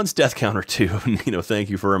 5 months. Death counter 2. Nino, thank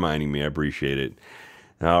you for reminding me. I appreciate it.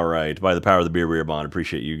 All right. By the power of the beard, we are bonded.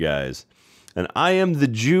 Appreciate you guys. And I am the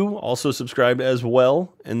Jew, also subscribed as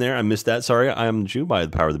well in there. I missed that. Sorry. I am the Jew. By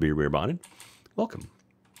the power of the beard, we are bonded. Welcome.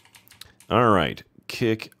 All right.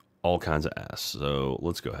 Kick all kinds of ass. So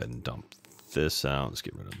let's go ahead and dump this out. Let's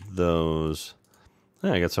get rid of those.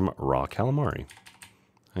 Yeah, I got some raw calamari.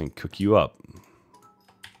 I can cook you up.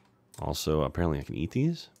 Also, apparently I can eat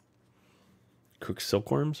these. Cook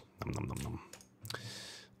silkworms. Nom, nom, nom,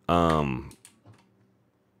 nom.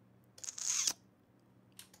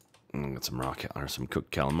 Got some raw or some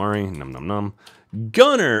cooked calamari. Nom nom nom.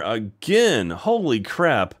 Gunner again. Holy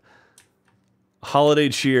crap. Holiday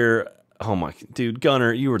cheer. Oh my dude,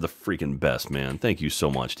 Gunner, you were the freaking best, man. Thank you so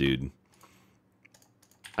much, dude.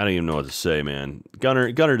 I don't even know what to say, man.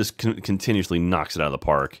 Gunner just continuously knocks it out of the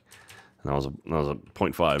park. And that was a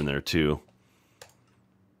 0.5 in there too.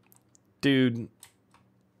 Dude.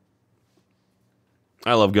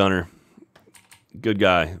 I love Gunner. Good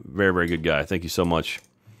guy. Very, very good guy. Thank you so much.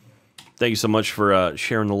 Thank you so much for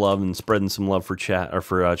sharing the love and spreading some love for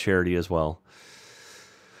charity as well.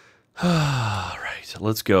 All right,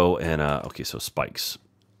 let's go and okay. So spikes,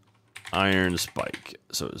 iron spike.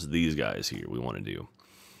 So it's these guys here we want to do.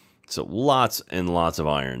 So lots and lots of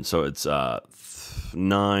iron. So it's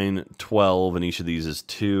 9, 12, and each of these is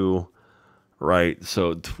 2. Right.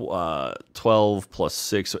 So 12 plus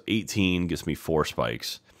 6, so 18 gets me 4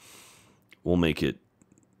 spikes. We'll make it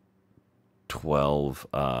 12.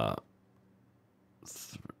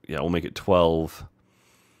 Yeah, we'll make it 12.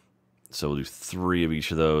 So we'll do 3 of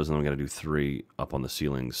each of those, and then we got to do 3 up on the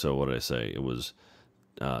ceiling. So what did I say? It was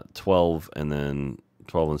 12, and then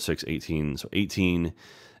 12 and 6, 18. So 18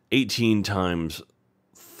 times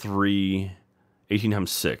 3, 18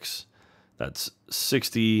 times 6. That's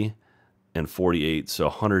 60 and 48, so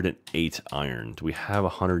 108 iron. Do we have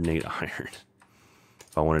 108 iron?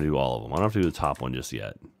 If I want to do all of them. I don't have to do the top one just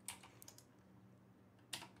yet.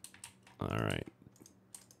 All right.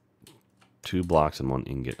 2 blocks and 1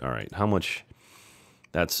 ingot. All right. How much?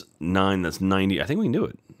 That's 9. That's 90. I think we can do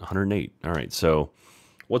it. 108. All right. So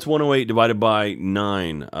what's 108 divided by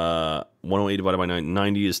 9? 108 divided by 9.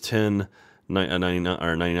 90 is 10.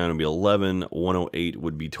 99 would be 11. 108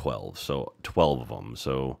 would be 12. So 12 of them.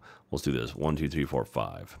 So let's do this. 1, 2, 3, 4,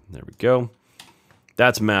 5. There we go.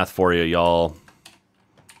 That's math for you, y'all.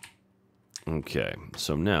 Okay.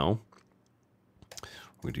 So now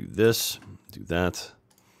we do this, do that.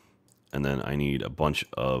 And then I need a bunch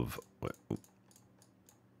of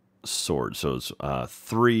swords. So it's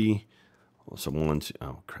 3. So 1, 2.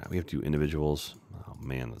 Oh, crap. We have to do individuals. Oh,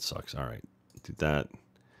 man, that sucks. All right. Do that.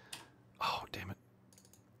 Oh, damn it.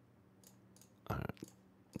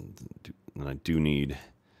 And I do need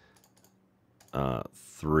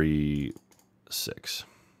 3, 6.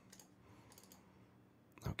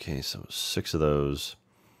 Okay, so 6 of those.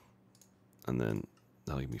 And then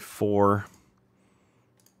that'll give me 4.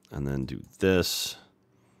 And then do this.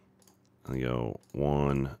 And go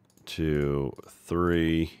 1, 2,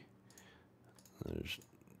 3. There's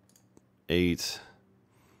 8.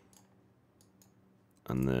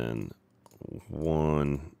 And then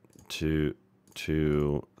 1, 2,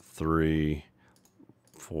 3,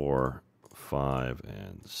 4, 5,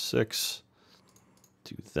 and 6.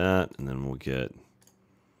 Do that, and then we'll get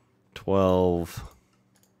 12,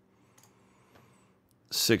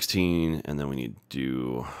 16, and then we need to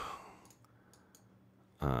do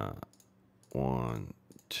 1,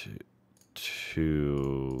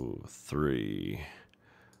 2, 3,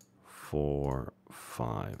 4,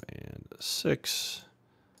 5, and 6.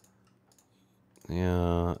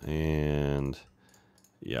 Yeah, and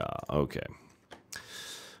yeah, okay.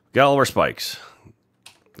 Got all of our spikes.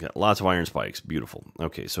 Got lots of iron spikes. Beautiful.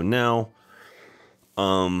 Okay, so now,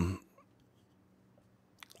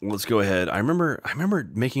 let's go ahead. I remember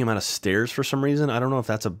making them out of stairs for some reason. I don't know if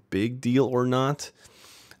that's a big deal or not.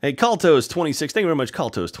 Hey, Kaltos26, thank you very much,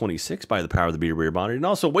 Kaltos26, by the power of the beer bonded. And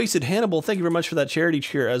also, Wasted Hannibal, thank you very much for that charity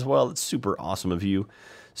cheer as well. It's super awesome of you.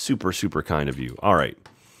 Super, super kind of you. All right.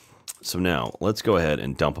 So now, let's go ahead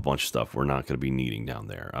and dump a bunch of stuff we're not going to be needing down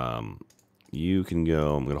there. You can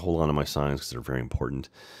go. I'm going to hold on to my signs because they're very important.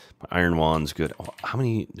 My iron wand's good. Oh, how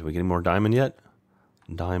many? Did we get any more diamond yet?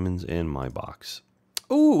 Diamonds in my box.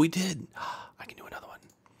 Oh, we did. I can do another one.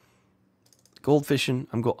 Gold fishing.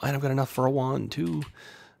 And I've got enough for a wand, too.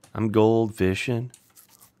 I'm gold fishing.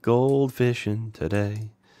 Gold fishing today.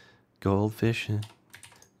 Gold fishing.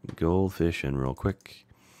 Gold fishing real quick.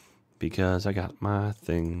 Because I got my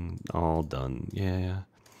thing all done, yeah.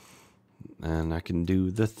 And I can do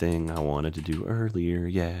the thing I wanted to do earlier,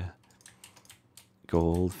 yeah.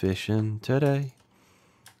 Gold fishing today.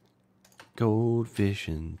 Gold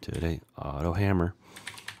fishing today. Auto hammer.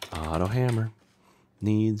 Auto hammer.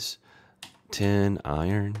 Needs 10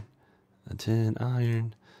 iron. 10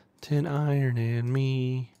 iron. 10 iron and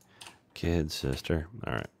me. Kid sister.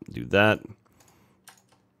 Alright, do that.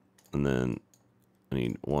 And then I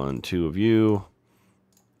need 1, 2 of you.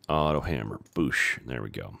 Auto hammer. Boosh. There we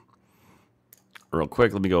go. Real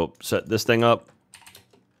quick, let me go set this thing up.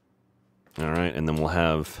 All right, and then we'll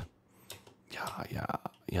have... Yeah.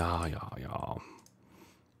 All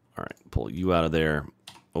right, pull you out of there.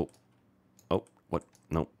 Oh, what?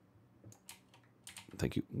 Nope.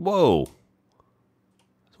 Thank you. Whoa.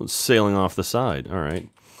 This one's sailing off the side. All right.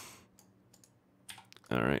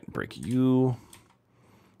 All right, break you.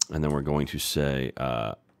 And then we're going to say,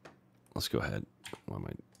 let's go ahead. Why am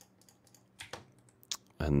I?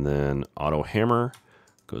 And then auto hammer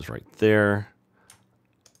goes right there.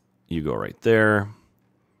 You go right there.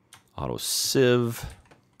 Auto sieve.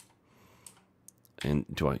 And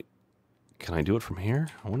can I do it from here?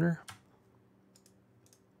 I wonder.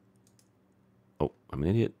 Oh, I'm an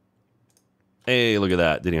idiot. Hey, look at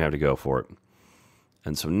that. Didn't even have to go for it.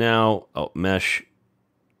 And so now, oh, mesh.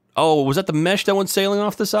 Oh, was that the mesh that went sailing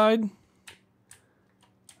off the side?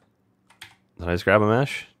 Did I just grab a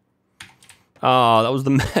mesh? Oh, that was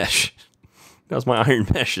the mesh. That was my iron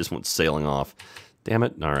mesh just went sailing off. Damn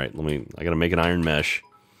it. All right, I gotta make an iron mesh.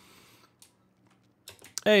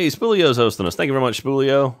 Hey, Spoolio's hosting us. Thank you very much,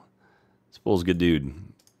 Spoolio. Spool's a good dude.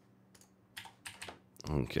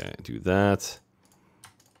 Okay, do that.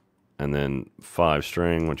 And then 5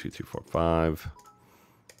 string. 1, 2, 3, 4, 5.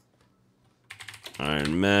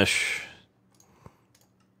 Iron mesh.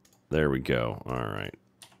 There we go. All right.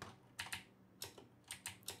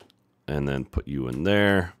 And then put you in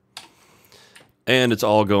there. And it's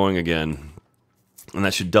all going again. And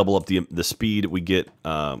that should double up the speed we get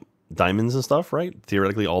diamonds and stuff, right?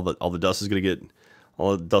 Theoretically, all the dust is gonna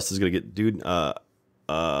get dude.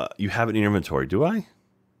 You have it in your inventory, do I?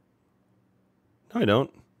 No, I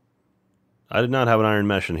don't. I did not have an iron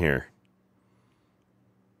mesh in here.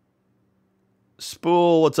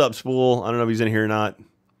 Spool, what's up, Spool? I don't know if he's in here or not.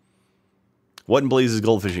 What in blazes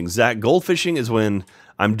goldfishing? Zach, goldfishing is when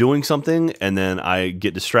I'm doing something and then I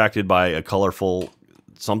get distracted by a colorful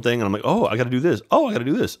something and I'm like, oh, I gotta do this. Oh, I gotta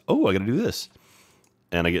do this. Oh, I gotta do this.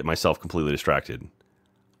 And I get myself completely distracted.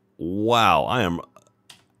 Wow, I am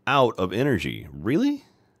out of energy. Really?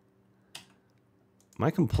 Am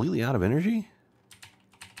I completely out of energy?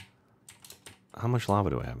 How much lava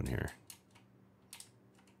do I have in here?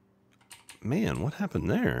 Man, what happened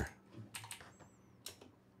there?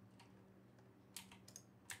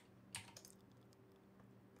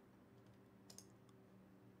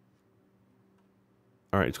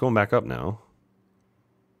 All right, it's going back up now.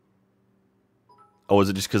 Oh, is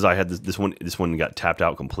it just because I had this one? This one got tapped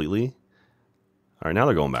out completely. All right, now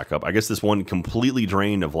they're going back up. I guess this one completely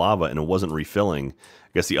drained of lava and it wasn't refilling. I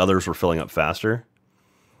guess the others were filling up faster.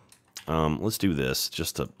 Let's do this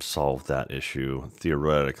just to solve that issue.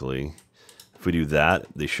 Theoretically, if we do that,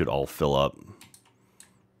 they should all fill up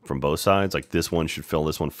from both sides. Like this one should fill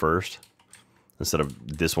this one first, instead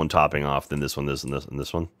of this one topping off, then this one, this, and this, and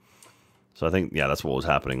this one. So I think, yeah, that's what was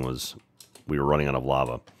happening, was we were running out of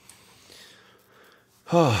lava.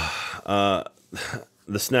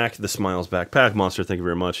 The snack, the smiles backpack monster, thank you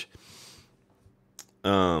very much.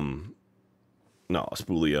 No,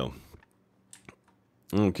 Spulio.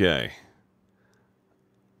 Okay.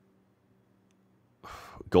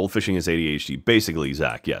 Goldfishing is ADHD. Basically,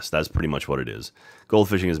 Zach, yes, that's pretty much what it is.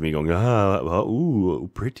 Goldfishing is me going, ooh,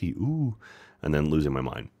 pretty, ooh, and then losing my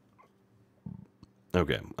mind.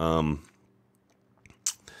 Okay.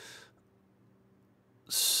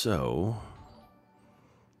 So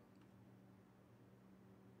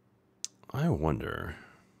I wonder.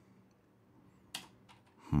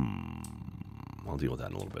 I'll deal with that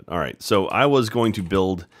in a little bit. All right. So I was going to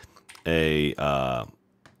build a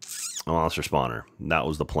monster spawner. That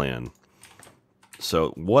was the plan. So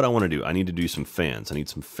what I want to do, I need to do some fans. I need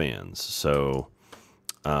some fans. So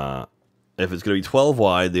if it's going to be 12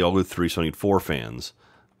 wide, they all go 3, so I need 4 fans.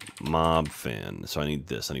 Mob fan. So I need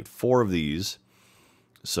this. I need 4 of these.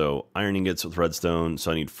 So iron ingots with redstone.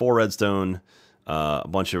 So I need 4 redstone, a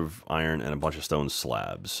bunch of iron, and a bunch of stone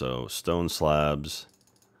slabs. So stone slabs,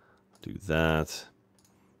 do that.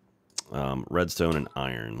 Redstone and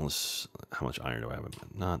iron. How much iron do I have?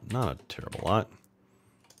 Not a terrible lot.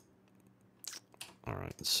 All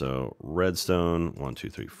right, so redstone, 1, 2,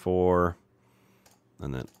 3, 4,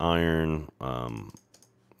 and then iron.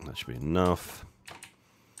 That should be enough.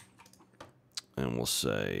 And we'll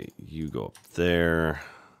say you go up there.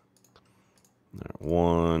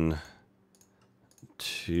 1,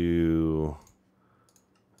 2,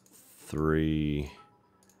 3,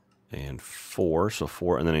 and 4. So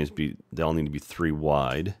 4, and then they all need to be 3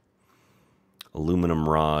 wide. Aluminum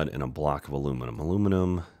rod and a block of aluminum.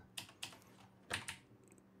 Aluminum.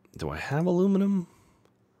 Do I have aluminum?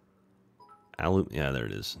 Yeah, there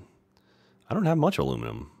it is. I don't have much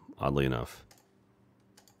aluminum, oddly enough.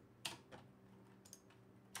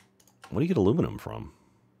 What do you get aluminum from?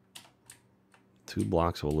 2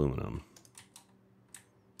 blocks of aluminum.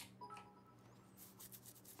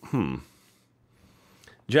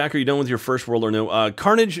 Jack, are you done with your first world or no?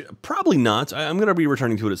 Carnage, probably not. I'm going to be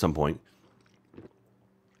returning to it at some point.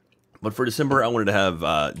 But for December, I wanted to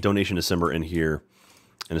have Donation December in here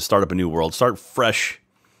and to start up a new world. Start fresh.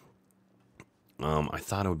 I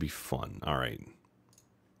thought it would be fun. All right.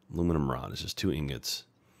 Aluminum rod is just 2 ingots.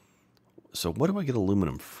 So what do I get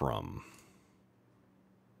aluminum from?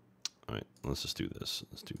 All right, let's just do this.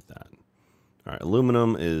 Let's do that. All right,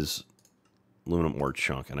 aluminum is aluminum ore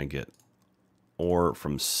chunk, and I get ore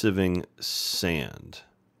from sieving sand.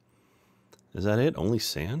 Is that it? Only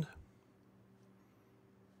sand?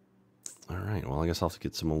 All right, well, I guess I'll have to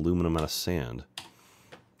get some aluminum out of sand.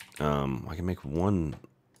 I can make 1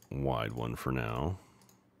 wide one for now.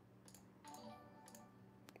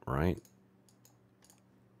 Right?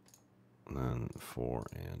 And then 4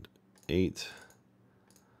 and 8.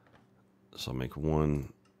 So I'll make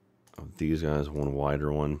 1 of these guys, 1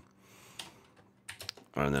 wider one.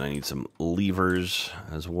 And then I need some levers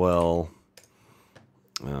as well.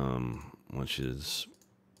 Which is...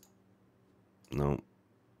 No.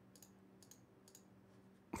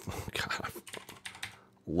 Oh, God.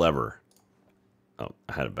 Lever. Oh,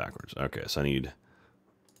 I had it backwards. Okay, so I need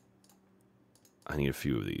a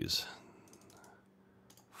few of these.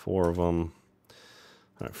 4 of them.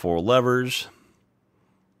 All right, 4 levers.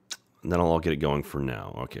 And then I'll get it going for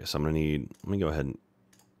now. Okay, so I'm going to need... Let me go ahead and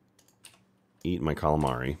eat my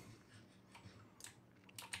calamari.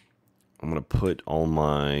 I'm going to put all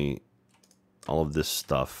of this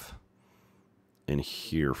stuff in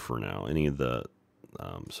here for now. Any of the...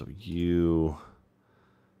 so you...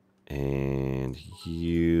 And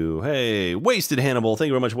you... Hey, Wasted Hannibal. Thank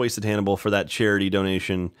you very much, Wasted Hannibal, for that charity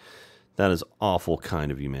donation. That is awful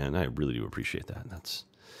kind of you, man. I really do appreciate that. That's...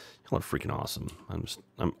 Y'all are freaking awesome.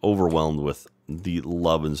 I'm overwhelmed with the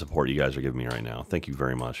love and support you guys are giving me right now. Thank you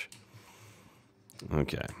very much.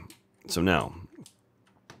 Okay. So now,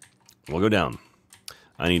 we'll go down.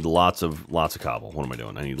 I need lots of cobble. What am I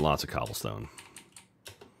doing? I need lots of cobblestone.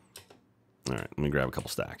 All right, let me grab a couple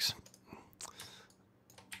stacks.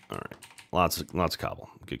 All right, lots of cobble.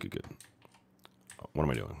 Good. What am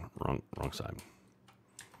I doing? Wrong side.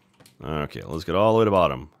 Okay, let's get all the way to the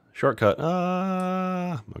bottom. Shortcut.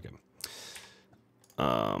 Okay.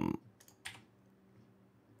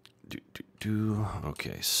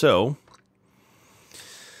 Okay, so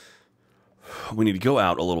we need to go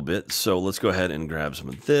out a little bit. So let's go ahead and grab some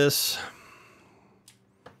of this.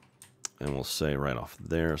 And we'll say right off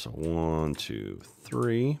there. So 1, 2,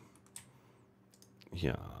 3.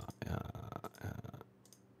 Yeah.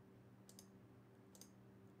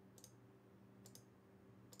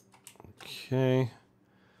 Okay.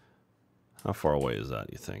 How far away is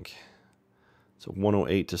that, you think? So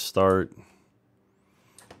 108 to start.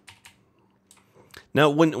 Now,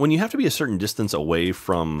 when you have to be a certain distance away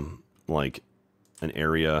from, like, an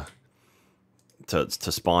area to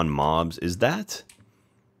spawn mobs, does that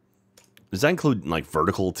include, like,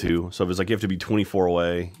 vertical, too? So if it's like you have to be 24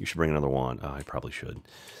 away, you should bring another wand. Oh, I probably should.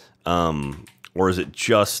 Or is it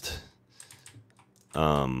just...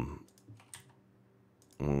 1,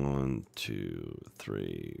 2,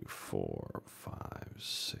 3, 4, 5,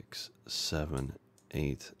 6, 7,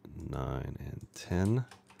 8, 9, and 10.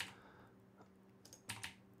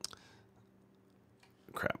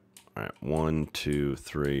 Crap. All right. 1, 2,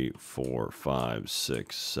 3, 4, 5,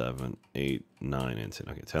 6, 7, 8, 9, and 10.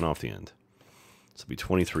 Okay, 10 off the end. So it'll be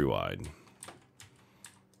 23 wide.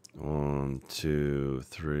 1, 2,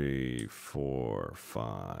 3, 4,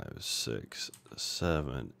 5, 6,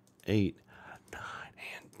 7, 8, 9,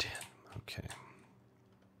 and 10. Okay.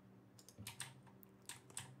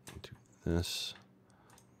 Do this.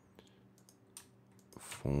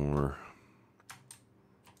 4.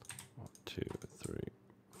 1, 2, 3,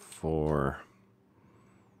 4.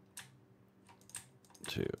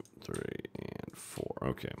 2, 3, and 4.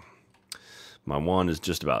 Okay. My wand is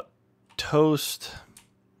just about toast.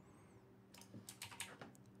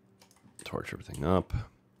 Torch everything up.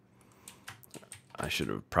 I should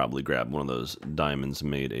have probably grabbed one of those diamonds,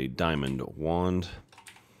 made a diamond wand.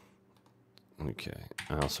 Okay.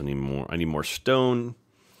 I also need more. I need more stone.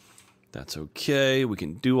 That's okay. We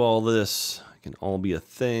can do all this. It can all be a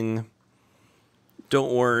thing.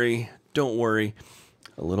 Don't worry. Don't worry.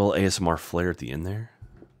 A little ASMR flare at the end there.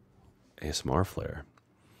 ASMR flare.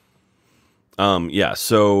 Yeah,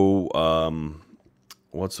 so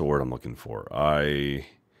what's the word I'm looking for? I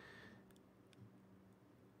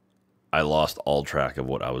lost all track of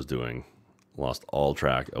what I was doing. Lost all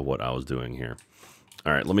track of what I was doing here.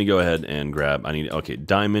 All right, let me go ahead and grab, okay,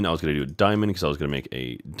 diamond. I was going to do a diamond because I was going to make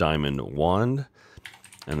a diamond wand.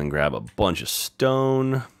 And then grab a bunch of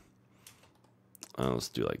stone. Let's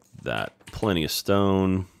do like that. Plenty of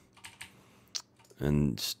stone.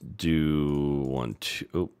 And do 1, 2.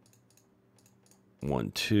 Oh.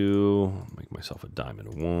 1, 2. Make myself a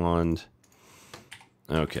diamond wand.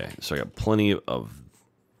 Okay, so I got plenty of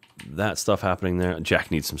that stuff happening there.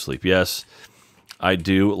 Jack needs some sleep. Yes, I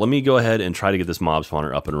do. Let me go ahead and try to get this mob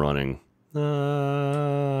spawner up and running.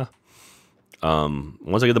 Once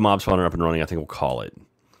I get the mob spawner up and running, I think we'll call it.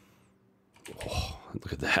 Oh,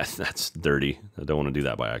 look at that. That's dirty. I don't want to do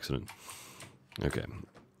that by accident. Okay.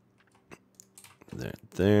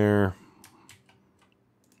 There.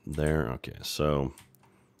 Okay, so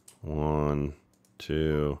 1,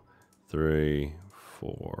 2, 3,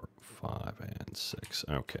 4, 5, and 6.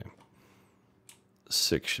 Okay.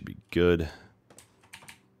 6 should be good.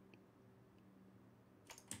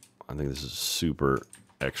 I think this is super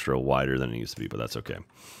extra wider than it needs to be, but that's okay.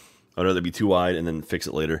 I'd rather be too wide and then fix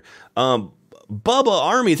it later. Bubba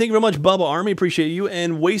Army, thank you very much, Bubba Army. Appreciate you.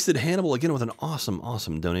 And Wasted Hannibal again with an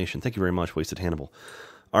awesome donation. Thank you very much, Wasted Hannibal.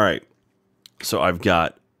 All right. So I've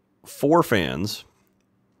got 4 fans.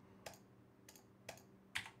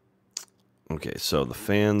 Okay, so the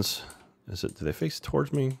fans, do they face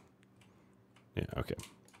towards me? Yeah, okay.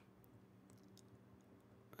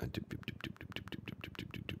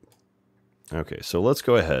 Okay, so let's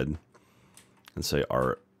go ahead and say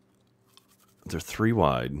they're 3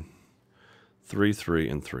 wide. 3, 3,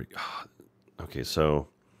 and 3. Okay, so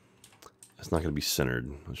it's not going to be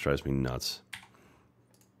centered, which drives me nuts.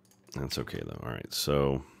 That's okay, though. All right,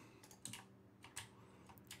 so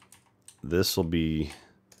this will be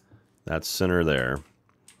that center there.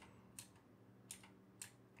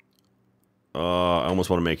 I almost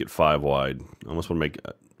want to make it 5 wide. I almost want to make it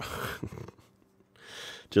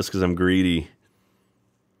just because I'm greedy.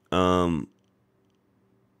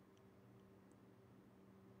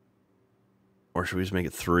 Or should we just make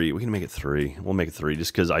it 3? We can make it 3. We'll make it 3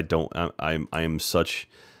 just because I am such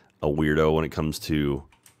a weirdo when it comes to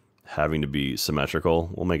having to be symmetrical.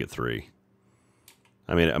 We'll make it 3.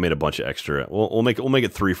 I made a bunch of extra. We'll make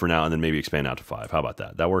it 3 for now, and then maybe expand out to 5. How about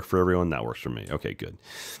that? That worked for everyone. That works for me. Okay, good.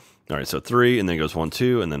 All right, so 3, and then it goes 1,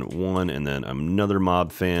 2, and then 1, and then another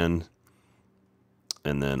mob fan.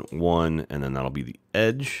 and then 1, and then that'll be the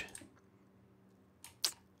edge,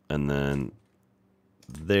 and then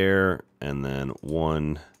there, and then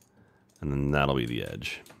 1, and then that'll be the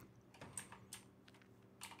edge.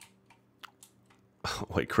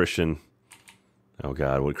 Wait, Christian. Oh,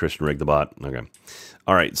 God. Would Christian rig the bot? Okay.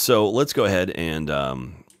 All right. So let's go ahead and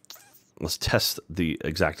let's test the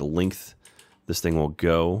exact length this thing will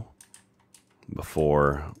go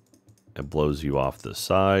before it blows you off the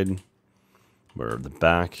side or the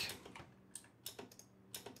back.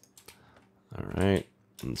 All right.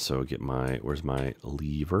 And so get my, where's my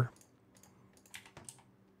lever?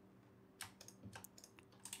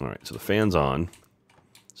 All right. So the fan's on.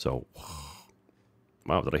 So,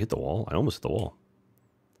 wow, did I hit the wall? I almost hit the wall.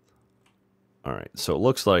 All right, so it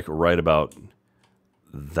looks like right about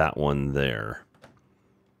that one there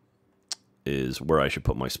is where I should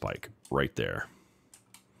put my spike, right there.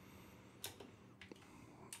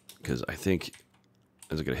 Because I think,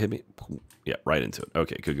 is it going to hit me? Yeah, right into it.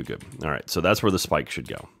 Okay, good, good, good. All right, so that's where the spike should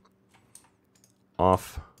go.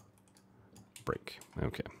 Off, break.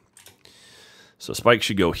 Okay. So spike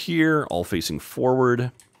should go here, all facing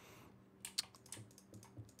forward.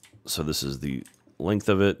 So this is the length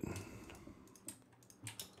of it.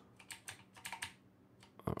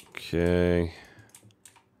 Okay.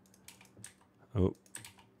 Oh.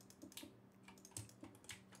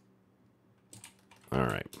 All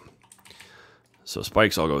right. So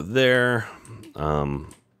spikes all go there.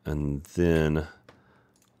 And then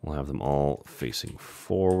we'll have them all facing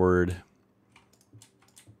forward.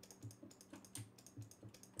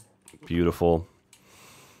 Beautiful.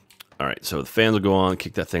 All right, so the fans will go on,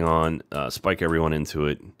 kick that thing on, spike everyone into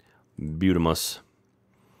it. Beautimus.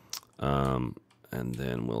 And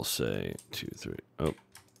then we'll say 2, 3. Oh,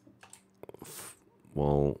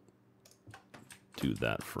 we'll do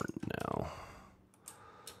that for now.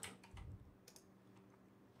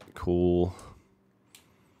 Cool.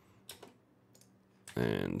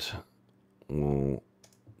 And we'll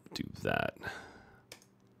do that.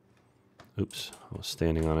 Oops, I was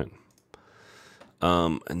standing on it.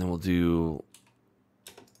 And then we'll do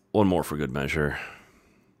one more for good measure.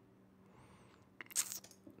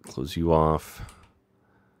 Close you off.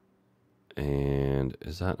 And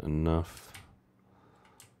is that enough?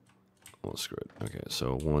 Well, screw it. Okay,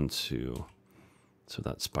 so 1, 2. So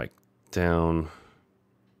that spike down.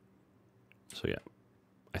 So yeah,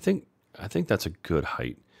 I think that's a good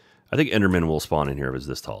height. I think Enderman will spawn in here if it's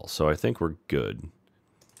this tall. So I think we're good.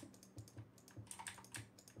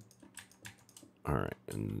 All right,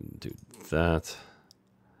 and do that,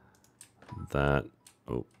 that,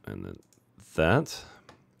 oh, and then that.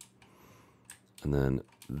 And then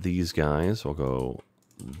these guys will go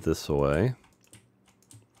this way.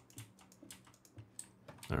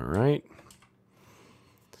 All right.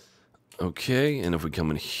 Okay, and if we come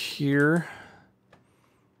in here,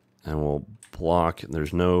 and we'll block,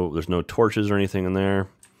 there's no torches or anything in there.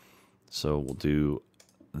 So we'll do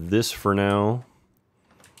this for now.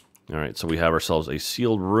 All right, so we have ourselves a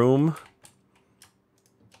sealed room.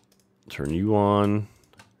 Turn you on,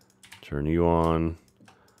 turn you on,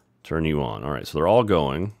 turn you on. All right, so they're all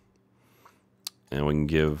going. And we can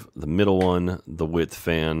give the middle one the width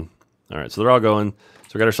fan. All right, so they're all going.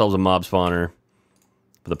 So we got ourselves a mob spawner.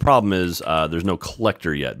 But the problem is there's no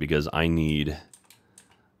collector yet because I need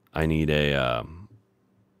an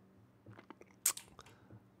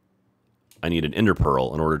ender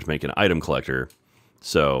pearl in order to make an item collector.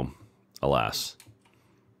 So, alas,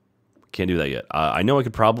 can't do that yet. I know I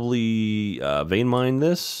could probably vein mine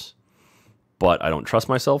this, but I don't trust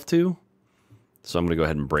myself to. So I'm going to go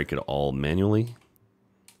ahead and break it all manually,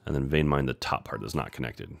 and then vein mine the top part that's not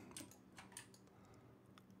connected.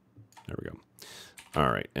 There we go. All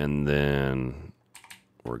right, and then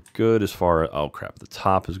we're good as far as, oh crap, the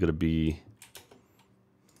top is going to be,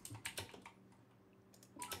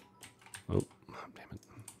 oh, damn it.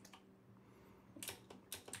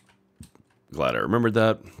 Glad I remembered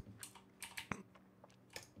that.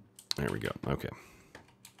 There we go, okay.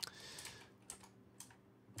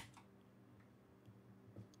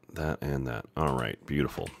 That and that, all right,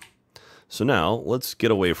 beautiful. So now, let's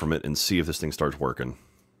get away from it and see if this thing starts working.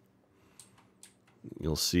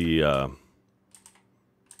 You'll see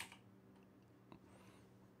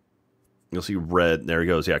red. There he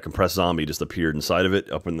goes. Yeah, compressed zombie just appeared inside of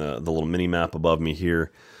it up in the little mini map above me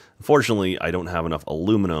here. Unfortunately, I don't have enough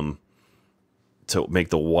aluminum to make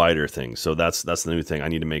the wider thing. So that's the new thing. I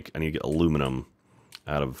need to get aluminum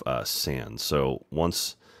out of sand. So while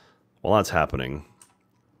that's happening,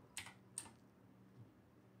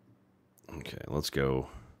 okay, let's go.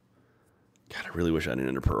 God, I really wish I had an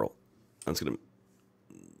ender pearl.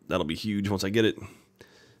 That'll be huge once I get it.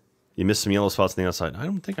 You missed some yellow spots on the outside. I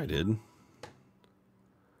don't think I did.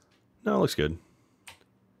 No, it looks good.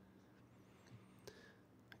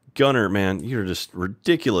 Gunner, man, you're just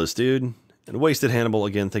ridiculous, dude. And Wasted Hannibal,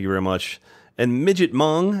 again, thank you very much. And Midget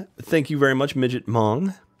Mong, thank you very much, Midget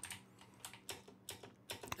Mong,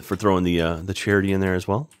 for throwing the charity in there as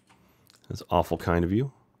well. That's awful kind of you.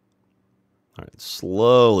 All right,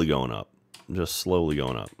 slowly going up. Just slowly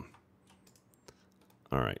going up.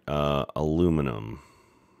 All right, aluminum.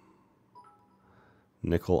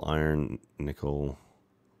 Nickel, iron, nickel.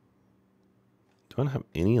 Do I not have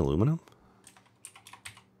any aluminum?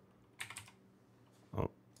 Oh,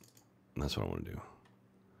 that's what I want to do.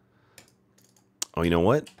 Oh, you know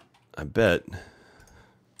what? I bet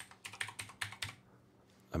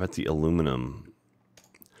the aluminum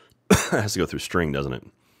has to go through string, doesn't it?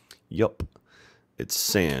 Yup. It's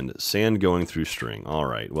sand. Sand going through string. All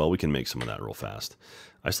right. Well, we can make some of that real fast.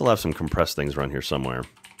 I still have some compressed things around here somewhere.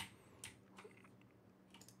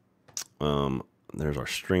 There's our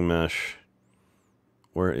string mesh.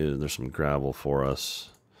 Where is there's some gravel for us?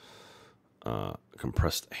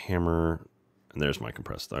 Compressed hammer. And there's my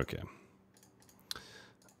compressed. Okay.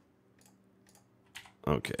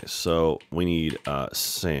 Okay, so we need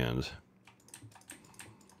sand.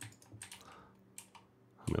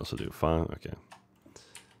 Let me also do 5. Okay.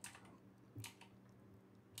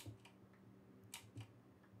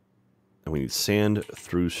 And we need sand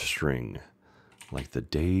through string, like the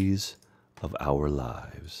days of our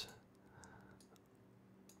lives.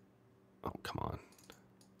 Oh, come on.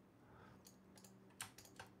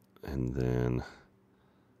 And then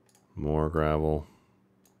more gravel.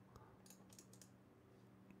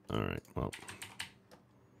 All right, well.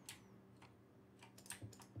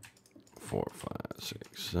 4, 5,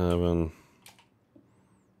 6, 7.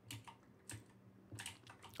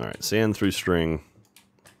 All right, sand through string.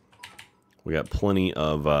 We got plenty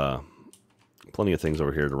of things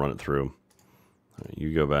over here to run it through. All right,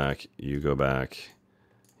 you go back. You go back.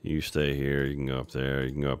 You stay here. You can go up there.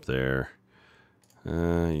 You can go up there. You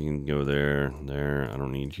can go there. There. I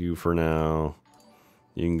don't need you for now.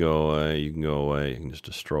 You can go away. You can go away. I can just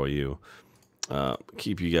destroy you.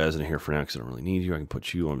 Keep you guys in here for now because I don't really need you. I can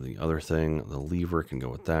put you on the other thing. The lever can go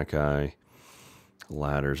with that guy.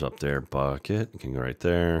 Ladder's up there. Bucket can go right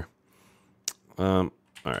there. All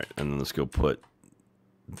right, and then let's go put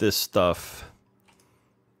this stuff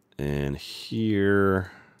in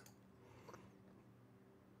here.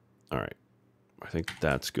 All right, I think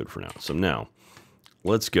that's good for now. So now,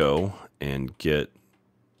 let's go and get,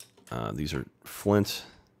 these are flint.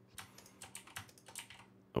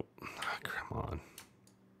 Oh, come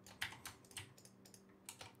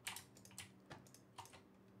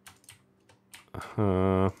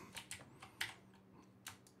on.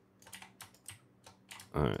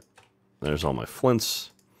 All right, there's all my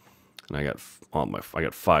flints, and I got I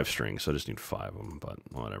got 5 strings, so I just need 5 of them. But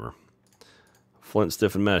whatever. Flint,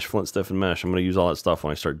 stiffen mesh, flint, stiffen mesh. I'm gonna use all that stuff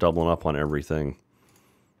when I start doubling up on everything.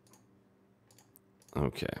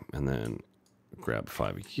 Okay, and then grab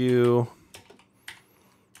 5 of you.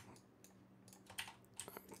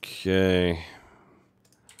 Okay.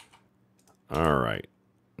 All right.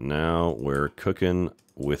 Now we're cooking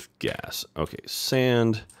with gas. Okay,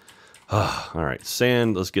 sand. All right,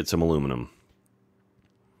 sand. Let's get some aluminum.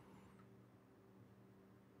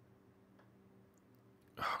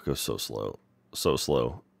 Oh, it goes so slow. So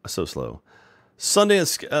slow. So slow.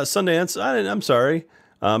 Sundance. I'm sorry.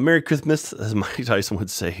 Merry Christmas, as Mike Tyson would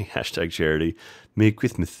say. Hashtag charity. Merry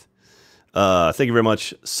Christmas. Thank you very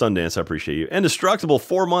much, Sundance. I appreciate you. And Destructible,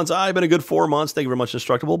 4 months. I've been a good 4 months. Thank you very much,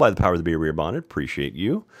 Destructible. By the power of the beer, we are bonded. Appreciate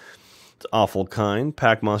you. It's awful kind.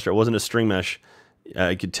 Pack Monster. It wasn't a string mesh.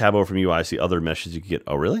 You could tab over from UI. I see other meshes you could get.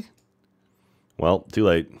 Oh, really? Well, too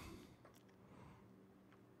late.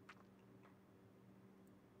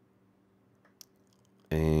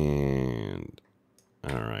 And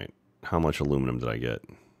all right. How much aluminum did I get?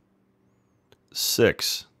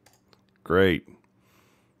 6. Great.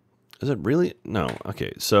 Is it really? No.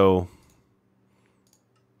 Okay, so.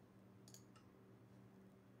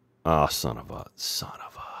 Ah, son of a.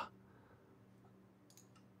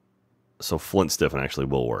 So flint stiffen actually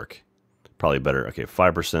will work. Probably better. Okay,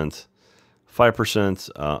 5%. 5%.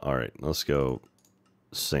 All right, let's go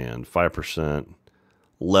sand. 5%.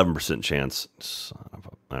 11% chance. Son of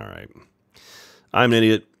a. All right. I'm an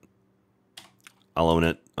idiot. I'll own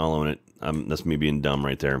it. I'll own it. That's me being dumb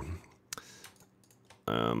right there.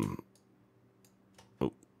 Oh,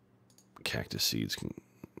 cactus seeds.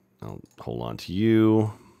 I'll hold on to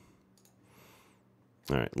you.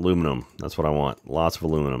 All right, aluminum. That's what I want. Lots of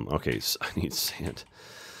aluminum. Okay, so I need sand.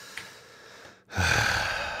 All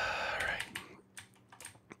right.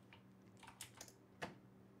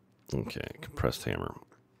 Okay, compressed hammer.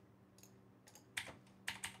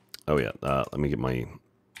 Oh yeah, let me get my...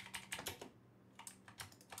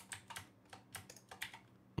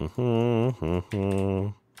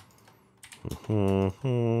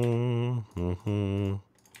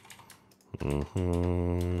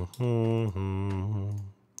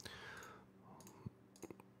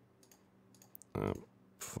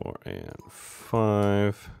 Four and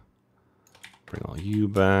five. Bring all you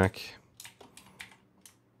back.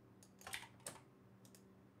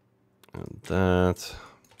 And that.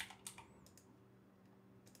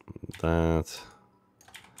 That.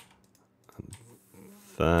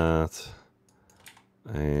 That.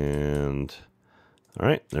 And all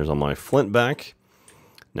right, there's all my flint back.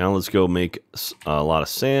 Now let's go make a lot of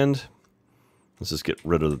sand. Let's just get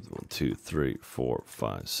rid of 1, 2, 3, 4,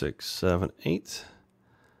 5, 6, 7, 8.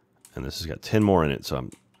 And this has got 10 more in it, so I'm...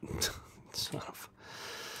 Son of...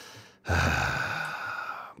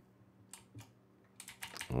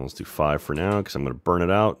 Well, let's do 5 for now, because I'm going to burn it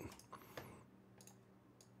out.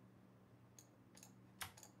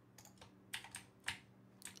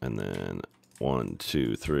 And then 1,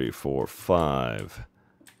 2, 3, 4, 5.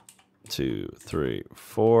 2, 3,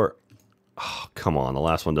 4. Oh, come on, the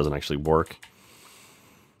last one doesn't actually work.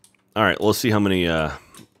 All right, let's see how many... let's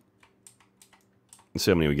see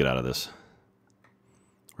how many we get out of this.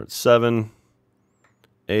 We're at 7,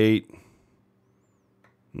 8,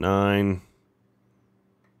 9,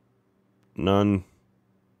 none,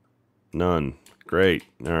 none. Great.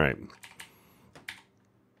 All right.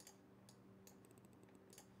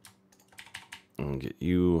 I'll get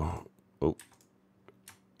you. Oh,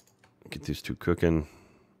 get these 2 cooking.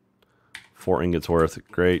 4 ingots worth.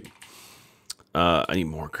 Great. I need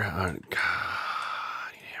more. God, I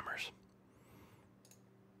need hammers.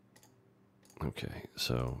 Okay,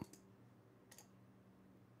 so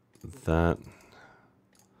that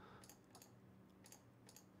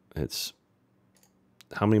it's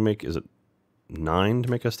how many make? Is it 9 to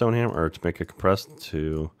make a stone hammer, or to make a compressed?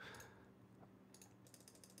 2,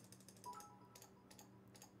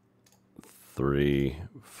 3,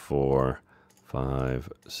 4, 5,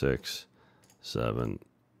 6, 7,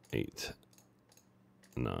 8,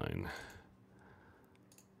 9.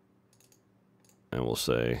 And we'll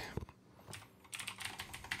say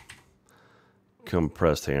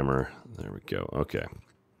compressed hammer. There we go. Okay.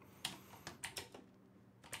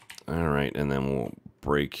 All right, and then we'll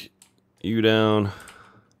break you down.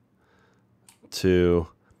 2.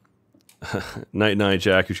 Night, night,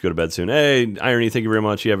 Jack. You should go to bed soon. Hey, Irony, thank you very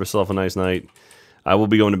much. You have yourself a nice night. I will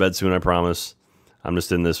be going to bed soon, I promise. I'm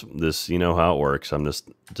just in this, you know how it works. I'm just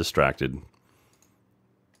distracted.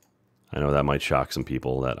 I know that might shock some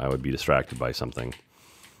people that I would be distracted by something.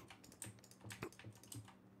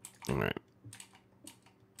 All right.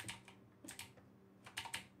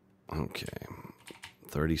 Okay.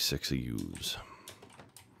 36 of use.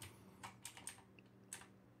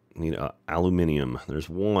 Need aluminium. There's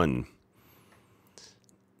 1.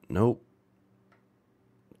 Nope.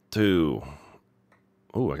 2.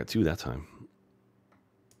 Oh, I got 2 that time.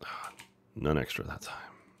 None extra that time.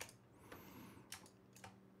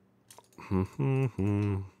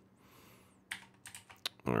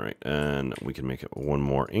 All right, and we can make it 1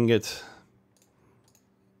 more ingot.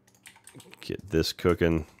 Get this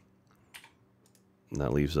cooking.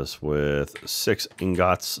 That leaves us with 6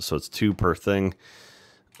 ingots, so it's 2 per thing.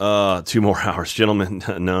 2 more hours, gentlemen.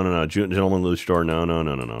 No. Gentlemen, lose store. No.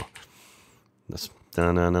 That's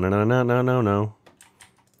no.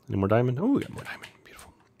 Any more diamond? Oh, we got more diamond.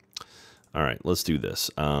 Beautiful. All right, let's do this.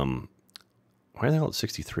 Why are they all at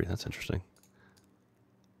 63? That's interesting.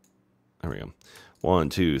 There we go. 1,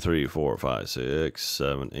 2, 3, 4, 5, 6,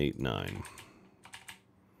 7, 8, 9.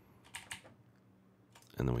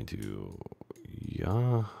 And then we do, yeah.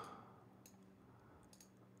 All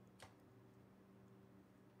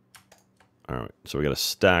right, so we got a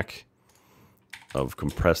stack of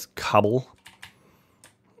compressed cobble.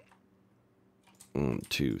 1,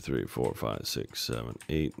 2, 3, 4, 5, 6, 7,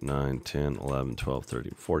 8, 9, 10, 11, 12,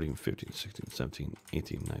 13, 14, 15, 16, 17,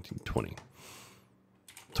 18, 19, 20.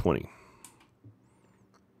 20.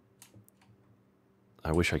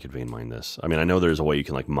 I wish I could vein mine this. I mean, I know there's a way you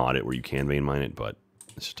can like mod it where you can vein mine it, but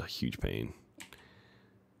it's just a huge pain.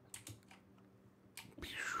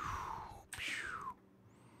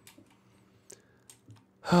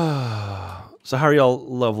 So how are y'all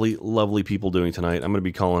lovely people doing tonight? I'm going to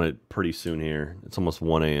be calling it pretty soon here. It's almost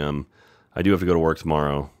 1 a.m. I do have to go to work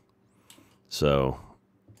tomorrow. So,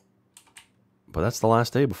 but that's the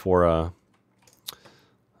last day before our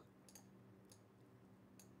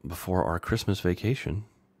Christmas vacation.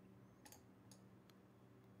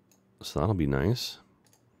 So that'll be nice.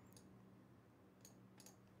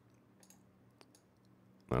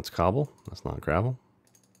 That's cobble. That's not gravel.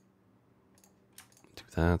 Do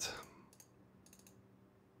that.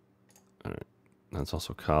 All right. That's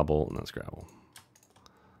also cobble, and that's gravel.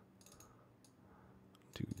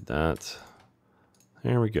 Do that.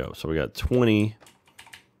 There we go. So we got 20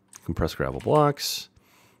 compressed gravel blocks.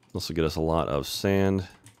 This will get us a lot of sand.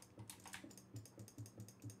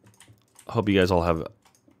 Hope you guys all have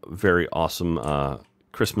very awesome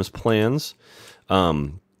Christmas plans.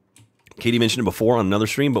 Katie mentioned it before on another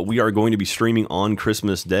stream, but we are going to be streaming on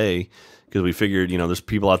Christmas Day because we figured, you know, there's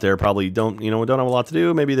people out there probably don't have a lot to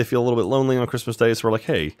do. Maybe they feel a little bit lonely on Christmas Day, so we're like,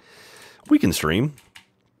 hey, we can stream.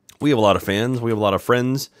 We have a lot of fans, we have a lot of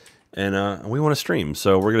friends, and we want to stream.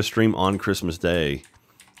 So we're going to stream on Christmas Day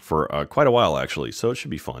for quite a while, actually. So it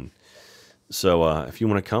should be fun. So if you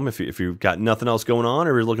want to come, if you've got nothing else going on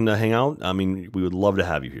or you're looking to hang out, I mean, we would love to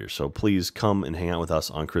have you here. So please come and hang out with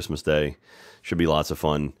us on Christmas Day. Should be lots of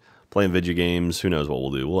fun. Playing video games. Who knows what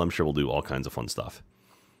we'll do? Well, I'm sure we'll do all kinds of fun stuff.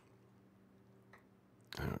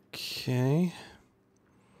 Okay.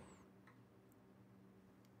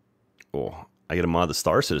 Oh, I get to mod the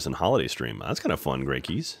Star Citizen holiday stream. That's kind of fun, Grey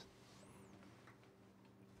Keys.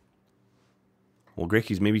 Well, Grey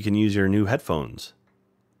Keys, maybe you can use your new headphones.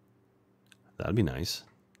 That'd be nice.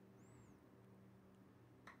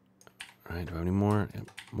 All right, do I have any more?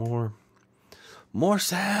 Yep, more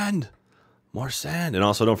sand. More sand. And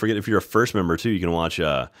also, don't forget, if you're a first member, too, you can watch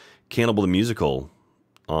Cannibal the Musical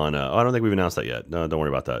on... oh, I don't think we've announced that yet. No, don't worry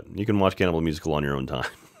about that. You can watch Cannibal the Musical on your own time.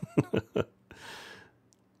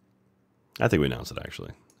 I think we announced it,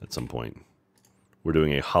 actually, at some point. We're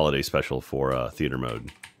doing a holiday special for theater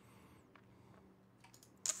mode.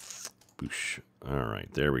 Boosh. All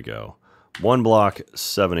right, there we go. 1 block,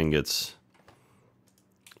 7 ingots.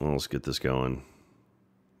 Well, let's get this going.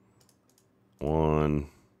 1,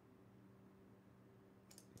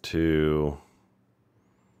 2,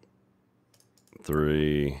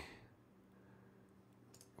 3,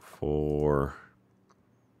 4,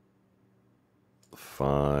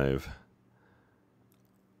 5,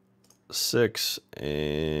 6,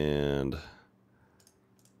 and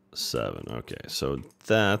 7. Okay, so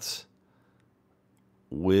that's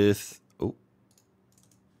with... Oh,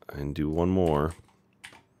 and do one more.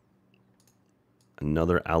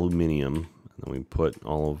 Another aluminium. And then we put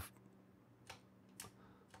all of...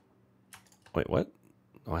 Wait, what?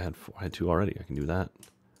 Oh, I had 2 already. I can do that.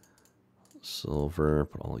 Silver,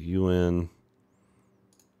 put all you in.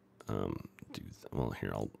 Well,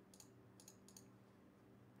 here, I'll...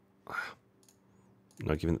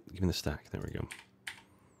 No, give me the stack. There we go.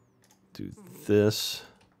 Do this.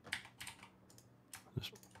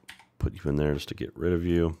 Just put you in there just to get rid of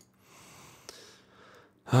you.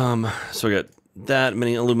 So I got that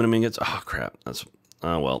many aluminum ingots. Oh, crap. That's...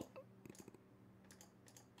 Oh, well.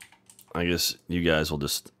 I guess you guys will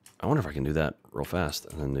just... I wonder if I can do that real fast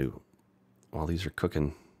and then do... While these are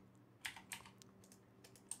cooking...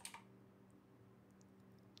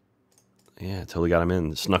 Yeah, totally got them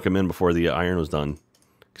in. Snuck them in before the iron was done.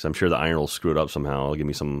 Because I'm sure the iron will screw it up somehow. It'll give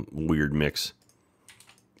me some weird mix.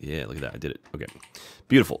 Yeah, look at that. I did it. Okay.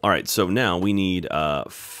 Beautiful. All right, so now we need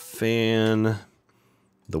fan...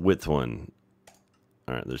 The width one.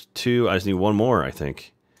 All right, there's 2. I just need 1 more, I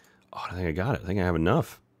think. Oh, I think I got it. I think I have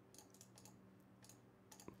enough.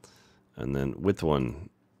 And then width one.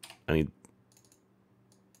 I need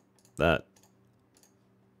that.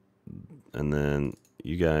 And then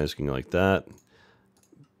you guys can go like that.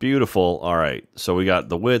 Beautiful. All right, so we got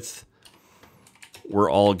the width.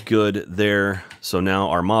 We're all good there. So now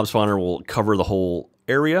our mob spawner will cover the whole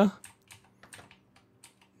area.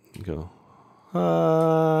 Go.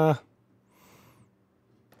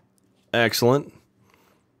 Excellent.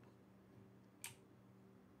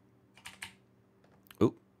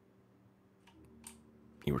 Oh,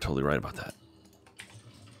 you were totally right about that.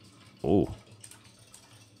 Oh.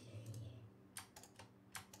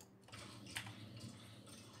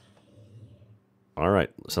 All right.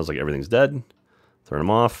 Sounds like everything's dead. Turn them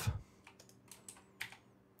off.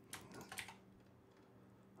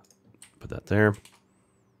 Put that there.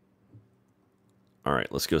 All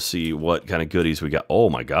right, let's go see what kind of goodies we got. Oh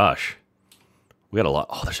my gosh. We got a lot.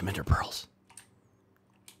 Oh, there's some ender pearls.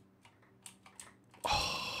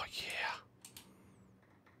 Oh, yeah.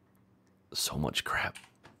 So much crap.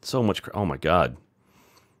 So much crap. Oh my god.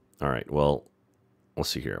 All right, well, let's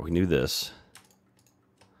see here. We can do this.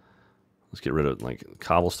 Let's get rid of, like,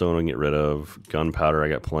 cobblestone we can get rid of. Gunpowder I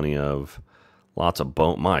got plenty of. Lots of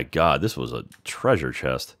bone. My god, this was a treasure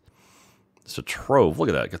chest. It's a trove. Look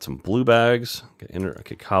at that. Got some blue bags.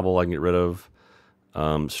 Okay, cobble I can get rid of.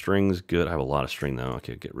 String's good. I have a lot of string though.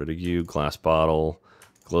 Okay, get rid of you. Glass bottle.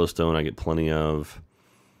 Glowstone I get plenty of.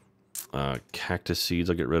 Cactus seeds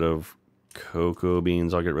I'll get rid of. Cocoa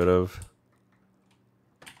beans I'll get rid of.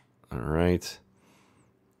 All right.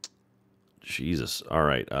 Jesus. All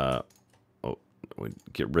right. Oh, we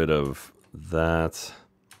get rid of that.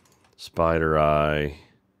 Spider eye.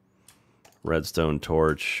 Redstone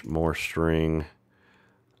torch. More string.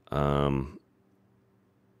 Rotten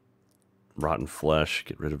flesh.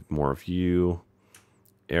 Get rid of more of you.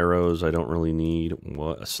 Arrows I don't really need.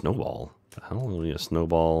 What? A snowball. The hell do I need a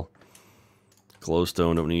snowball?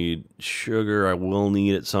 Glowstone don't need. Sugar I will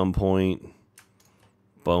need at some point.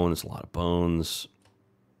 Bones, a lot of bones.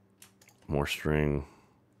 More string.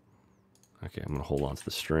 Okay, I'm going to hold on to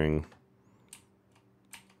the string.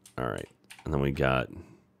 Alright. And then we got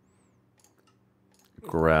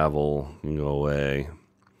gravel. You can go away.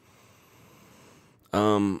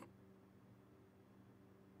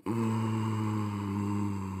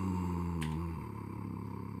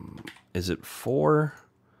 Is it 4?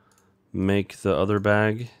 Make the other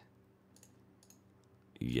bag?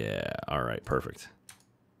 Yeah, alright, perfect.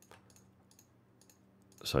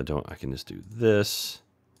 So I can just do this.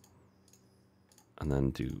 And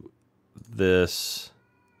then do this.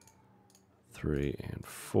 3 and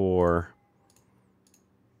 4.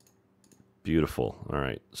 Beautiful.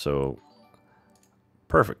 Alright, so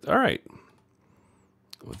perfect. Alright.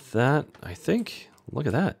 With that, I think, look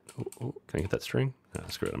at that. Oh, can I get that string? No,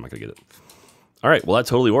 screw it, I'm not going to get it. All right, well, that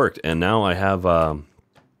totally worked. And now I have,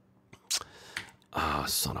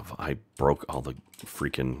 I broke all the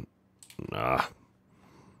freaking,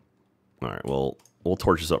 All right, well, we'll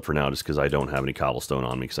torch this up for now just because I don't have any cobblestone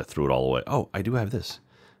on me because I threw it all away. Oh, I do have this.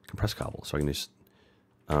 Compressed cobble, so I can just,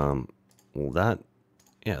 well, that,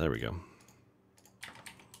 yeah, there we go.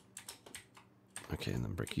 Okay, and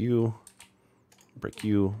then brick you,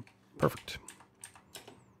 perfect.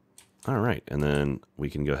 All right, and then we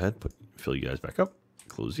can go ahead, fill you guys back up,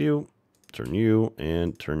 close you, turn you,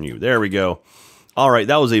 and turn you. There we go. All right,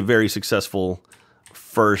 that was a very successful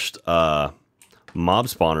first mob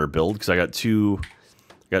spawner build because I got two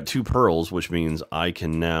pearls, which means I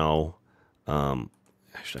can now.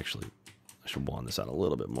 Actually, I should wand this out a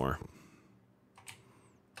little bit more.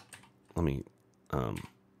 Let me.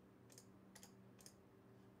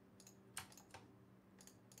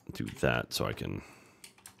 Do that so I can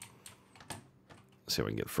see if I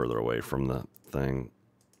can get further away from the thing.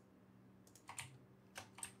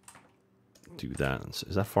 Do that.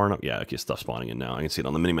 Is that far enough? Yeah, okay, stuff spawning in now. I can see it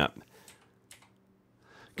on the minimap.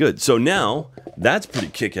 Good. So now that's pretty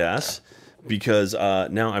kick-ass because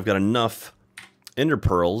now I've got enough ender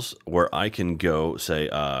pearls where I can go, say,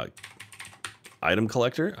 item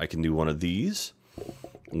collector. I can do one of these,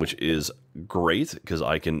 which is great because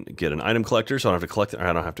I can get an item collector, so I don't have to collect it.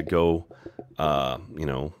 I don't have to go, you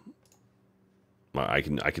know. I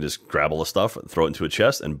can just grab all the stuff, throw it into a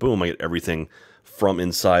chest, and boom, I get everything from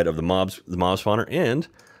inside of the mob spawner, and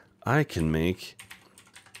I can make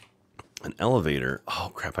an elevator.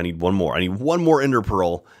 Oh crap! I need one more. I need one more ender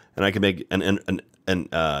pearl, and I can make an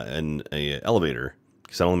elevator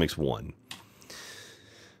because that only makes one.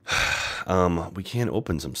 We can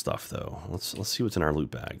open some stuff though. Let's see what's in our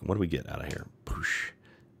loot bag. What do we get out of here? Poosh.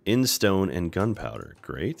 Stone and gunpowder.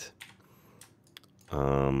 Great.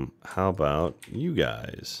 How about you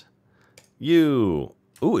guys? Ooh,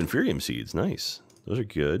 inferium seeds. Nice. Those are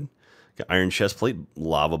good. Got iron chestplate,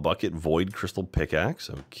 lava bucket, void crystal pickaxe.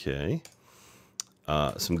 Okay.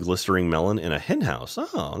 Some glistering melon and a hen house.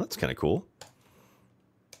 Oh, that's kind of cool.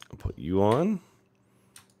 I'll put you on.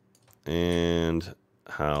 And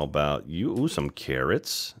how about you? Ooh, some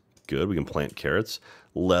carrots. Good, we can plant carrots.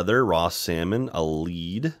 Leather, raw salmon, a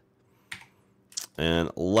lead. And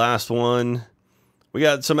last one, we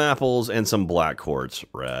got some apples and some black quartz.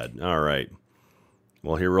 Rad. All right.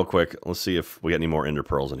 Well, here real quick, let's see if we got any more ender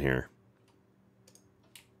pearls in here.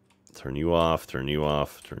 Turn you off, turn you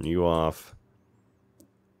off, turn you off.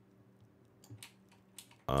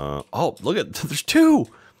 Oh, look at, there's 2.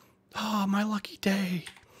 Oh, my lucky day.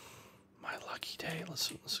 My lucky day.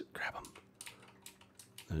 Let's grab them.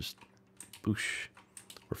 There's boosh.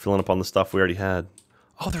 We're filling up on the stuff we already had.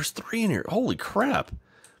 Oh, there's 3 in here. Holy crap.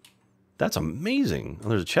 That's amazing. Oh,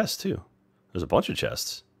 there's a chest too. There's a bunch of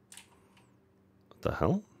chests. What the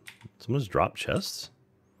hell? Someone just dropped chests?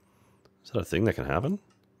 Is that a thing that can happen?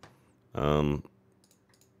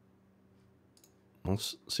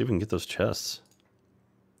 Let's see if we can get those chests.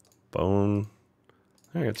 Bone.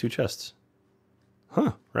 I got 2 chests.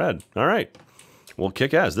 Huh, rad. All right. Well,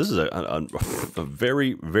 kick ass. This is a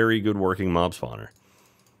very, very good working mob spawner.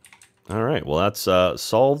 All right. Well, that's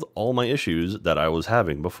solved all my issues that I was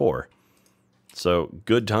having before. So,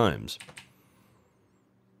 good times.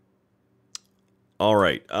 All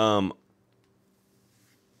right.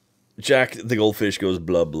 Jack the goldfish goes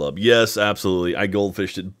blub blub. Yes, absolutely. I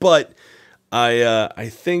goldfished it, but I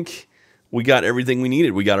think we got everything we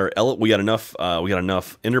needed. We got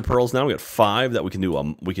enough ender pearls now. We got 5 that we can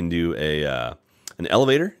do. We can do an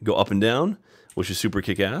elevator, go up and down, which is super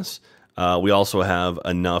kick ass. We also have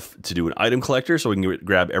enough to do an item collector, so we can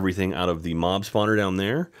grab everything out of the mob spawner down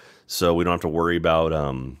there. So we don't have to worry about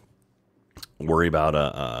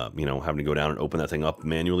you know, having to go down and open that thing up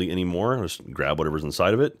manually anymore. Just grab whatever's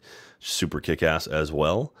inside of it. Super kick-ass as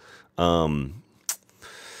well.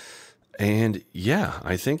 And yeah,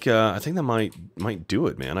 I think that might do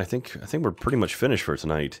it, man. I think we're pretty much finished for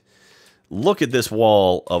tonight. Look at this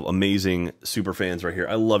wall of amazing super fans right here.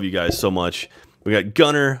 I love you guys so much. We got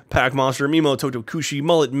Gunner, Pack Monster, Mimo, Toto Kushi,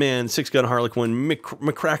 Mullet Man, Six Gun Harlequin,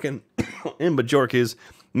 McCracken, Imba Jorkes,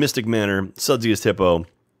 Mystic Manor, Sudsiest Hippo,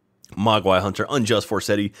 Mogwai Hunter, Unjust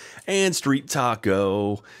Forsetti, and Street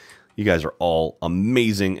Taco. You guys are all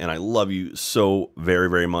amazing, and I love you so very,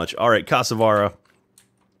 very much. All right, Casavara,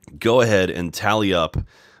 go ahead and tally up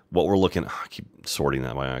what we're looking at. I keep sorting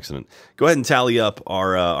that by accident. Go ahead and tally up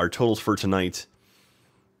our totals for tonight,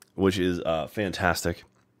 which is fantastic.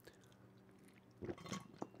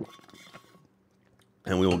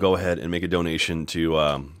 And we will go ahead and make a donation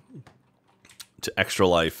to Extra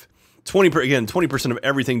Life. 20% of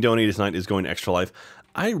everything donated tonight is going to Extra Life.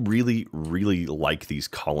 I really, really like these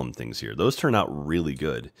column things here. Those turn out really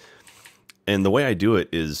good. And the way I do it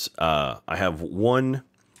is I have one.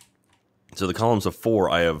 So the columns of 4,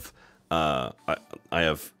 I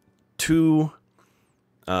have two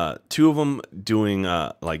of them doing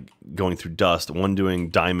like going through dust, one doing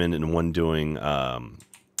diamond and one doing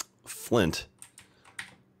flint.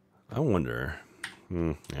 I wonder.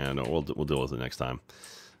 Yeah, no, we'll deal with it next time.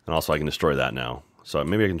 And also I can destroy that now. So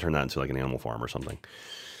maybe I can turn that into like an animal farm or something.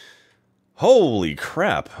 Holy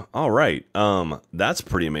crap. All right. That's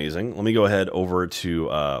pretty amazing. Let me go ahead over to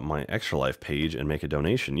my Extra Life page and make a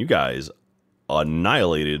donation. You guys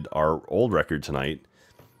annihilated our old record tonight.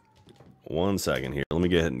 1 second here. Let me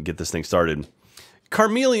get ahead and get this thing started.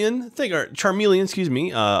 Charmeleon, excuse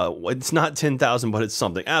me. It's not 10,000, but it's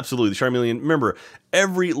something. Absolutely, Charmeleon. Remember,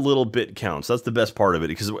 every little bit counts. That's the best part of it.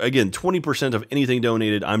 Because, again, 20% of anything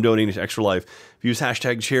donated, I'm donating to Extra Life. If you use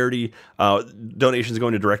hashtag charity, donations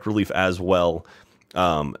going to Direct Relief as well.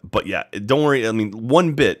 But, yeah, don't worry. I mean,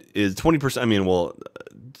 1 bit is 20%. I mean, well,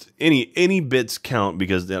 any bits count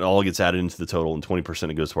because that all gets added into the total, and 20%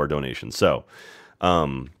 it goes to our donation. So,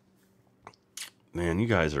 man, you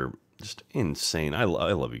guys are just insane. I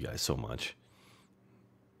love you guys so much.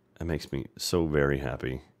 It makes me so very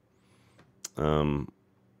happy. All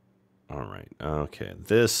right. Okay.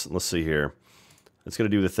 Let's see here. It's gonna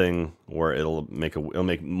do the thing where it'll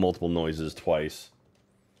make multiple noises twice.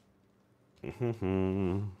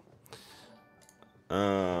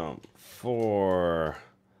 For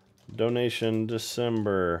donation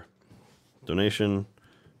December,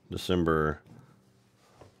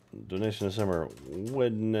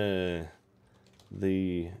 Wednesday,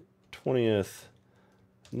 the 20th,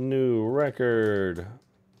 new record.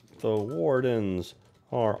 The Wardens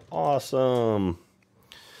are awesome.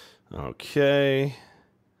 Okay.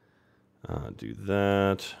 Do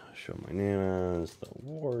that. Show my name as the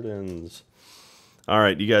Wardens. All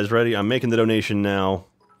right, you guys ready? I'm making the donation now.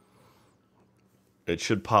 It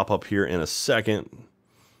should pop up here in a second.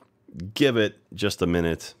 Give it just a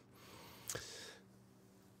minute.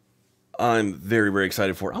 I'm very, very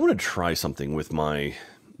excited for it. I want to try something with my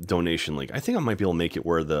donation link. I think I might be able to make it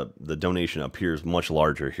where the donation appears much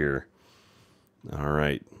larger here. All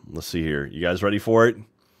right, let's see here. You guys ready for it?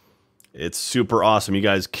 It's super awesome. You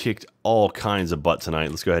guys kicked all kinds of butt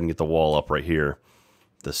tonight. Let's go ahead and get the wall up right here.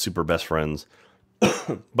 The super best friends.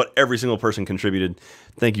 But every single person contributed.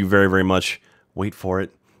 Thank you very, very much. Wait for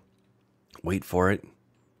it. Wait for it.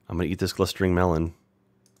 I'm going to eat this glistering melon.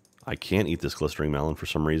 I can't eat this glistering melon for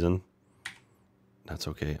some reason. That's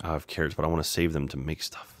okay. I have carrots, but I want to save them to make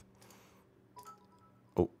stuff.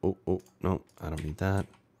 Oh, no. I don't need that.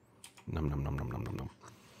 Nom, nom, nom, nom, nom, nom, nom.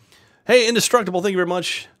 Hey, Indestructible, thank you very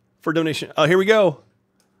much for donation. Oh, here we go.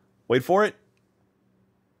 Wait for it.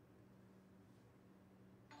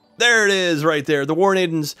 There it is right there. The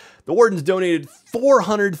Wardens donated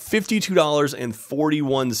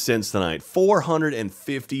 $452.41 tonight.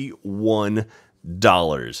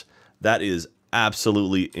 $451. That is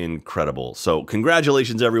absolutely incredible. So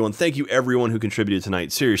congratulations, everyone. Thank you, everyone who contributed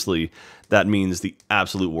tonight. Seriously, that means the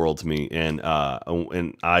absolute world to me. And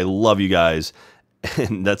I love you guys.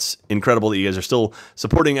 And that's incredible that you guys are still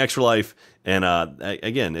supporting Extra Life. And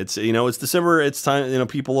again, it's it's December. It's time.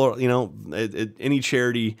 People are any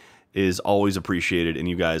charity is always appreciated, and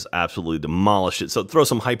you guys absolutely demolished it. So throw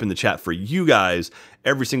some hype in the chat for you guys,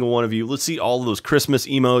 every single one of you. Let's see all of those Christmas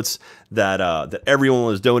emotes that that everyone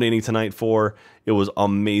was donating tonight for. It was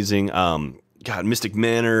amazing. God, Mystic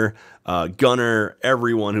Manor, Gunner,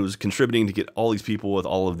 everyone who was contributing to get all these people with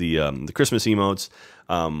all of the Christmas emotes.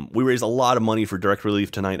 We raised a lot of money for direct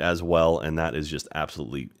relief tonight as well, and that is just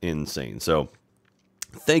absolutely insane. So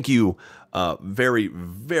thank you very,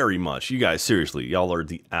 very much. You guys, seriously, y'all are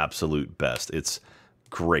the absolute best. It's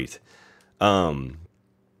great. Man,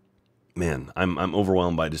 I'm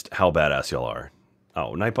overwhelmed by just how badass y'all are.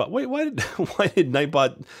 Oh, Nightbot. Wait, why did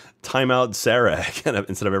Nightbot time out Sarah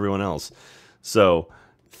instead of everyone else? So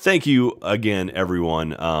thank you again,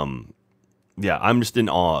 everyone. Yeah, I'm just in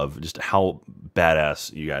awe of just how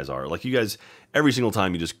badass you guys are. Like, you guys, every single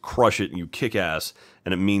time you just crush it and you kick ass,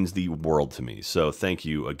 and it means the world to me. So thank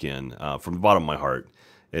you again from the bottom of my heart.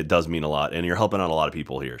 It does mean a lot, and you're helping out a lot of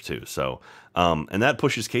people here too. So, and that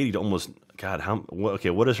pushes Katie to almost, God,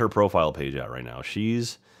 okay, what is her profile page at right now?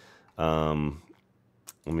 She's, let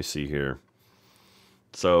me see here.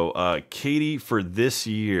 So Katie, for this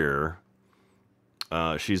year,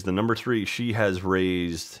 she's the number 3. She has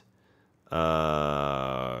raised,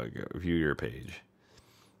 view your page.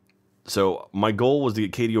 So my goal was to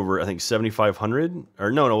get Katie over, I think, 7,500.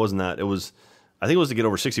 Or no, it wasn't that. It was, I think it was to get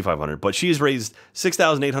over 6,500. But she's raised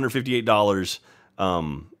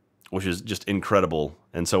 $6,858, which is just incredible.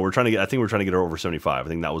 And so we're trying to get, I think we're trying to get her over 75. I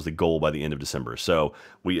think that was the goal by the end of December. So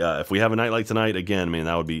we, if we have a night like tonight, again, man,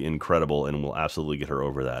 that would be incredible, and we'll absolutely get her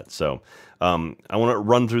over that. So I want to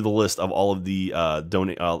run through the list of all of the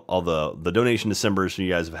all the donation Decembers you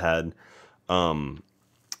guys have had.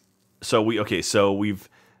 So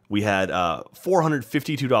we had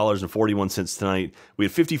 $452.41 tonight. We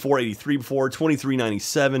had $54.83 before,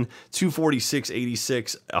 $23.97,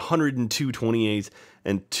 $246.86, $102.28,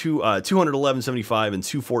 and $211.75 and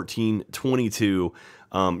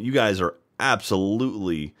 $214.22. You guys are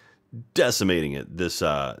absolutely decimating it. It's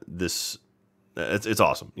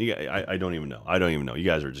awesome. I don't even know. I don't even know. You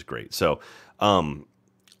guys are just great. So,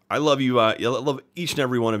 I love you. I love each and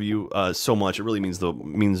every one of you so much. It really means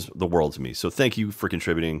the world to me. So thank you for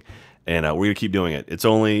contributing, and we're gonna keep doing it. It's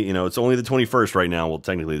only the 21st right now. Well,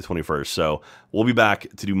 technically the 21st. So we'll be back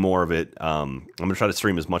to do more of it. I'm gonna try to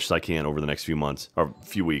stream as much as I can over the next few months or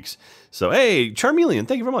few weeks. So hey, Charmeleon,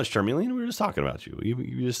 thank you very much, Charmeleon. We were just talking about you.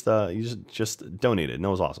 You just donated, and that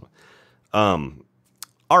was awesome. All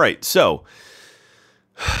right, so.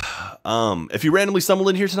 If you randomly stumbled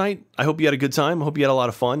in here tonight, I hope you had a good time. I hope you had a lot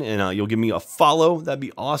of fun, and you'll give me a follow. That'd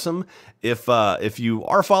be awesome. If you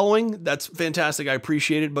are following, that's fantastic. I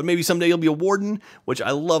appreciate it. But maybe someday you'll be a warden, which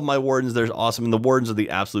I love my wardens. They're awesome, and the wardens are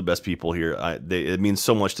the absolute best people here. It means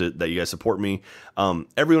so much that you guys support me.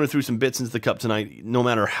 Everyone who threw some bits into the cup tonight, no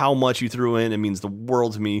matter how much you threw in, it means the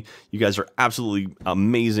world to me. You guys are absolutely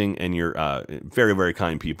amazing, and you're very, very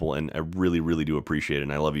kind people, and I really, really do appreciate it,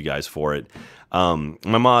 and I love you guys for it.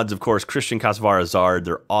 My mods, of course, Christian, Casavara, Zard,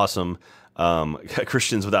 they're awesome.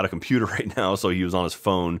 Christian's without a computer right now, so he was on his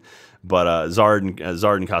phone. But Zard and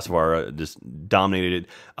Casavara just dominated it.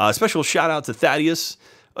 Special shout out to Thaddeus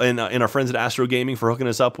and our friends at Astro Gaming for hooking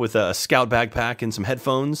us up with a Scout backpack and some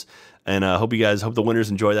headphones. And hope the winners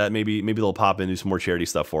enjoy that. Maybe they'll pop in and do some more charity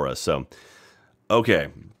stuff for us. So, okay,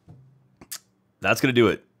 that's gonna do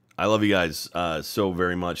it. I love you guys so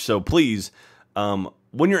very much. So please,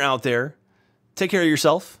 when you're out there, take care of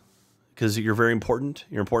yourself, because you're very important.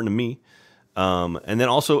 You're important to me. And then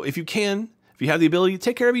also, if you have the ability,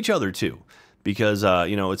 take care of each other too, because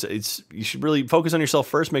you should really focus on yourself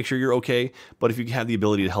first. Make sure you're okay. But if you have the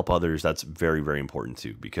ability to help others, that's very, very important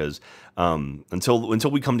too. Because until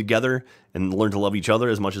we come together and learn to love each other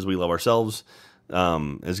as much as we love ourselves,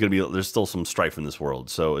 there's still some strife in this world.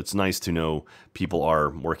 So it's nice to know people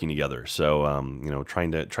are working together. So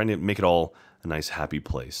trying to make it all a nice, happy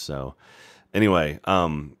place. So. Anyway,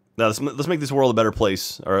 let's make this world a better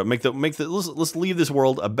place, or let's leave this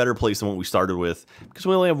world a better place than what we started with, because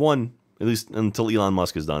we only have one, at least until Elon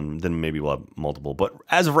Musk is done. Then maybe we'll have multiple. But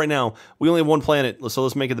as of right now, we only have one planet, so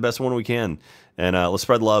let's make it the best one we can, and let's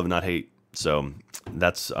spread love, not hate. So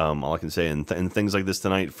that's all I can say. And things like this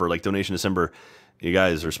tonight for like Donation December, you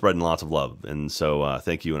guys are spreading lots of love, and so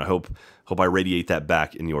thank you, and I hope I radiate that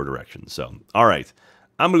back in your direction. So all right.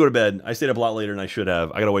 I'm going to go to bed. I stayed up a lot later than I should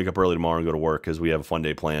have. I got to wake up early tomorrow and go to work because we have a fun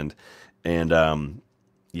day planned. And,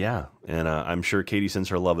 yeah. And I'm sure Katie sends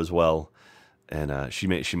her love as well. And she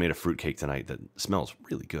made a fruit cake tonight that smells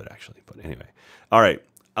really good, actually. But anyway. All right.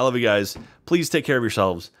 I love you guys. Please take care of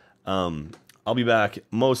yourselves. I'll be back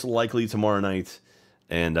most likely tomorrow night.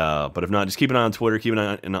 And but if not, just keep an eye on Twitter, keep an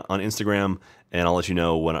eye on Instagram, and I'll let you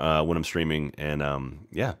know when I'm streaming. And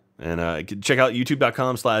yeah, and check out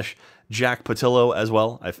youtube.com/Jack Pattillo as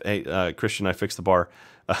well. Hey, Christian, I fixed the bar.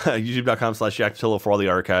 youtube.com/Jack Pattillo for all the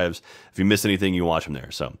archives. If you miss anything, you can watch them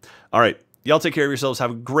there. So, all right, y'all take care of yourselves.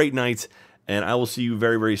 Have a great night, and I will see you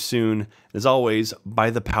very, very soon. As always, by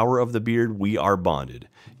the power of the beard, we are bonded.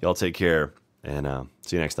 Y'all take care, and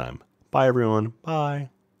see you next time. Bye, everyone. Bye.